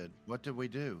arrested. What did we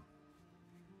do?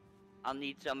 I'll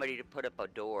need somebody to put up a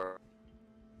door.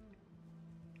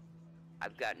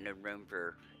 I've got no room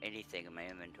for anything in my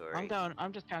inventory.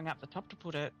 I'm just going up the top to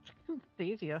put it. It's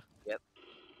easier.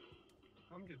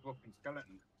 I'm just walking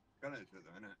skeletons at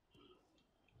the minute.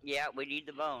 Yeah, we need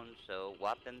the bones, so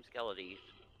whop them skeletons.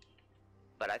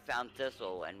 But I found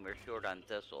thistle, and we're short on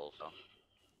thistle, so.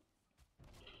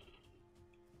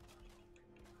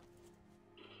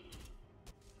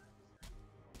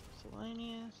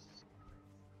 Miscellaneous.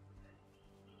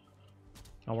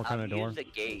 I'll work on a door. Use the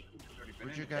gate. Already been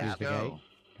Where'd you in. guys Use the go? gate. Okay.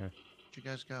 Where'd you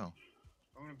guys go?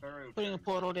 I'm gonna bury Putting a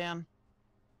portal down.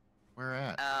 Where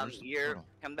at? Where's the You're portal?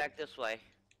 come back this way.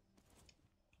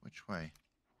 Which way?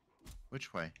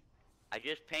 Which way? I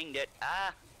just pinged it.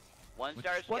 Ah, one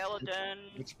star Which- skeleton.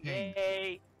 which ping?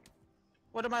 Yay!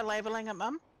 What am I labeling it,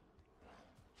 Mum?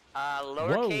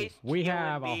 Lowercase we Q and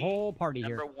have a B, whole party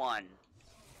number here. 1.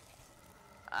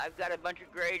 I've got a bunch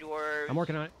of Grey Dwarves. I'm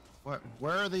working on it.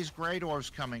 Where are these gray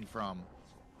dwarves coming from?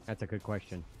 That's a good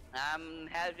question.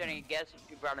 Has any guess if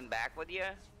you brought them back with you?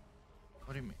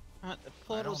 What do you mean? The I don't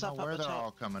portal's know up where at the they're top.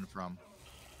 all coming from.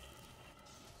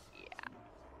 Yeah.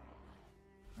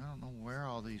 I don't know where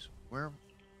all these. Where?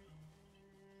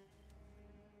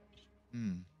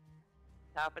 Hmm.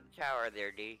 Top of the tower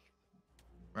there, D.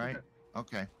 Right?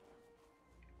 Okay.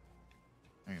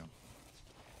 There you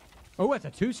Oh, that's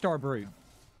a 2-star brute.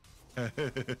 go.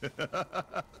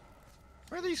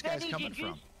 Where are these guys Teddy, coming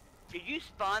from? Did you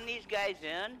spawn these guys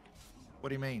in? What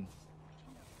do you mean?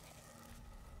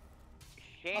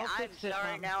 Shane, I'll I'm fix it,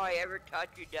 sorry Mom. now I ever taught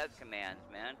you dev commands,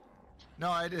 man. No,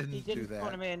 I didn't, You didn't do put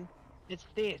that. them in. It's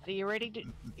this. Are you ready?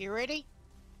 You ready?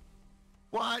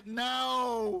 What?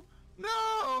 No!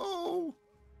 No!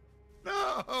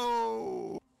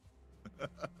 No!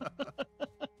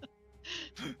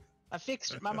 I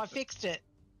fixed it, Mum. I fixed it.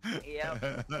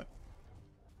 Yep.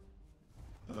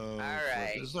 Oh,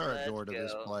 right, is there a let's door to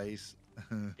this go. place?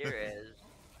 There is.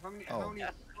 How many, Oh.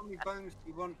 how many bones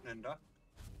do you want, Linda?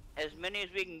 As many as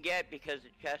we can get because the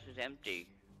chest is empty.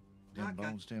 Dim Okay.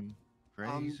 bones, dim.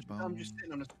 I'm Crazy bones. just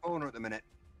sitting on a spawner at the minute.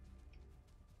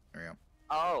 There you go.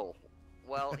 Oh.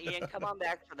 Well, Ian, come on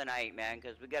back for the night, man,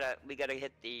 because we gotta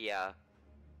hit the,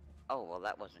 Oh, well,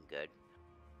 that wasn't good.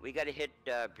 We gotta hit,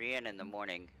 Brienne in the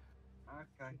morning.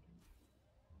 Okay.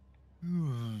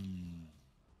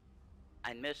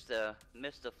 I missed the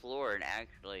floor and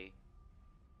actually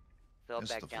fell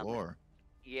Missed back the down. floor.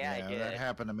 Yeah, I did. that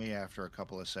happened to me after a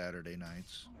couple of Saturday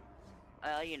nights.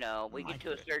 Well, you know, we My get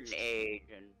to a certain age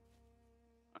and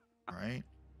Right?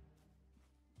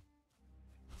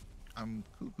 I'm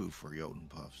cuckoo for Jotun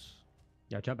puffs.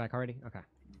 Y'all jump back already? Okay.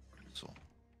 So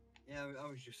Yeah, I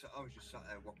was just sat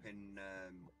there whopping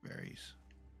berries.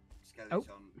 skeletons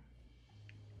Oh. on.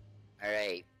 all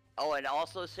right. Oh, and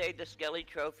also save the skelly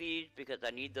trophies because I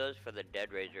need those for the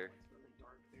dead raiser.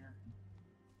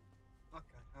 Okay,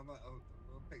 how about I'll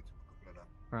pick up a couple of them.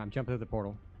 All right, I'm jumping through the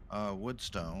portal.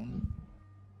 Woodstone.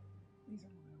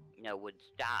 No,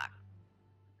 Woodstock.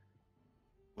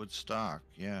 Woodstock,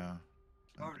 yeah.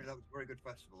 Apparently that was a very good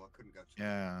festival. I couldn't go to.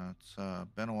 Yeah, it's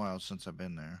been a while since I've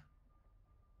been there.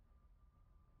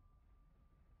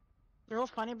 They're all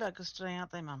funny buggers today,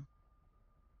 aren't they, Mum?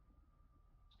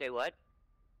 Say what?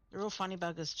 They're all funny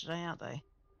buggers today, aren't they?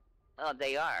 Oh,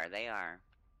 they are. They are.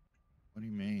 What do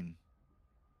you mean?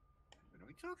 What are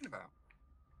we talking about?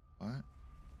 What?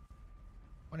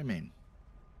 What do you mean?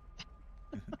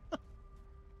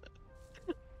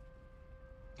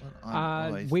 What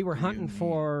on earth We were do you hunting mean?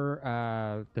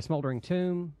 for the smoldering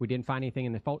tomb. We didn't find anything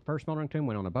in the first smoldering tomb.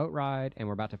 Went on a boat ride, and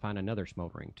we're about to find another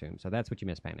smoldering tomb. So that's what you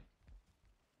missed, Panic.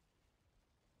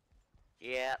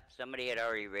 Yeah, somebody had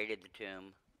already raided the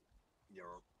tomb. You're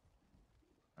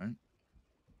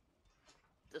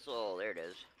There it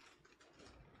is.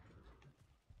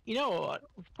 You know what?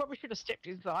 We probably should have stepped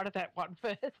inside of that one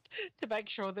first to make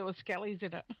sure there were skellies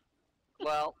in it.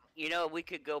 Well, you know, we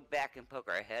could go back and poke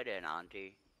our head in,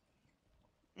 Auntie.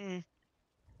 Mm.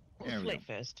 There We'll we sleep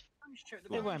first. It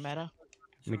Cool. won't matter.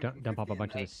 Let me dump off a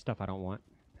bunch of this stuff I don't want.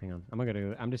 Hang on.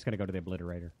 I'm just gonna go to the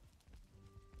obliterator.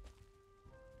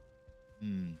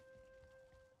 Hmm.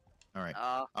 All right.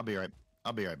 Oh, I'll be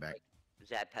right back.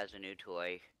 Zap has a new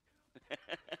toy.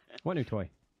 What new toy?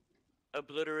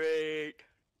 Obliterate.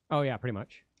 Oh yeah, pretty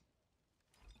much.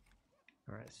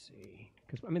 All right, let's see.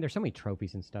 Because I mean, there's so many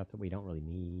trophies and stuff that we don't really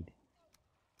need.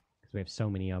 Because we have so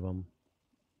many of them.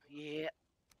 Yeah.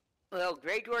 Well,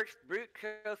 Grey Dwarf Brute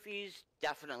trophies,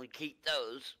 definitely keep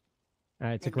those.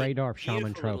 It's a They Grey make Dwarf Shaman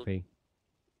beautiful little- trophy.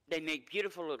 They make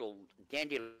beautiful little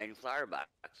dandelion flower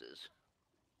boxes.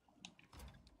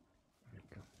 There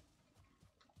we go.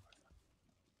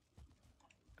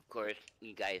 Of course,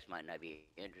 you guys might not be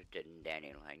interested in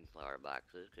dandelion flower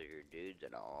boxes because you're dudes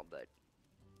and all, but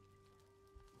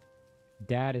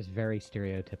Dad is very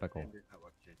stereotypical.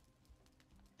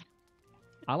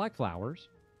 I like flowers.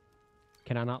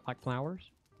 Can I not like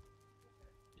flowers?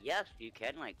 yes, you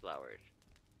can like flowers.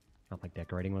 I like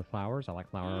decorating with flowers. I like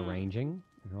flower arranging.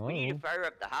 Hello. We need to fire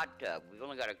up the hot tub. We've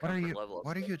only got a What are comfort you? level of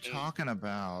What are you 15. talking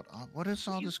about? What is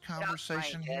all You this stop,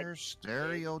 conversation Ryan, here?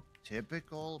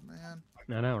 Stereotypical, man.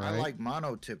 I know, right? I like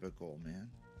monotypical, man,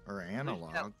 or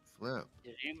analog. Flip.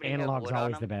 Does anybody have Analog's wood on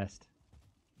always the them? best.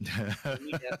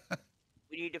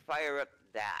 We need to fire up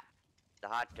the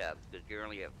hot tub, because you're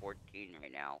only at 14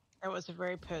 right now. That was a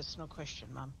very personal question,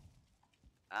 Mum.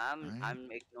 Right. I'm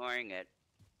ignoring it.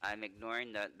 I'm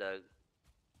ignoring the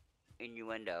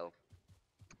innuendo.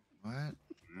 What?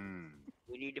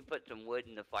 We need to put some wood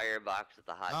in the firebox at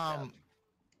the hot tub.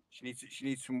 She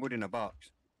needs some wood in a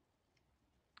box.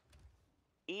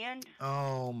 And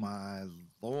Oh my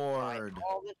by lord!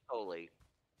 all that's holy.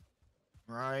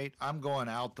 Right, I'm going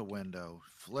out the window.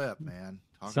 Flip, man.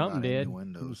 Talk Something about did.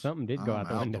 windows. Something did go out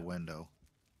the window.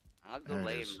 I'll go There it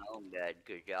lay in is. my own bed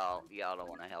because y'all don't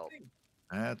want to help.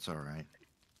 That's all right.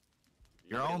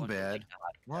 Your Nobody own wants to light bed?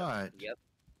 the hot tub. What? Yep.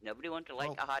 Nobody wants to light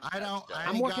Well, the hot tub. I don't. so- I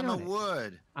I'm ain't working got no on it.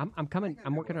 wood. I'm coming.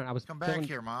 I'm working on it. I was Come back filling-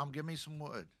 here, Mom. Give me some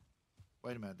wood.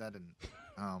 Wait a minute. That didn't.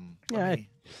 Yeah, Let me,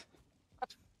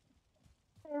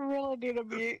 I really need a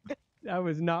mute. I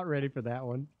was not ready for that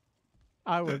one.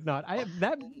 I was not. I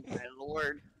that. My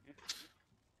lord.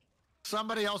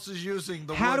 somebody else is using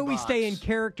the. How wood do we stay in box.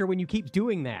 character when you keep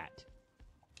doing that?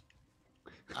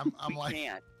 I'm We like.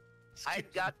 can't.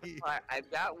 I've got the fire. I've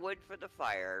got wood for the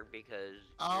fire because.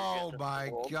 Oh you're just a my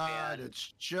slow old God! man.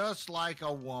 It's just like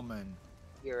a woman.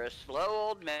 You're a slow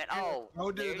old man. Oh,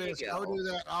 Go do there this. You Go do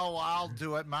that. Oh, I'll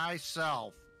do it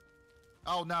myself.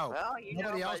 Oh no! Well, you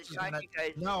Nobody know, by else the is time gonna. you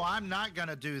guys. No, I'm not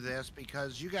gonna do this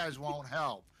because you guys won't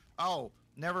help. Oh,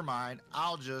 never mind.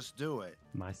 I'll just do it.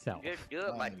 Myself. Just do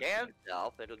it my Right. damn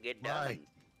self. It'll get done.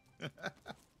 Right.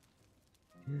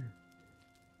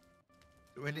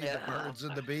 Do we need the Yeah. birds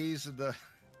and the bees and the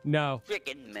No,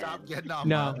 Chicken men. stop getting on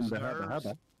No. Mom's nerves?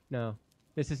 no.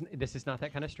 This is not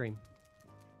that kind of stream.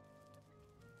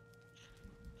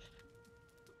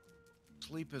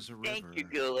 Sleep is a river. Thank you,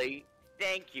 Ghoulie.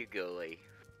 Thank you, Ghoulie.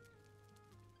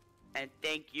 And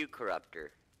thank you, Corruptor.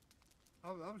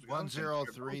 Oh, that was good.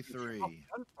 1033.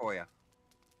 Done for you.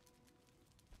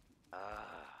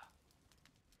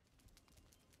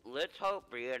 Let's hope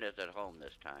Brianna's at home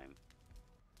this time.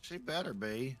 She better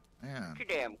be. Yeah. Put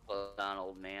your damn clothes on,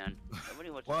 old man. Nobody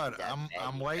wants to What? see that I'm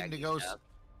baggy, waiting to baggy go. stuff.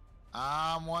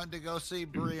 I'm wanting to go see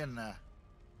Brianna.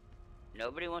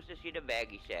 Nobody wants to see the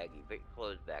baggy saggy. Put your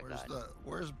clothes back on.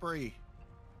 Where's Bree?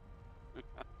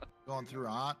 Going through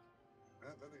Aunt? Oh,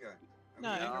 there we go.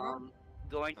 No.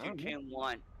 Going Oh, through yeah. Tomb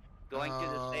 1. Going through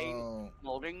the same Oh,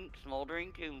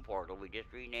 smoldering tomb portal. We just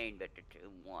renamed it to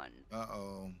Tomb 1.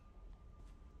 uh-oh.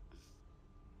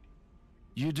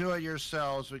 You do it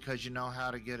yourselves because you know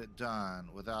how to get it done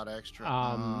without extra.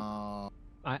 I-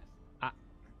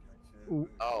 Ooh.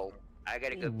 Oh, I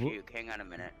gotta go Wh- puke. Hang on a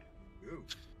minute. Ooh.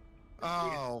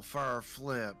 Oh, for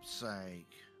flip's sake.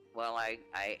 Well, I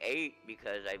ate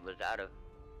because I was out of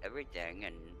everything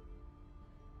and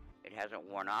it hasn't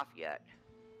worn off yet.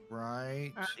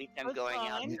 Right? At least I'm That's going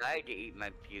fine. outside to eat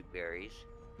my puke berries.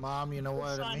 Mom, you know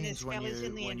what it Sign means this when Kelly's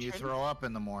in the you entrance. throw up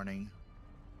in the morning.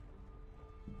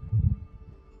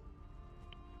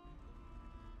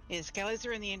 Yeah, skellies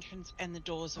are in the entrance and the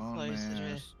doors are Oh, closed. That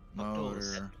man. are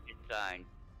outdoors. Motor. It's fine.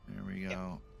 There we Yep.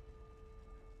 go.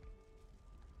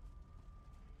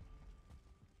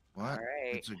 What?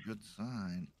 Alright. It's a good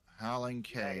sign. Howling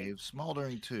Cave,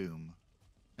 Smoldering Tomb.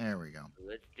 There we go.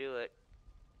 Let's do it.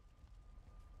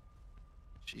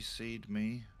 She seed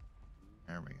me.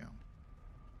 There we go.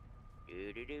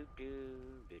 Do do do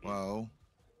do do. Whoa.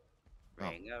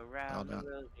 Ring around the done.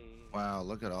 rosy. Wow,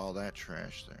 look at all that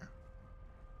trash there.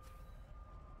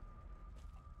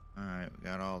 Alright, we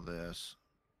got all this.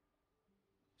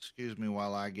 Excuse me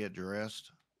while I get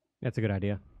dressed. That's a good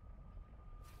idea.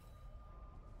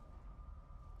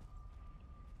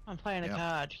 I'm playing Yep. a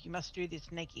card. You must do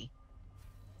this, Nikki.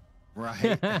 Right.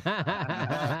 Yeah,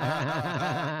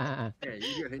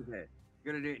 you got it there.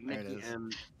 You gotta do it, There it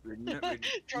Nicky.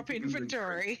 is. Drop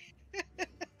inventory.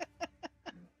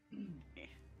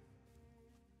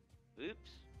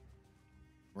 Oops.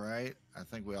 Right? I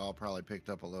think we all probably picked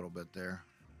up a little bit there.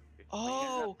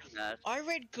 Oh, Clean up I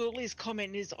read Ghoulies'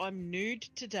 comment is I'm nude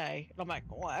today. And I'm like,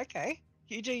 oh, okay.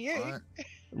 You do you. What?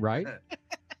 Right?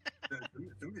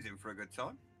 Somebody's in for a good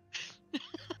time.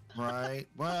 Right.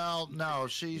 Well, no,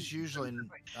 she's usually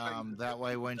that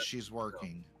way when she's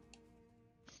working.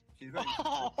 She's very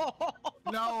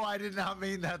No, I did not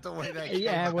mean that the way that came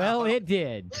Yeah, out. well, it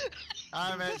did.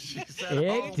 I meant she's at home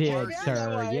It did, working.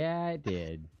 sir. way. Yeah, it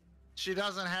did. She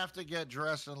doesn't have to get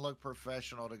dressed and look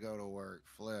professional to go to work.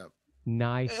 Flip.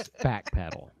 Nice back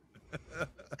pedal.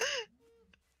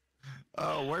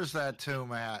 Oh, where's that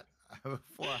tomb at?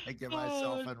 Before I get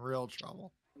myself in real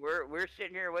trouble. We're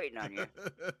sitting here waiting on you.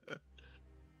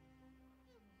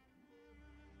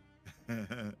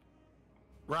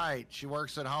 Right, she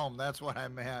works at home. That's what I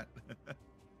meant.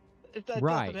 If that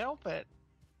Right. doesn't help it.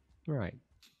 Right.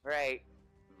 Right.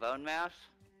 Bone mouse?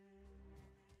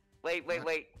 Wait, What?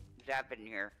 wait. Zap in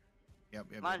here. Yep,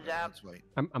 Come on, Zap. let's wait.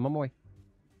 I'm on my way.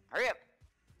 Hurry up.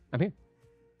 I'm here.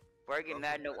 Before I get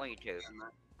mad, I don't want you to.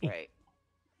 Right.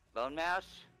 Bone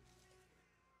mouse?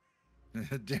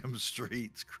 Dim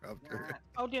streets, Crupter.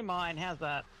 I'll do mine. How's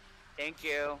that? Thank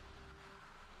you.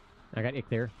 I got Ick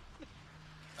there.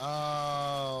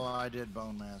 Oh, I did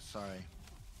bone mass. Sorry.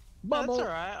 No, that's Bubble. all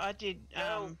right. I did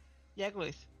No.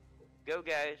 Yagluth. Go,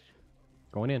 guys.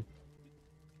 Going in.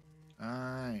 All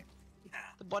right.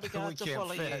 The bodyguards will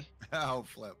follow you. Oh,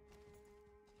 flip.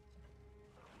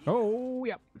 Oh,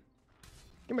 yep.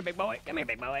 Come here, big boy. Come here,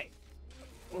 big boy.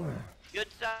 Good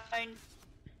sign.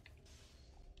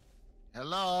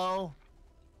 Hello.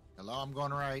 Hello, I'm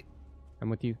going right. I'm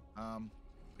with you.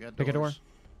 We got Pick a door. doors.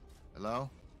 Hello?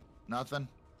 Nothing?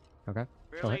 Okay.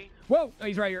 Go ahead. Really? Whoa! Oh,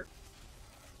 he's right here.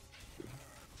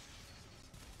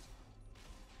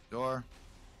 Door.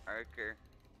 Marker.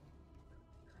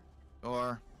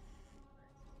 Door.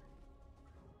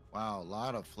 Wow, a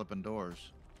lot of flipping doors.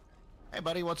 Hey,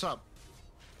 buddy, what's up?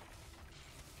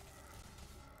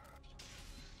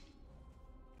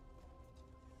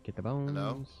 Get the bones.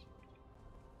 Hello?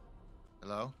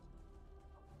 Hello?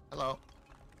 Hello?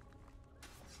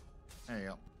 There you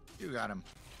go. You got him.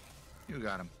 You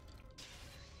got him.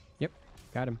 Yep.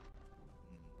 Got him.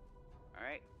 All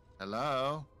right.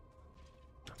 Hello?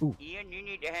 Ian, you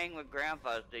need to hang with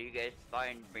Grandpa so you guys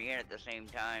find Brienne at the same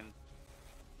time.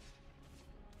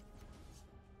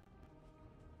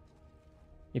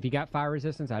 If you got fire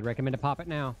resistance, I'd recommend to pop it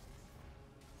now.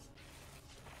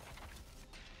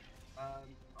 I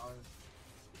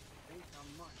think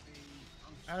I might be.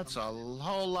 That's a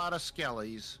whole lot of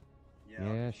skellies.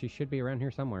 Yeah, she should be around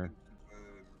here somewhere.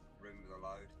 Room with a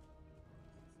load.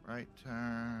 Right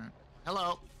turn.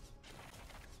 Hello?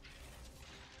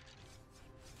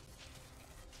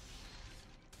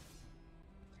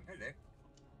 Hello.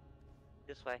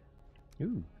 This way.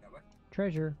 Ooh. That way.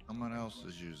 Treasure. Someone else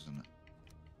is using it.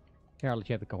 Here, I'll let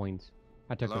you have the coins.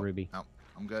 I took Hello? the ruby. No,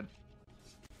 I'm good.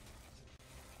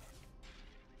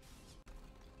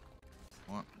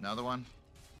 Another one?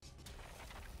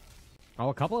 Oh,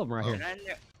 a couple of them right Oh. here. Get on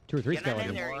there. 2 or 3 Get on in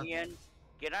skeletons. there, More? Ian.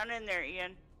 Get on in there,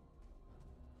 Ian.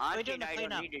 We're Auntie doing and the I don't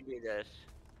cleanup. need to do this.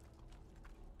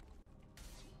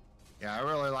 Yeah, I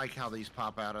really like how these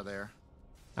pop out of there.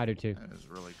 I do too. That is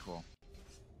really cool.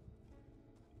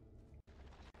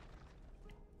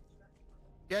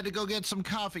 You had to go get some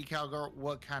coffee, cowgirl.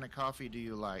 What kind of coffee do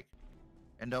you like?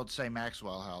 And don't say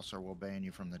Maxwell House or we'll ban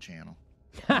you from the channel.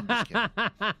 I'm just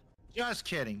kidding. Just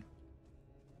kidding.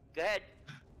 Go ahead.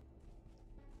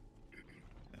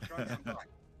 Try that back.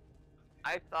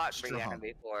 I thought Strong. Brianna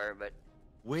before, but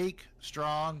Weak,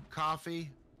 strong,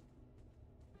 coffee.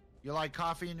 You like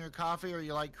coffee in your coffee or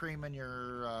you like cream in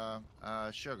your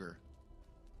sugar?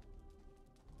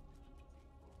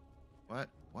 What?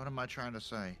 What am I trying to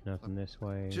say? Nothing this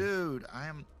way. Dude, I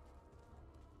am...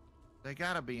 They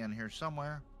gotta be in here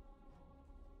somewhere.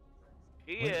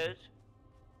 she Wait. is.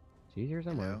 She's here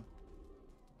somewhere.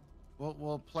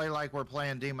 We'll play like we're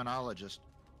playing Demonologist.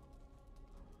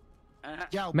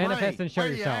 Yo, Manifest Bray, and show where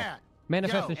you yourself. at?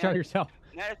 Manifest Yo. and show yourself.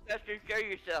 Manifest and show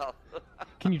yourself.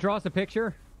 Can you draw us a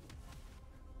picture?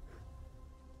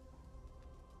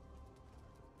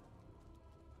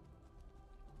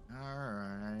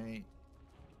 Alright.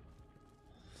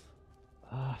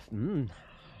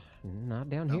 Not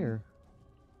down Um, here.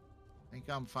 I think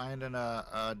I'm finding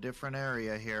a different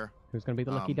area here. Who's gonna be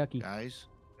the lucky ducky? Guys.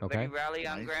 Okay. Everybody rally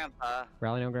on Nice. Grandpa.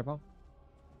 Rally on Grandpa.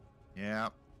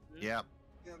 Yep. Hmm? Yep.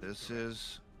 Yeah, This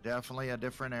is definitely a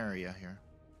different area here.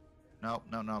 Nope,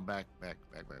 no, back. I've been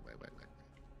through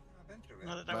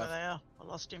I it. don't know where they are. I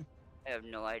lost him. I have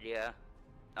no idea.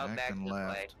 Oh, back and this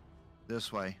left. way.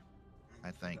 This way,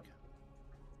 I think.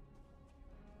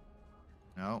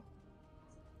 Nope.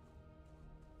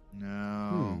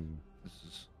 No. Hmm.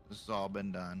 This has all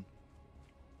been done.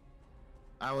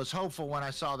 I was hopeful when I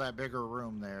saw that bigger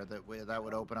room there that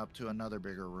would open up to another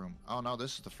bigger room. Oh no,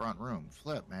 this is the front room.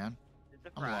 Flip, man. It's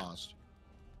the I'm front. lost.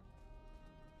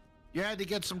 You had to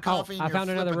get some Oh, coffee. in I your found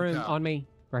another flippin' room cup. on me.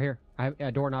 Right here. I have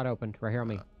a door not opened. Right here on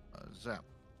me. Zap.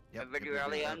 Yep. Everybody yep,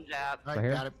 rally yep, on yep. Zap. Right, Right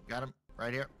here? got him.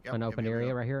 Right here. Yep, Unopened yep, yep, area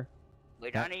yep. right here.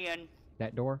 Wait That- on Ian.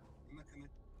 That door. Come on.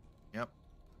 Yep.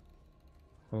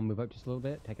 I'm gonna move up just a little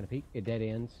bit, taking a peek. It dead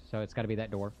ends, so it's got to be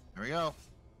that door. There we go.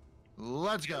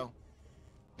 Let's go.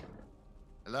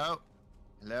 Hello?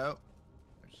 Hello?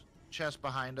 There's a chest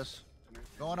behind us.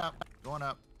 Going up.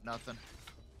 Nothing.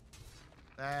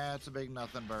 That's a big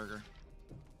nothing burger.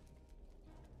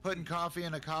 Putting coffee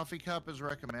in a coffee cup is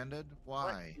recommended. What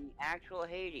Why? in actual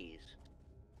Hades?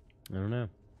 I don't know.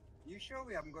 You sure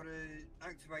we haven't got to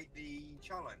activate the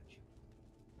challenge?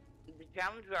 The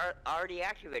challenge are already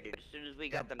activated as soon as we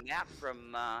got the map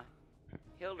from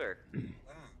Hilder. Ah.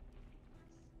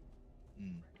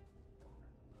 Hmm.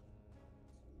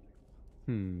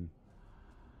 Hmm.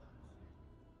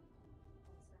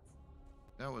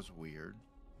 That was weird.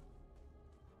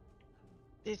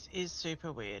 This is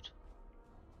super weird.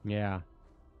 Yeah.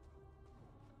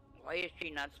 Why is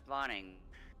she not spawning?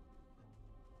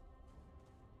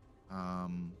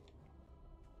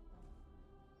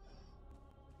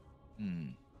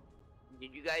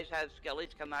 Did you guys have skellies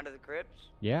come out of the crypts?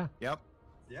 Yeah. Yep.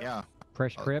 Yep. Yeah.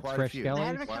 Fresh crypts, quite a fresh few. They skellies.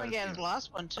 had them Quite a coming out of few. the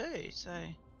last one too, so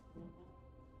I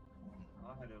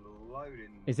had a load in.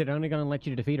 Is it only going to let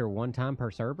you defeat her one time per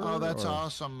server? Oh, that's or-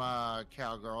 awesome,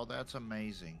 Cowgirl. That's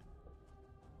amazing.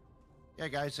 Yeah,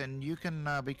 guys, and you can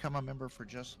become a member for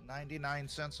just 99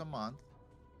 cents a month.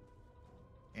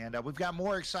 And we've got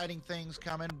more exciting things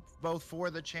coming, both for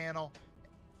the channel,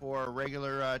 for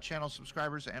regular channel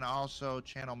subscribers, and also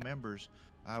channel members.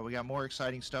 We got more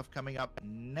exciting stuff coming up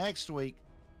next week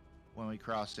when we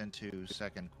cross into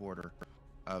second quarter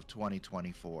of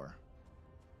 2024.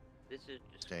 This is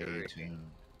Stay discouraging.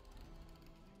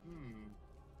 tuned.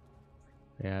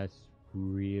 Yeah, it's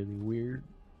really weird.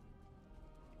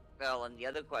 Well, and the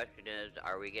other question is,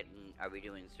 are we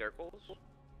doing circles?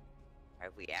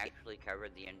 Have we actually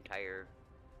covered the entire?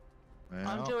 I'm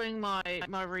Well, doing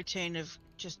my routine of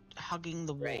just hugging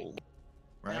the Right. wall.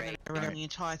 right, I'm going around the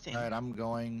entire thing. all right, I'm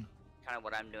going. Kind of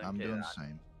what I'm doing I'm too. doing the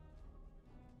same.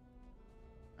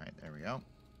 All right, there we go.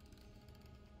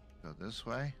 Go this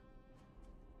way.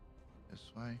 This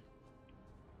way.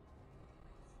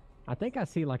 I think I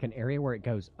see like an area where it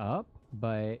goes up,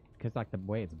 but because like the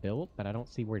way it's built, but I don't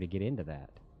see where to get into that.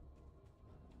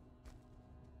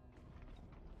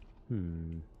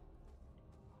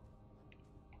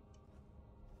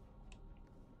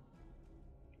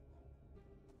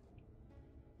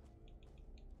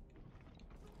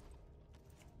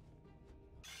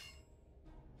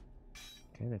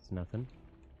 Okay, that's nothing.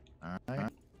 All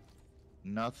right.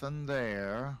 Nothing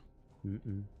there. Mm-mm.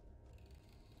 And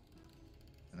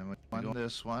then we go on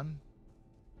this one.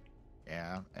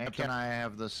 Yeah. And can I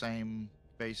have the same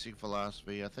basic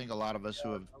philosophy? I think a lot of us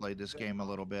who have played this game a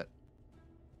little bit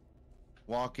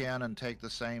walk in and take the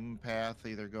same path,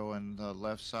 either go in the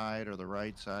left side or the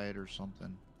right side or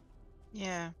something.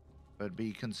 Yeah. But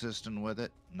be consistent with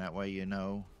it, and that way you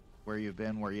know where you've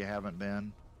been, where you haven't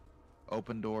been.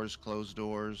 Open doors, closed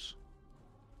doors.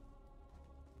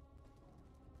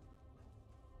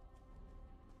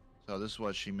 So this is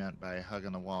what she meant by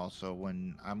hugging the wall. So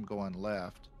when I'm going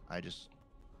left, I just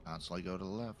constantly go to the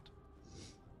left.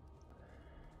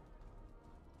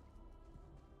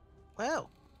 Well,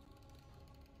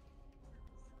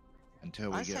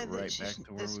 Until we I say get that right back to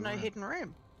where there's we no were. hidden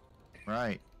room.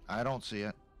 Right. I don't see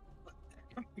it.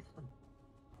 I haven't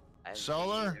seen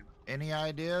Solar, either. any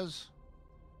ideas?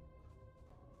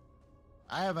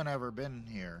 I haven't ever been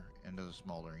here into the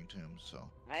smoldering tomb, so.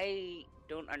 I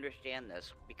don't understand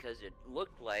this because it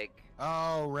looked like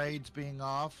Oh, raids being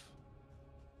off.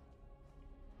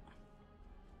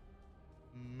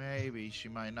 Maybe she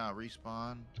might not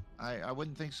respawn. I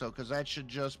wouldn't think so, because that should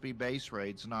just be base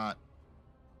raids, not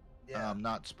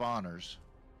not spawners.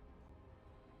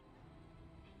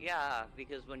 yeah,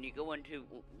 because when you go into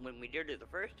when we did it the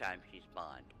first time, she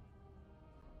spawned.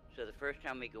 So the first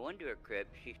time we go into a crypt,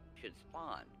 she should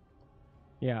spawn.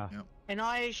 Yeah. And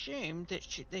I assumed that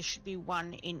there should be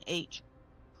one in each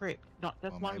crypt, not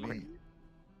just Well, one maybe, crypt.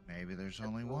 maybe there's That's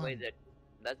only the one. way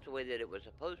that's the way that it was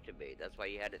supposed to be. That's why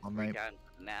you had it Well, 3 maybe- times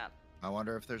on the map. I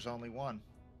wonder if there's only one.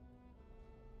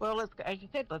 Well, let's go, as you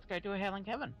said, let's go do a Hell and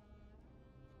Heaven.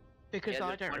 Because Yeah, I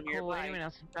there's don't one recall nearby. anyone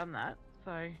else has done that.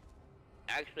 So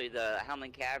Actually, the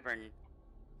Helman Cavern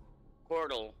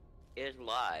portal is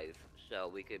live, so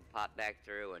we could pop back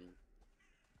through and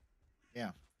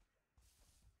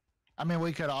I mean,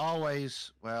 we could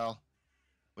always, well,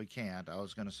 we can't. I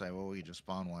was going to say, well, we could just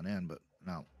spawn one in, but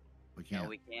no, we can't no,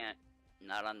 we can't.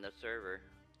 Not on the server.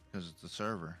 because it's the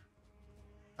server.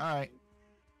 All right.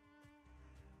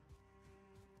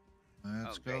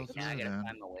 Let's oh, go great. through Now I gotta then.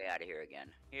 find my way out of here again.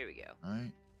 Here we go. All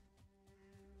right.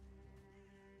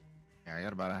 Yeah, I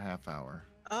got about a half hour.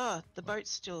 the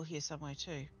boat's still here somewhere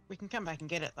too. We can come back and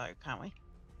get it though, can't we?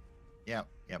 Yep.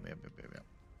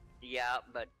 Yeah,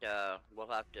 but we'll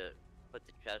have to put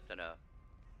the chest in a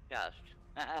chest.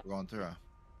 We're going through a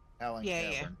Howling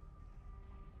Yeah. Cavern.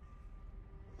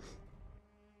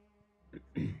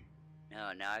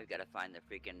 No, now I've got to find the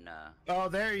freaking. Oh,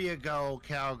 there you go,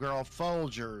 cowgirl.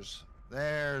 Folgers.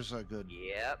 There's a good.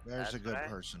 Yep. There's that's a good what I-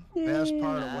 person. Best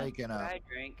part of that's waking what up. I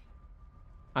drink.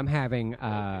 I'm having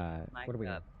My what are we?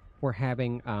 cup. We're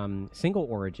having single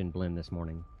origin blend this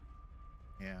morning.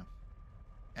 Yeah.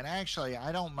 And actually,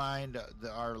 I don't mind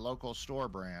our local store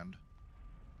brand.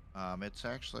 It's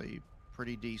actually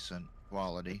pretty decent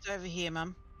quality. It's over here,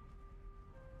 Mum.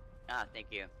 Ah, thank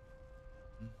you.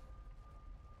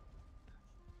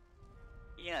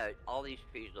 Yeah, all these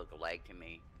trees look alike to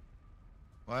me.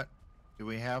 What? Do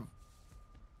we have?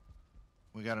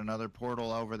 We got another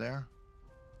portal over there.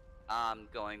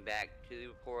 Going back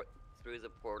to through the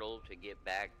portal to get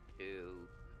back to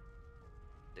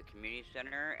the community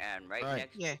center, and right Right.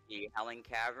 next to the Howling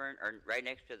Cavern, or right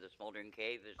next to the Smoldering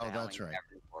Cave, is the Oh, Howling that's right.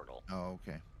 Cavern portal. Oh,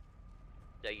 okay.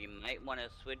 So you might want to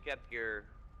switch up your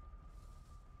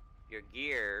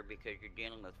gear because you're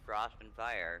dealing with frost and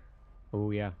fire.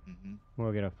 Oh yeah. Mm-hmm.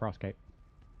 We'll get a frost cape.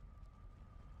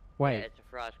 Yeah, Wait, it's a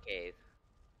frost cave.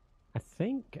 I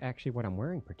think actually what I'm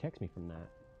wearing protects me from that.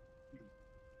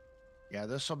 Yeah,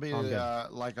 this will be I'm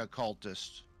good. like a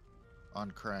cultist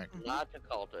on crack. Lots of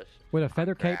cultists. Will a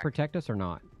feather cape crack. protect us or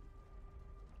not?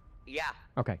 Yeah,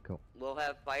 Okay, cool. we'll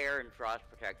have fire and frost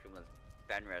protection with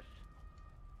Fenris.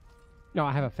 No,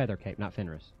 I have a feather cape, not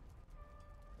Fenris.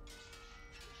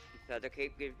 Feather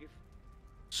cape gives you.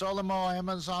 Solimo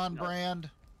Amazon No. brand.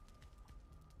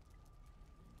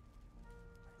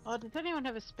 Oh, does anyone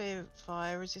have a spare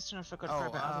fire resistant? I forgot to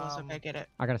grab it. Otherwise, I'll go get it.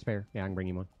 I got a spare. Yeah, I can bring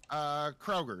you one.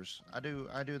 Kroger's. I do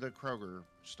the Kroger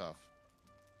stuff.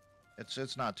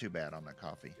 It's not too bad on the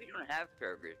coffee. We don't have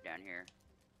Kroger's down here.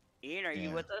 Ian, are you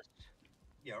Yeah. with us?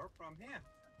 Yeah, I'm here.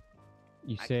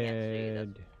 You I can't see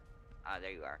said Ah,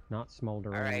 there you are. not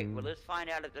smoldering. All right, well, let's find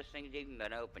out if this thing's even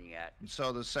been open yet. And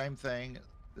so the same thing.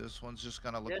 This one's just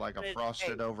gonna look This like a is-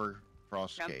 frosted hey, over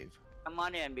frost come- cave. Come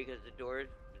on in because the door is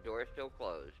still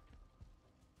closed.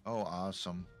 Oh,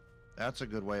 awesome. That's a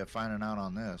good way of finding out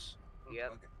on this.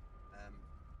 Yep. Okay.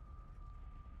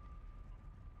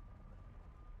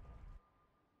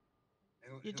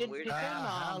 You did Where's pick that? him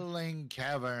on. Howling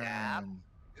Cavern. Yep.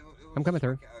 I'm coming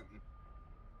through.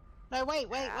 No, wait.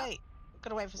 Yeah.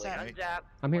 Gotta wait for Wait, Zach. unzap.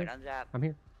 I'm here. Wait, unzap. I'm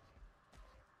here.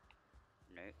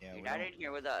 No, Yeah, you're we not don't- in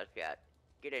here with us yet.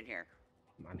 Get in here.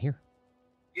 I'm here.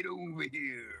 Get over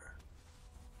here.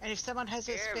 And if someone has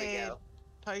a There we spare go.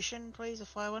 potion, please, a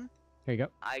fire one. Here you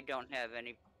go. I don't have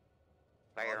any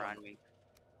fire Hold on me.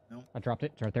 I dropped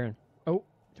it. It's right there. Oh,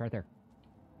 it's right there.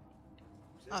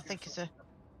 Oh, thank you, sir.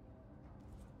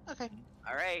 Okay.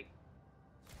 All right.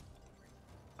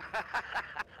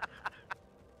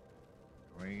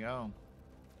 There you go.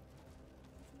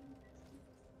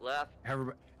 Left.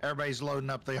 Everybody's loading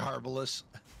up the Arbalest.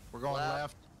 We're going Left.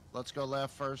 left. Let's go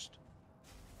left first.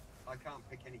 I can't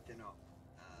pick anything up.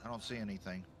 I don't see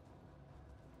anything.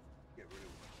 Get rid of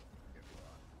it. Get rid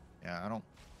of that. Yeah, I don't.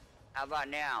 How about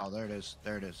now? Oh, there it is.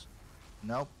 There it is.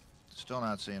 Nope. Still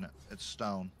not seeing it. It's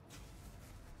stone.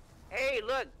 Hey,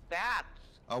 look, bats.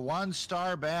 A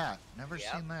 1-star bat. Never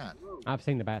Yep. seen that. Whoa. I've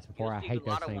seen the bats before. You'll I see hate a those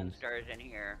lot of one things. stars in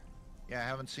here. Yeah, I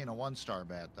haven't seen a 1-star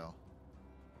bat though.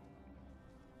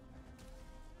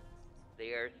 They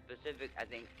are specific, I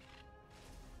think,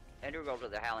 integral to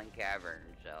the Howling Cavern,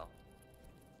 so.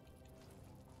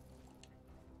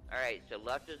 Alright, so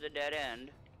left is a dead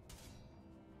end.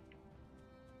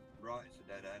 Right, it's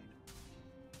a dead end.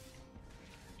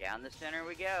 Down the center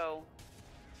we go.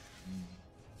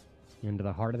 Into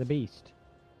the heart of the beast.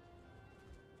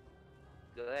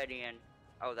 Go ahead, Ian.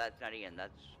 Oh, that's not Ian,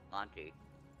 that's Monty.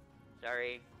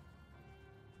 Sorry.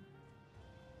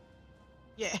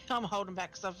 Yeah, I'm holding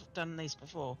back because I've done these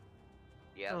before.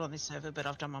 Yep, Not on this server, but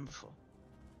I've done one before.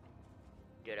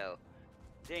 ditto.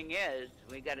 Thing is,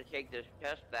 we gotta take this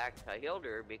chest back to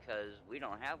Hilder because we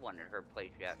don't have one at her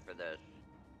place yet for this.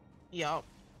 Yeah,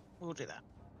 we'll do that.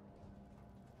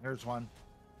 There's one.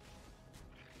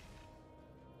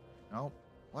 Nope.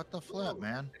 What the flip,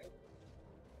 man?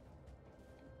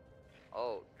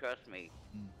 Oh, trust me.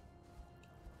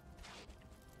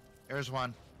 There's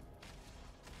one.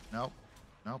 Nope.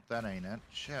 Nope, that ain't it.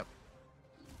 Shit.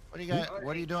 What do you got?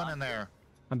 What are you doing in there?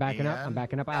 I'm backing up. I'm Ian?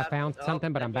 backing up. I found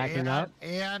something, but I'm backing Ian, up.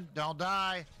 Ian, don't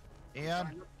die.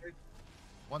 Ian,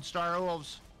 1-star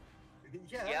wolves.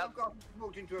 Yeah, Yep. I've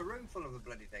walked into a room full of the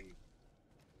bloody thing.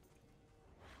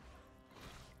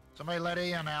 Somebody let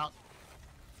Ian out.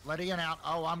 Let Ian out.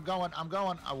 Oh, I'm going.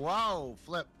 Whoa,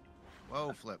 flip.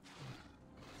 Whoa, flip.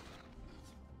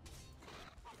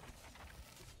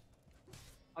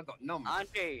 I got numbed.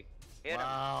 Auntie, hit him.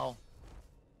 Wow.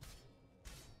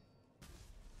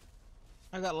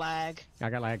 I got lag. I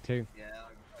got lag too. Yeah.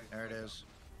 There it is.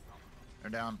 They're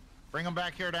down. Bring them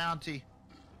back here, Downty.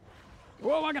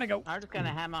 Whoa, I gotta go. I'm just gonna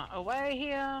hammer away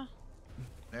here.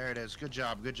 There it is. Good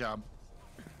job. Good job.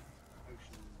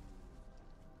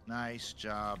 Nice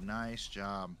job. Nice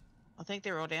job. I think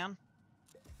they're all down.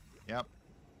 Yep.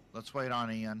 Let's wait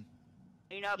on Ian.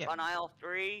 Clean up Yep. on aisle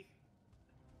 3.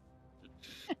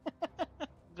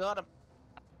 Got him.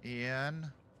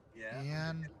 Ian. Yeah. Ian.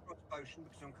 I'm getting cross potion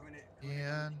because I'm coming in.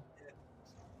 Ian.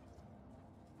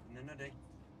 No, no, day.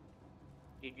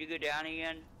 Did you go down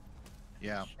again?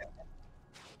 Yeah.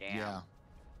 Damn. Yeah.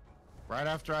 Right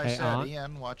after I Hey, said, Aunt?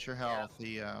 Ian, watch your health.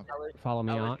 Follow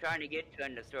me I was on. trying to get to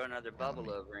him to throw another Follow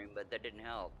bubble me. over him, but that didn't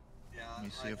help. Yeah. Let me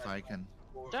see if I can.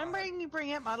 Don't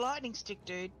bring out my lightning stick,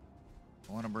 dude.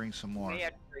 I want to bring some You more. may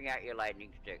have to bring out your lightning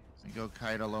stick. Let me go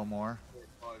kite a little more.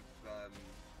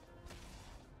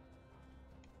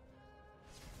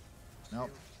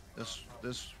 Nope.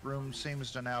 This room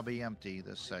seems to now be empty.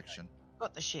 This section.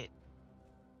 Got the shit.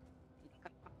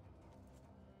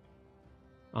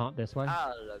 This way. I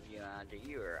love you, Auntie.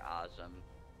 You are awesome.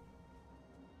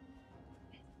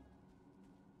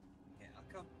 Yeah, I'll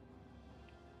come.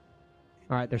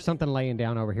 All right, there's something laying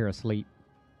down over here asleep.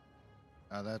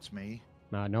 That's me.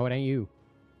 No, it ain't you.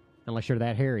 Unless you're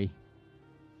that hairy.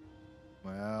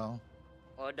 Well,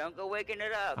 Well, don't go waking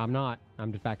it up. I'm not.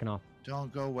 I'm just backing off.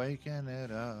 don't go waking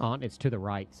it up. Aunt, it's to the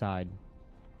right side.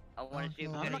 I want to see if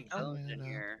we I'm got not any bones in going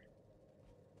here.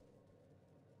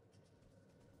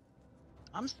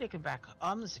 I'm sticking back.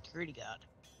 I'm the security guard.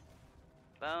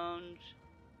 Bones.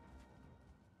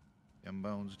 Dim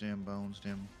bones, dim bones,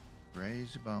 dim.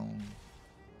 Crazy bones.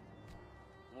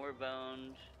 More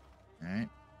bones. Alright.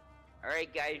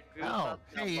 Alright, guys. Group Oh, up.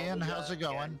 Now hey Ian, bubble how's up it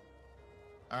going? again.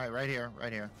 Alright, right here,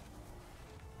 right here.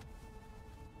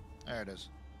 There it is.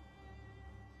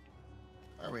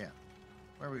 Where are we at?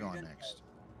 Where are we going next?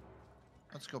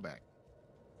 Let's go back.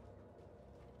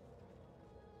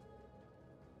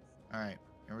 Alright,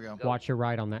 here we go. What Watch your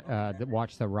right on that.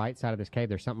 Watch the right side of this cave.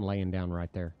 There's something laying down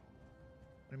right there.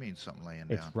 do you mean something laying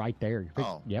It's down? right there.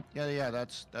 Oh. Yep. Yeah,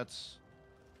 that's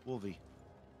Wolvie.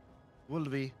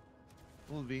 Wolvie.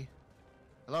 Wolvie.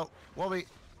 Hello, Wolvie.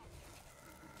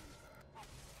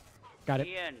 Got it.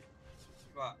 Ian,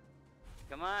 What?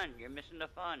 come on. You're missing the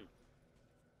fun.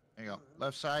 There you go.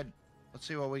 Left side. Let's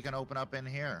see what we can open up in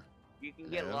here. You can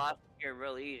get Hello? lost here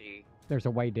real easy. There's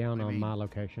a way down What do you on mean? my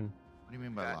location. What do you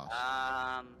mean by lost?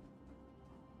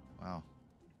 Wow.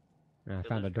 And I so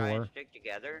found a let's try and door. stick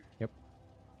together.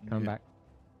 Come Yeah.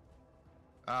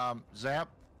 back. Zap,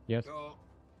 Yes. Door.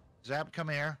 Zap, come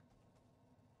here.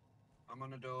 I'm on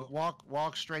the door.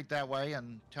 Walk straight that way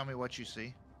and tell me what you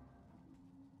see.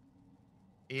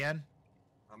 Ian,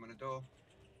 I'm on the door.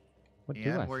 What do I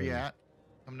Ian, where see? you at?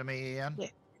 Come to me, Ian. Yeah.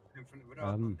 In front of the door.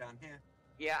 Um, I'm down here.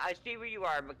 Yeah, I see where you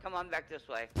are, but come on back this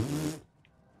way.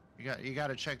 You got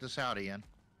to check this out, Ian.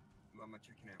 What am I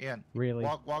checking out? Ian, Really?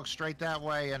 walk straight that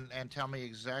way and tell me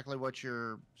exactly what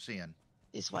you're seeing.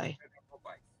 This way.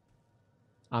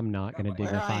 I'm not going to Where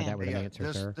dignify I that am. with an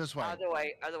answer, sir. This way. Other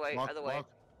way, other way, Walk, other way. walk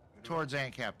towards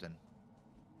Ant Captain.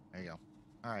 There you go.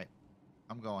 All right,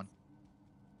 I'm going.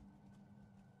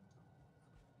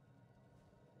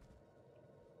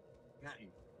 Nothing.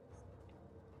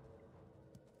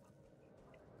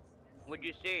 What'd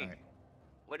you see? Alright.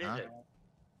 What is Huh? it?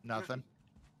 Nothing.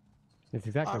 It's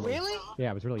exactly Oh, what- really?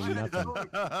 Yeah, it was really nothing.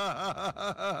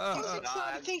 I was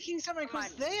God. thinking something Come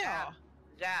was on, there. Zap.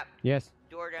 Zap. Yes.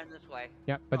 Door down this way.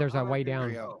 Yep. But there's a way There down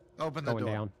you go. Open the going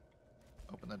door. down.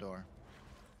 Open the door.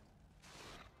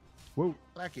 Whoa.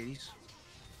 Blackies.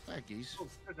 Blackies. Oh,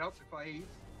 could help if I eat.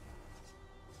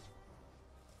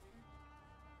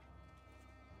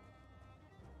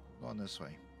 Going this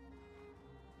way.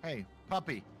 Hey,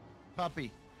 puppy.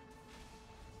 Puppy.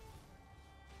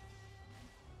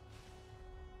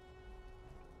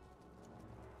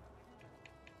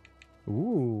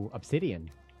 Ooh, obsidian.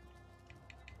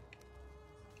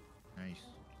 Nice.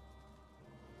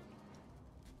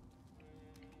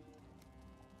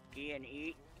 Ian,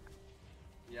 eat.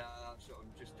 Yeah, that's what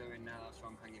I'm just doing now. That's why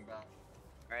I'm hanging back.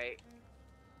 Right.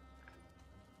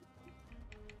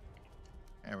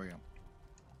 There we go.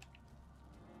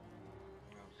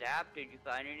 Zap, did you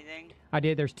find anything? I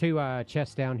did. There's two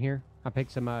chests down here. I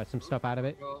picked some stuff out of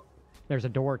it. Go. There's a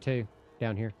door too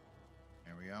down here.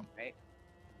 There we go. Right.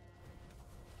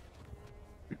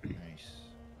 Nice.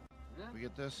 Yeah. We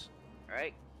get this?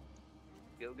 Right.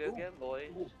 Go, go, go, boys.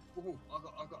 Ooh, ooh,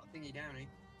 I got a thingy down here.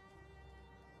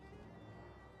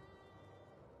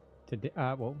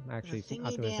 Well, actually, I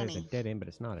was going to say it's a thingy-danny. dead end, but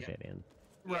it's not a Yeah. dead end.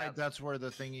 Right, Yeah. that's where the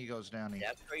thingy goes down here.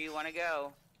 That's where you want to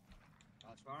go.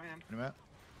 That's where I am. Wait a minute.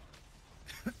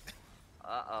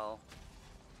 Uh-oh.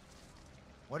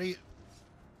 What do you...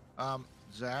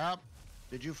 Zap?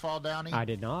 Did you fall down here? I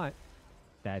did not.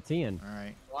 That's Ian. All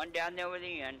right. One down there with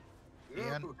Ian.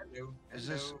 Ian, Ooh, hello,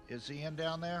 Is Ian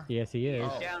down there? Yes, he is.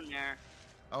 Oh. Down there.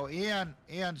 Oh,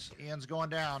 Ian's going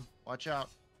down. Watch out.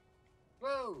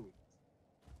 Whoa!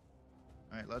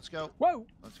 All right, let's go. Whoa!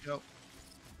 Let's go.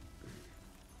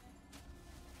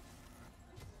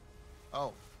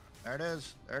 Oh, there it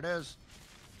is. There it is.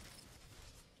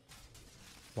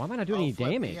 Why am I not doing any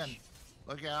flip, damage? Ian.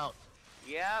 Look out.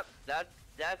 Yep,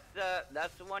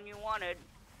 that's the one you wanted.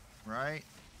 Right.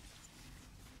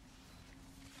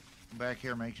 Back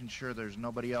here, making sure there's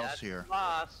nobody else That's here. the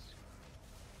boss.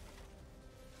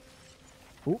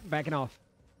 Ooh, backing off.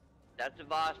 That's the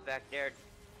boss back there.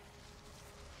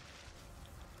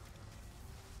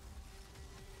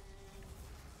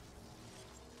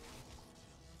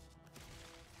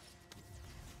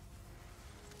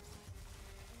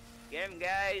 Get him,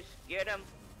 guys. Get him.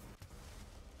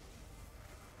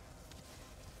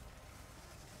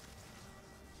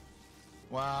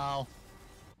 Wow.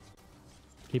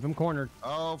 Keep him cornered.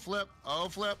 Oh, flip. Oh,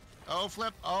 flip. Oh,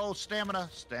 flip. Oh, stamina.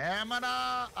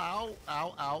 Stamina. Ow,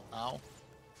 ow, ow, ow.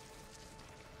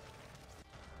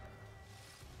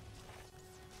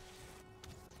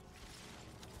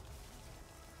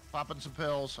 Popping some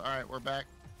pills. All right, we're back.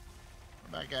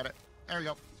 We're back at it. There we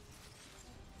go.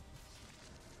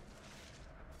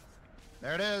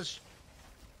 There it is.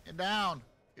 You're down.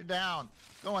 You're down.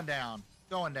 Going down.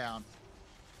 Going down.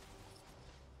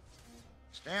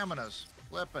 Staminas.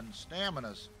 Flipping.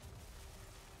 Staminas.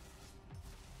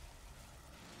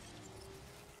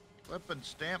 Flipping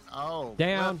stamp. Oh.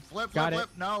 Down. Flip, Got flip,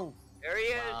 flip. No. There he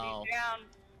is. Wow. He's down.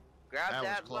 Grab That was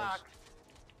that close. box.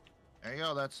 There you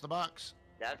go. That's the box.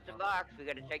 That's the box. We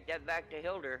got to take that back to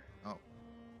Hilder. Oh.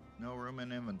 No room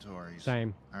in inventories.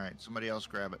 Same. All right. Somebody else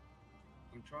grab it.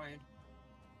 I'm trying.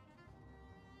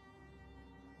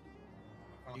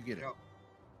 I can't You pick get it. up.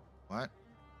 What? What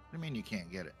do you mean you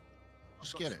can't get it? I've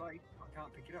Just got get it. slate, I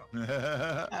can't pick it up.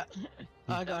 There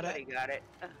I got Somebody it. got it.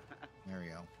 we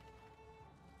go.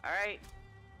 All right.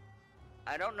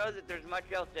 I don't know that there's much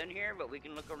else in here, but we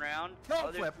can look around. No, oh,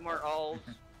 there's flip. some more owls.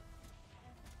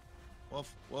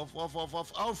 Wolf, wolf, wolf, wolf,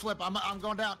 wolf. Oh, flip! I'm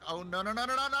going down. Oh no no no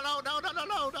no no no no no no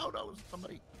no no no!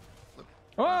 Somebody. Flip.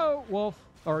 Oh, wolf.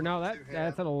 Or no, Two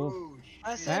that's here. an wolf. Oh,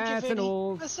 I shit. saved you, That's an Vinny.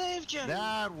 old- I saved you.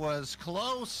 That was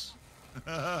close.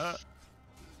 I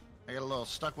got a little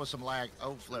stuck with some lag.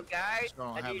 Oh, flip. Guys, Just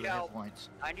don't I have need the hit help. points.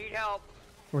 I need help.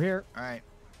 We're here. All right.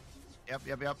 Yep,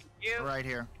 yep, yep. You. We're right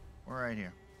here. We're right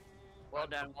here. Well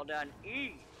done. Well done.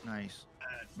 E. Nice.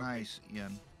 Nice,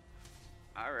 Ian.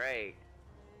 All right.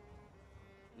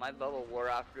 My bubble wore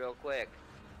off real quick.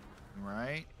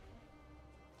 Right.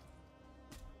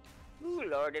 Ooh,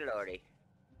 lordy, lordy.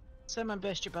 Someone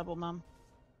burst your bubble, Mum.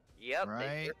 Yep, Right.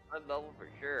 they burst my bubble for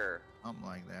sure. Something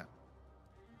like that.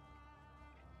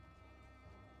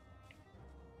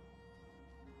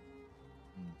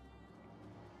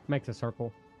 Makes a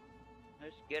circle.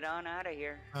 Let's get on out of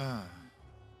here. Ah,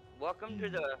 Welcome to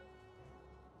the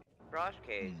Frost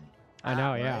Cave. I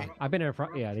know, yeah. right. I've been in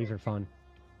front. Yeah, these are fun.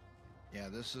 yeah,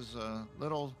 this is a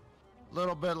little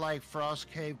bit like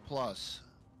Frost Cave Plus.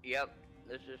 Yep,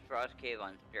 this is Frost Cave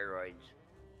on steroids.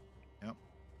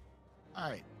 All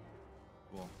right.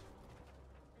 Cool.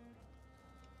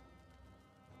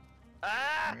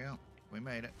 Ah! There we go. We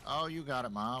made it. Oh, you got it,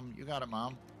 Mom. You got it,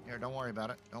 Mom. Here, don't worry about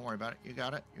it. Don't worry about it. You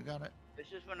got it. You got it. This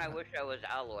is when I wish I was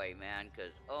Alloy, man,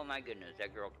 because, oh my goodness,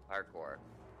 that girl can parkour.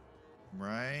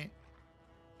 Right.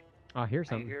 Oh, here's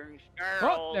I'm something. hearing Oh,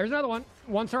 snarls. there's another one.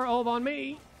 One star ove on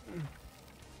me.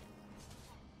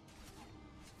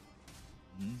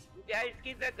 Mhm. You guys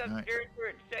get back All right. upstairs where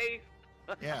it's safe.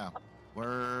 Yeah.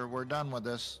 We're done with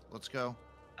this. Let's go.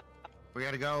 We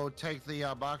got to go take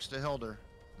the box to Hilder,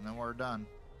 and then we're done.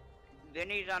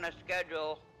 Vinny's on a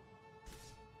schedule.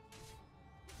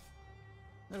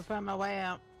 Gotta find my way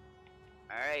out.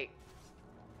 All right.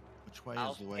 Which way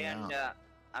I'll is the way stand. out?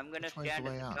 I'm gonna Which way's stand the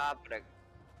at way the out? top of the.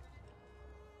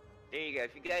 There you go.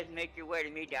 If you guys make your way to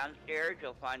me downstairs,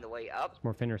 you'll find the way up.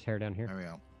 More Fenrir's hair down here. There we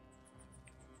go.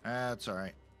 That's all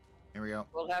right. Here we go.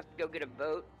 We'll have to go get a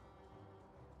boat.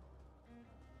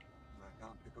 I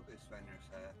can't pick up this Fenris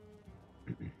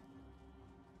hair.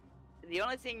 The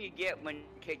only thing you get when you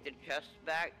take the chest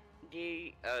back,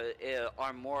 D,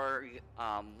 are more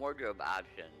wardrobe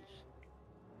options.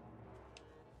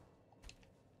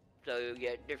 So you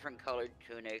get different colored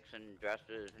tunics and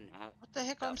dresses and What the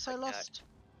heck? I'm so Stuff like that. lost.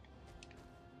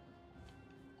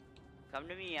 come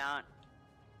to me, Aunt.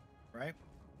 Right.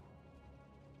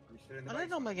 Are you still in the I don't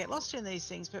basement? normally get lost in these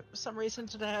things, but for some reason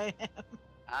today I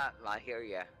am. I hear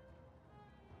ya.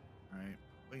 Right.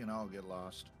 We can all get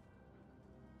lost.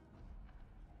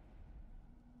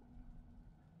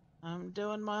 I'm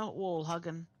doing my wall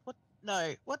hugging. What?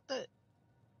 No. What the?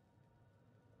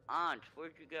 Aunt,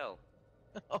 where'd you go?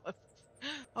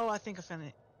 Oh, I think I found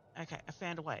it. Okay, I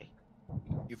found a way.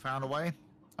 You found a way?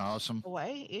 Awesome. A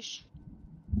way-ish.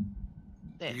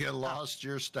 There. You get Oh, lost,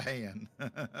 you're staying.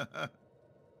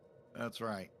 That's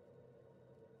right.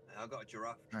 I got a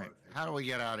giraffe All right. trophy. How do we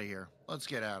get out of here? Let's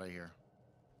get out of here.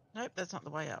 Nope, that's not the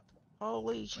way up.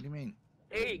 Holy What do you mean?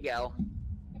 There you go.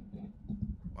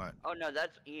 What? Oh no,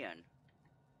 that's Ian.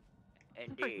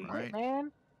 And D. Right.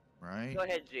 man. Right? Go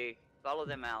ahead, Z. Follow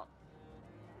them out.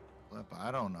 Flip,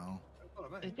 I don't know. Follow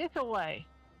me. Is this a way?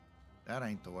 That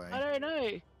ain't the way. I don't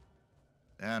know.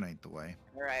 That ain't the way.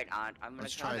 All right, Aunt. I'm gonna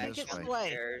Let's come try back this down way. the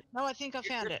stairs. No, I think I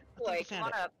found it. I think I Wait, come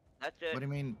found on it. up. That's it. What do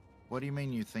you mean? What do you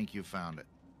mean you think you found it?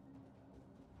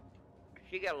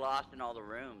 She got lost in all the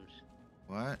rooms.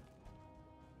 What?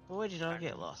 Boy, did I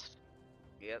get lost.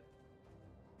 Yep.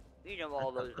 You know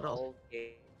all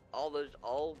those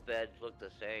old beds look the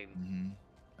same. Mm-hmm.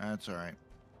 That's all right.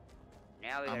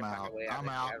 Now we gotta I'm find out. a way out. I'm of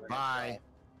the out. cavern Bye. itself.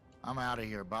 I'm out of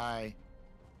here. Bye.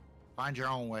 Find your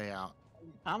own way out.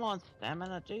 I'm on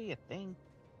stamina. Do your thing.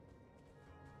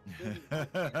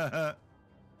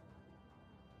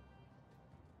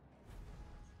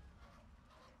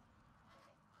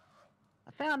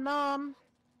 I found Mom.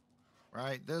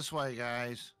 Right, this way,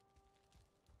 guys.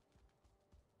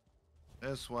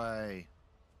 This way.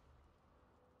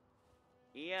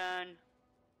 Ian,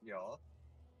 Yeah.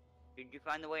 did you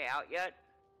find the way out yet?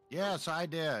 Yes, I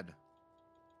did.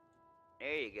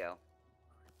 There you go.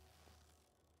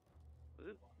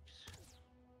 Oops.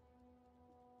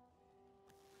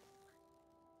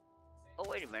 Oh,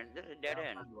 wait a minute. This is a dead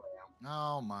end.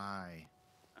 Oh my.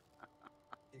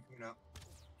 Keep coming up.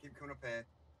 Keep coming up here.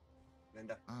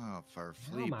 Linda. Oh, for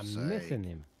How am I Fleep's sake. missing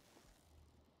him?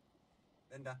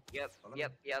 Linda. Yep, Follow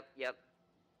yep, yep, yep.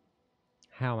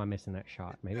 How am I missing that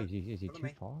shot? Maybe is he Follow too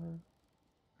me. far?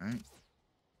 Right?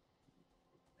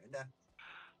 Linda.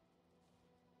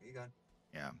 Where you going?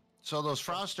 Yeah. So those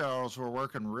frost arrows were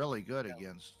working really good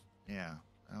against. Yeah.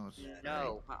 That was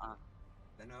No,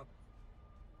 Then up.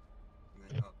 And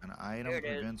then up. an item Here it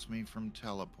is. prevents me from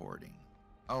teleporting.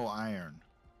 Oh, iron.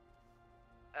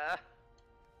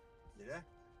 You there?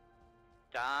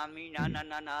 Tommy, na na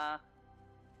na na.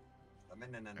 I'm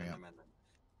in, Yeah.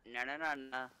 Na na na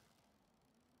na.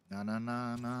 Na na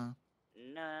na na.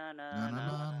 Na na Na na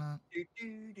na. na na. Do,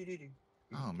 do, do, do, do.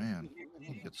 Oh man.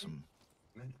 We'll get some.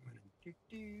 Do, do, do, do,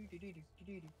 do, do, do,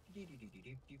 do, do, do, do,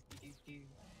 do, do, do.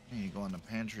 Hey, you go in the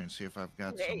pantry and see if I've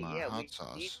got Hey, some yeah, we hot need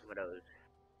sauce. some of those.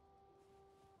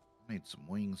 I need some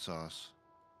wing sauce.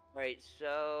 Right,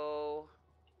 so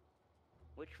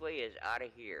which way is out of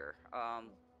here?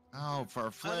 Oh, for I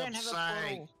don't flip's have a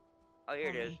sake. portal. Oh, here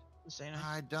it is. Christina.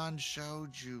 I done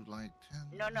showed you like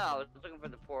 10 No, no, I was looking for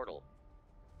the portal.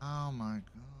 Oh my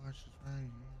gosh, it's right here.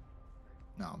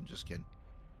 No, I'm just kidding.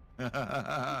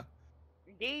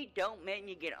 D, don't make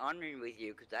me get ornery with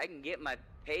you, because I can get my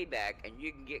payback and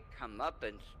you can get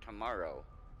comeuppance tomorrow.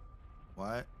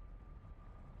 What?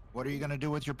 What are you gonna do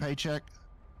with your paycheck?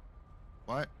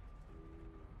 What?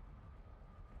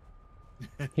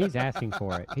 He's asking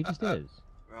for it. He just is.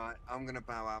 Right, I'm gonna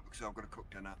bow out because I've got to cook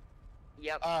dinner.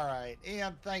 Yep. All right,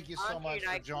 Ian. Thank you so Auntie much and for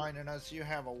I can- joining us. You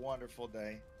have a wonderful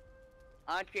day.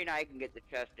 Auntie and I can get the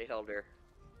chest to Hilder.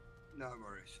 No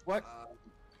worries. What?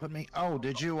 Put me. Oh,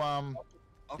 did you I've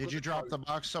Did got you drop the code.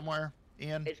 box somewhere,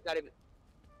 Ian? It's got to be.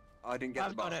 I didn't get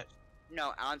I've the got box. it.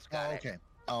 No, Aunt's Oh, got okay.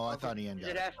 Oh, I thought Ian it. got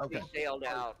It it. has to Okay. be sailed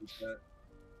out.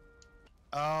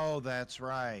 Oh, that's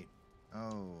right.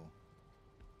 Oh.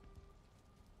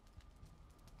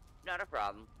 Not a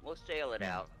problem. We'll sail it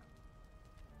Yeah. out.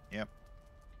 Yep.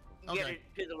 You can Get Okay.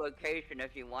 it to the location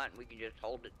if you want. We can just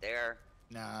hold it there.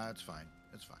 Nah, it's fine.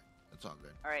 It's fine. It's all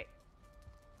good. All right.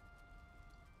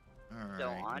 All right. So,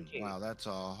 Auntie. Wow, that's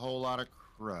a whole lot of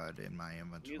crud in my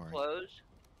inventory. New clothes.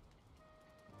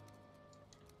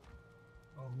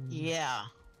 Yeah.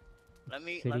 Let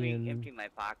me Obsidian. empty my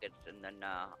pockets and then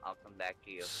I'll come back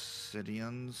to you.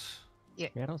 Obsidians. Yeah,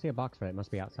 I don't see a box for it. It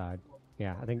must be outside.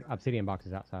 Yeah, I think obsidian box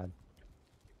is outside.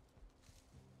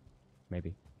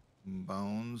 Maybe.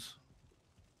 Bones.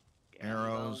 Jam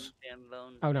Arrows. bones, jam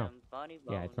bones, Oh, no. jam funny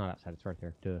Yeah, it's bones. not outside. It's right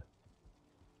there. Duh.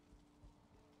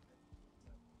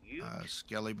 Ute,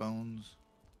 Skelly bones.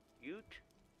 Ute.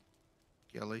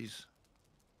 Skellies.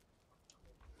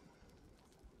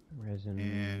 Resin.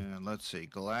 And let's see.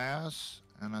 Glass.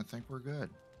 And I think we're good.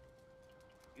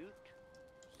 Ute.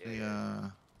 There it is.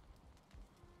 The,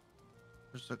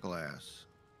 where's the glass?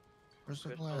 Where's the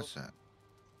Crystal. glass at?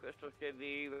 Crystal should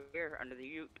be right here under the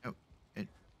Ute.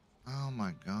 Oh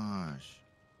my gosh.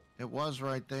 It was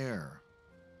right there.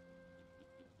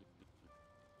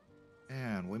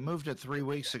 Man, we moved it 3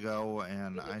 weeks ago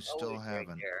and It I is still always right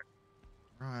haven't. there.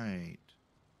 Right.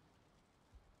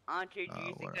 Auntie, do you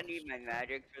think what I need else? my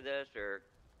magic for this or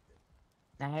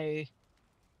No,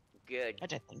 good? I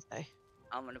don't think so.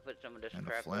 I'm gonna put some of this And a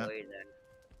crap flint. away then.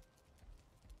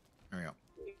 There you go.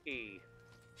 Hey.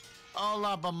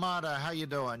 Hola, Bamada. How you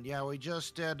doing? Yeah, we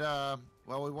just did,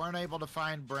 well, we weren't able to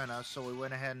find Brenna, so we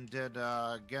went ahead and did,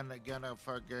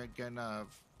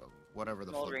 whatever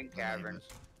the Smoldering the name Cavern. is.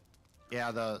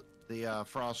 Yeah, the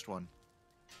Frost one.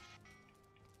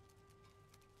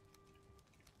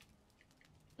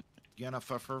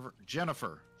 Jennifer.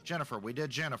 We did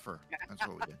Jennifer. That's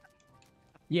what we did.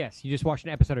 Yes, you just watched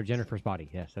an episode of Jennifer's Body.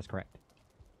 Yes, that's correct.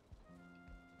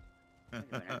 Wait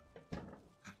a minute.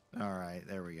 All right,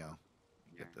 there we go.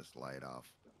 Get this light off.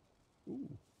 Ooh.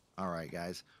 All right,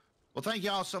 guys. Well, thank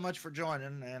you all so much for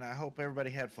joining, and I hope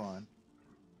everybody had fun.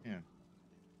 Yeah.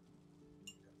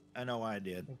 I know I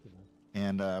did. Thank you, man.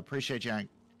 And appreciate you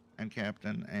and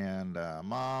Captain and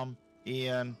Mom,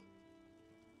 Ian,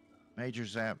 Major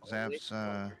Zap's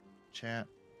chat.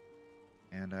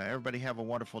 And everybody have a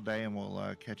wonderful day, and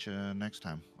we'll catch you next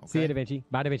time. Okay? See you, Da Vinci.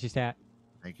 Bye, Da Vinci Stat.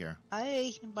 Take care.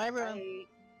 Hey, bye, everyone. Hey,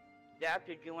 Zap,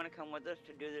 did you want to come with us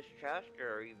to do this chest,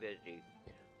 or are you busy?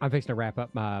 I'm fixing to wrap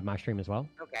up my stream as well.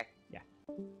 Okay. Yeah.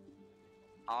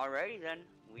 Alrighty then.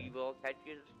 We will catch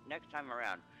you next time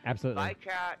around. Absolutely. Bye,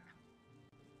 chat.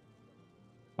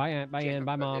 Bye, Aunt. Bye, Ann.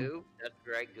 Bye, Mom. Who? That's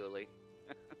Greg Dooley.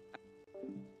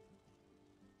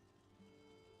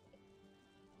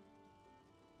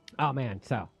 Oh, man.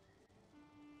 So,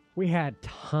 we had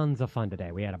tons of fun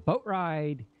today. We had a boat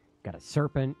ride, got a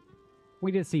serpent.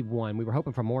 We did see one. We were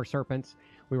hoping for more serpents.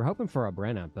 We were hoping for a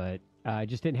Brenna, but it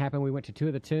just didn't happen. We went to 2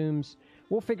 of the tombs.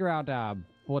 We'll figure out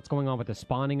what's going on with the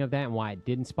spawning of that and why it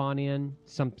didn't spawn in.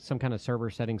 Some kind of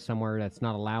server setting somewhere that's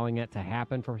not allowing it to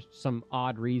happen for some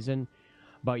odd reason.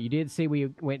 But you did see we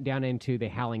went down into the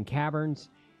Howling Caverns.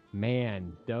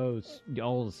 Man, those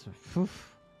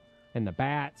and the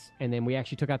bats. And then we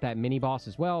actually took out that mini boss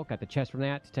as well. Got the chest from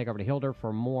that to take over to Hilder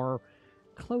for more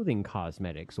clothing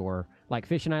cosmetics, or like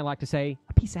Fish and I like to say,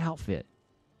 a piece of outfit.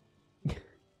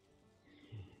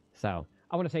 So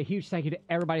I want to say a huge thank you to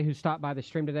everybody who stopped by the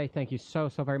stream today. Thank you so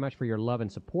very much for your love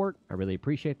and support. I really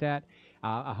appreciate that.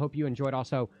 I hope you enjoyed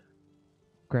also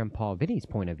Grandpa Vinny's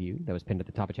point of view that was pinned at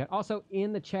the top of chat. Also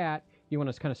in the chat, you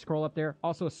want to kind of scroll up there,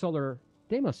 also a Solar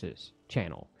Demos's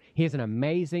channel. He is an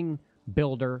amazing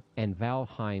builder and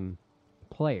Valheim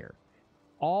player.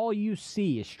 All you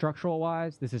see is structural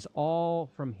wise, this is all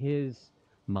from his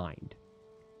mind.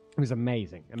 It was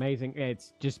amazing.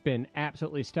 It's just been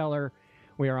absolutely stellar.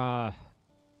 We are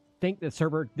think the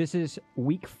server, this is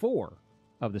week 4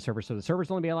 of the server, so the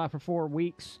server's only been alive for 4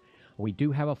 weeks. We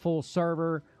do have a full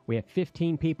server. We have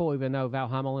 15 people, even though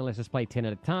Valheim only lets us play 10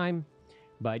 at a time.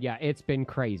 But yeah, it's been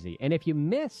crazy. And if you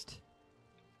missed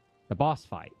the boss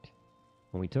fight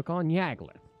when we took on Yaglith,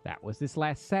 that was this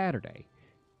last Saturday.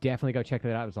 Definitely go check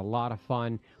that out. It was a lot of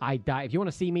fun. I died. If you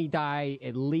want to see me die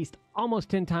at least almost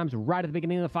 10 times right at the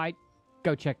beginning of the fight,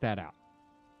 go check that out.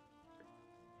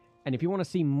 And if you want to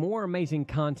see more amazing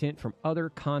content from other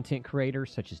content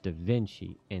creators such as Da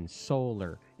Vinci and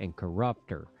Solar and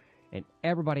Corruptor and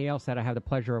everybody else that I have the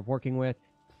pleasure of working with,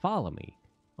 follow me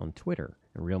on Twitter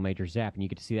and Real Major Zap, and you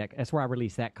get to see that. That's where I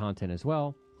release that content as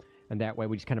well. And that way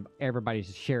we just kind of, everybody's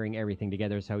just sharing everything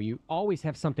together, so you always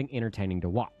have something entertaining to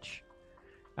watch.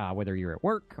 Whether you're at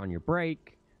work, on your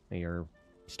break, your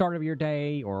start of your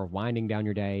day, or winding down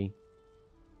your day.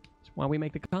 That's why we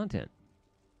make the content.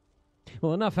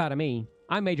 Well, enough out of me.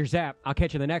 I'm Major Zap. I'll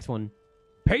catch you in the next one.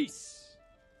 Peace!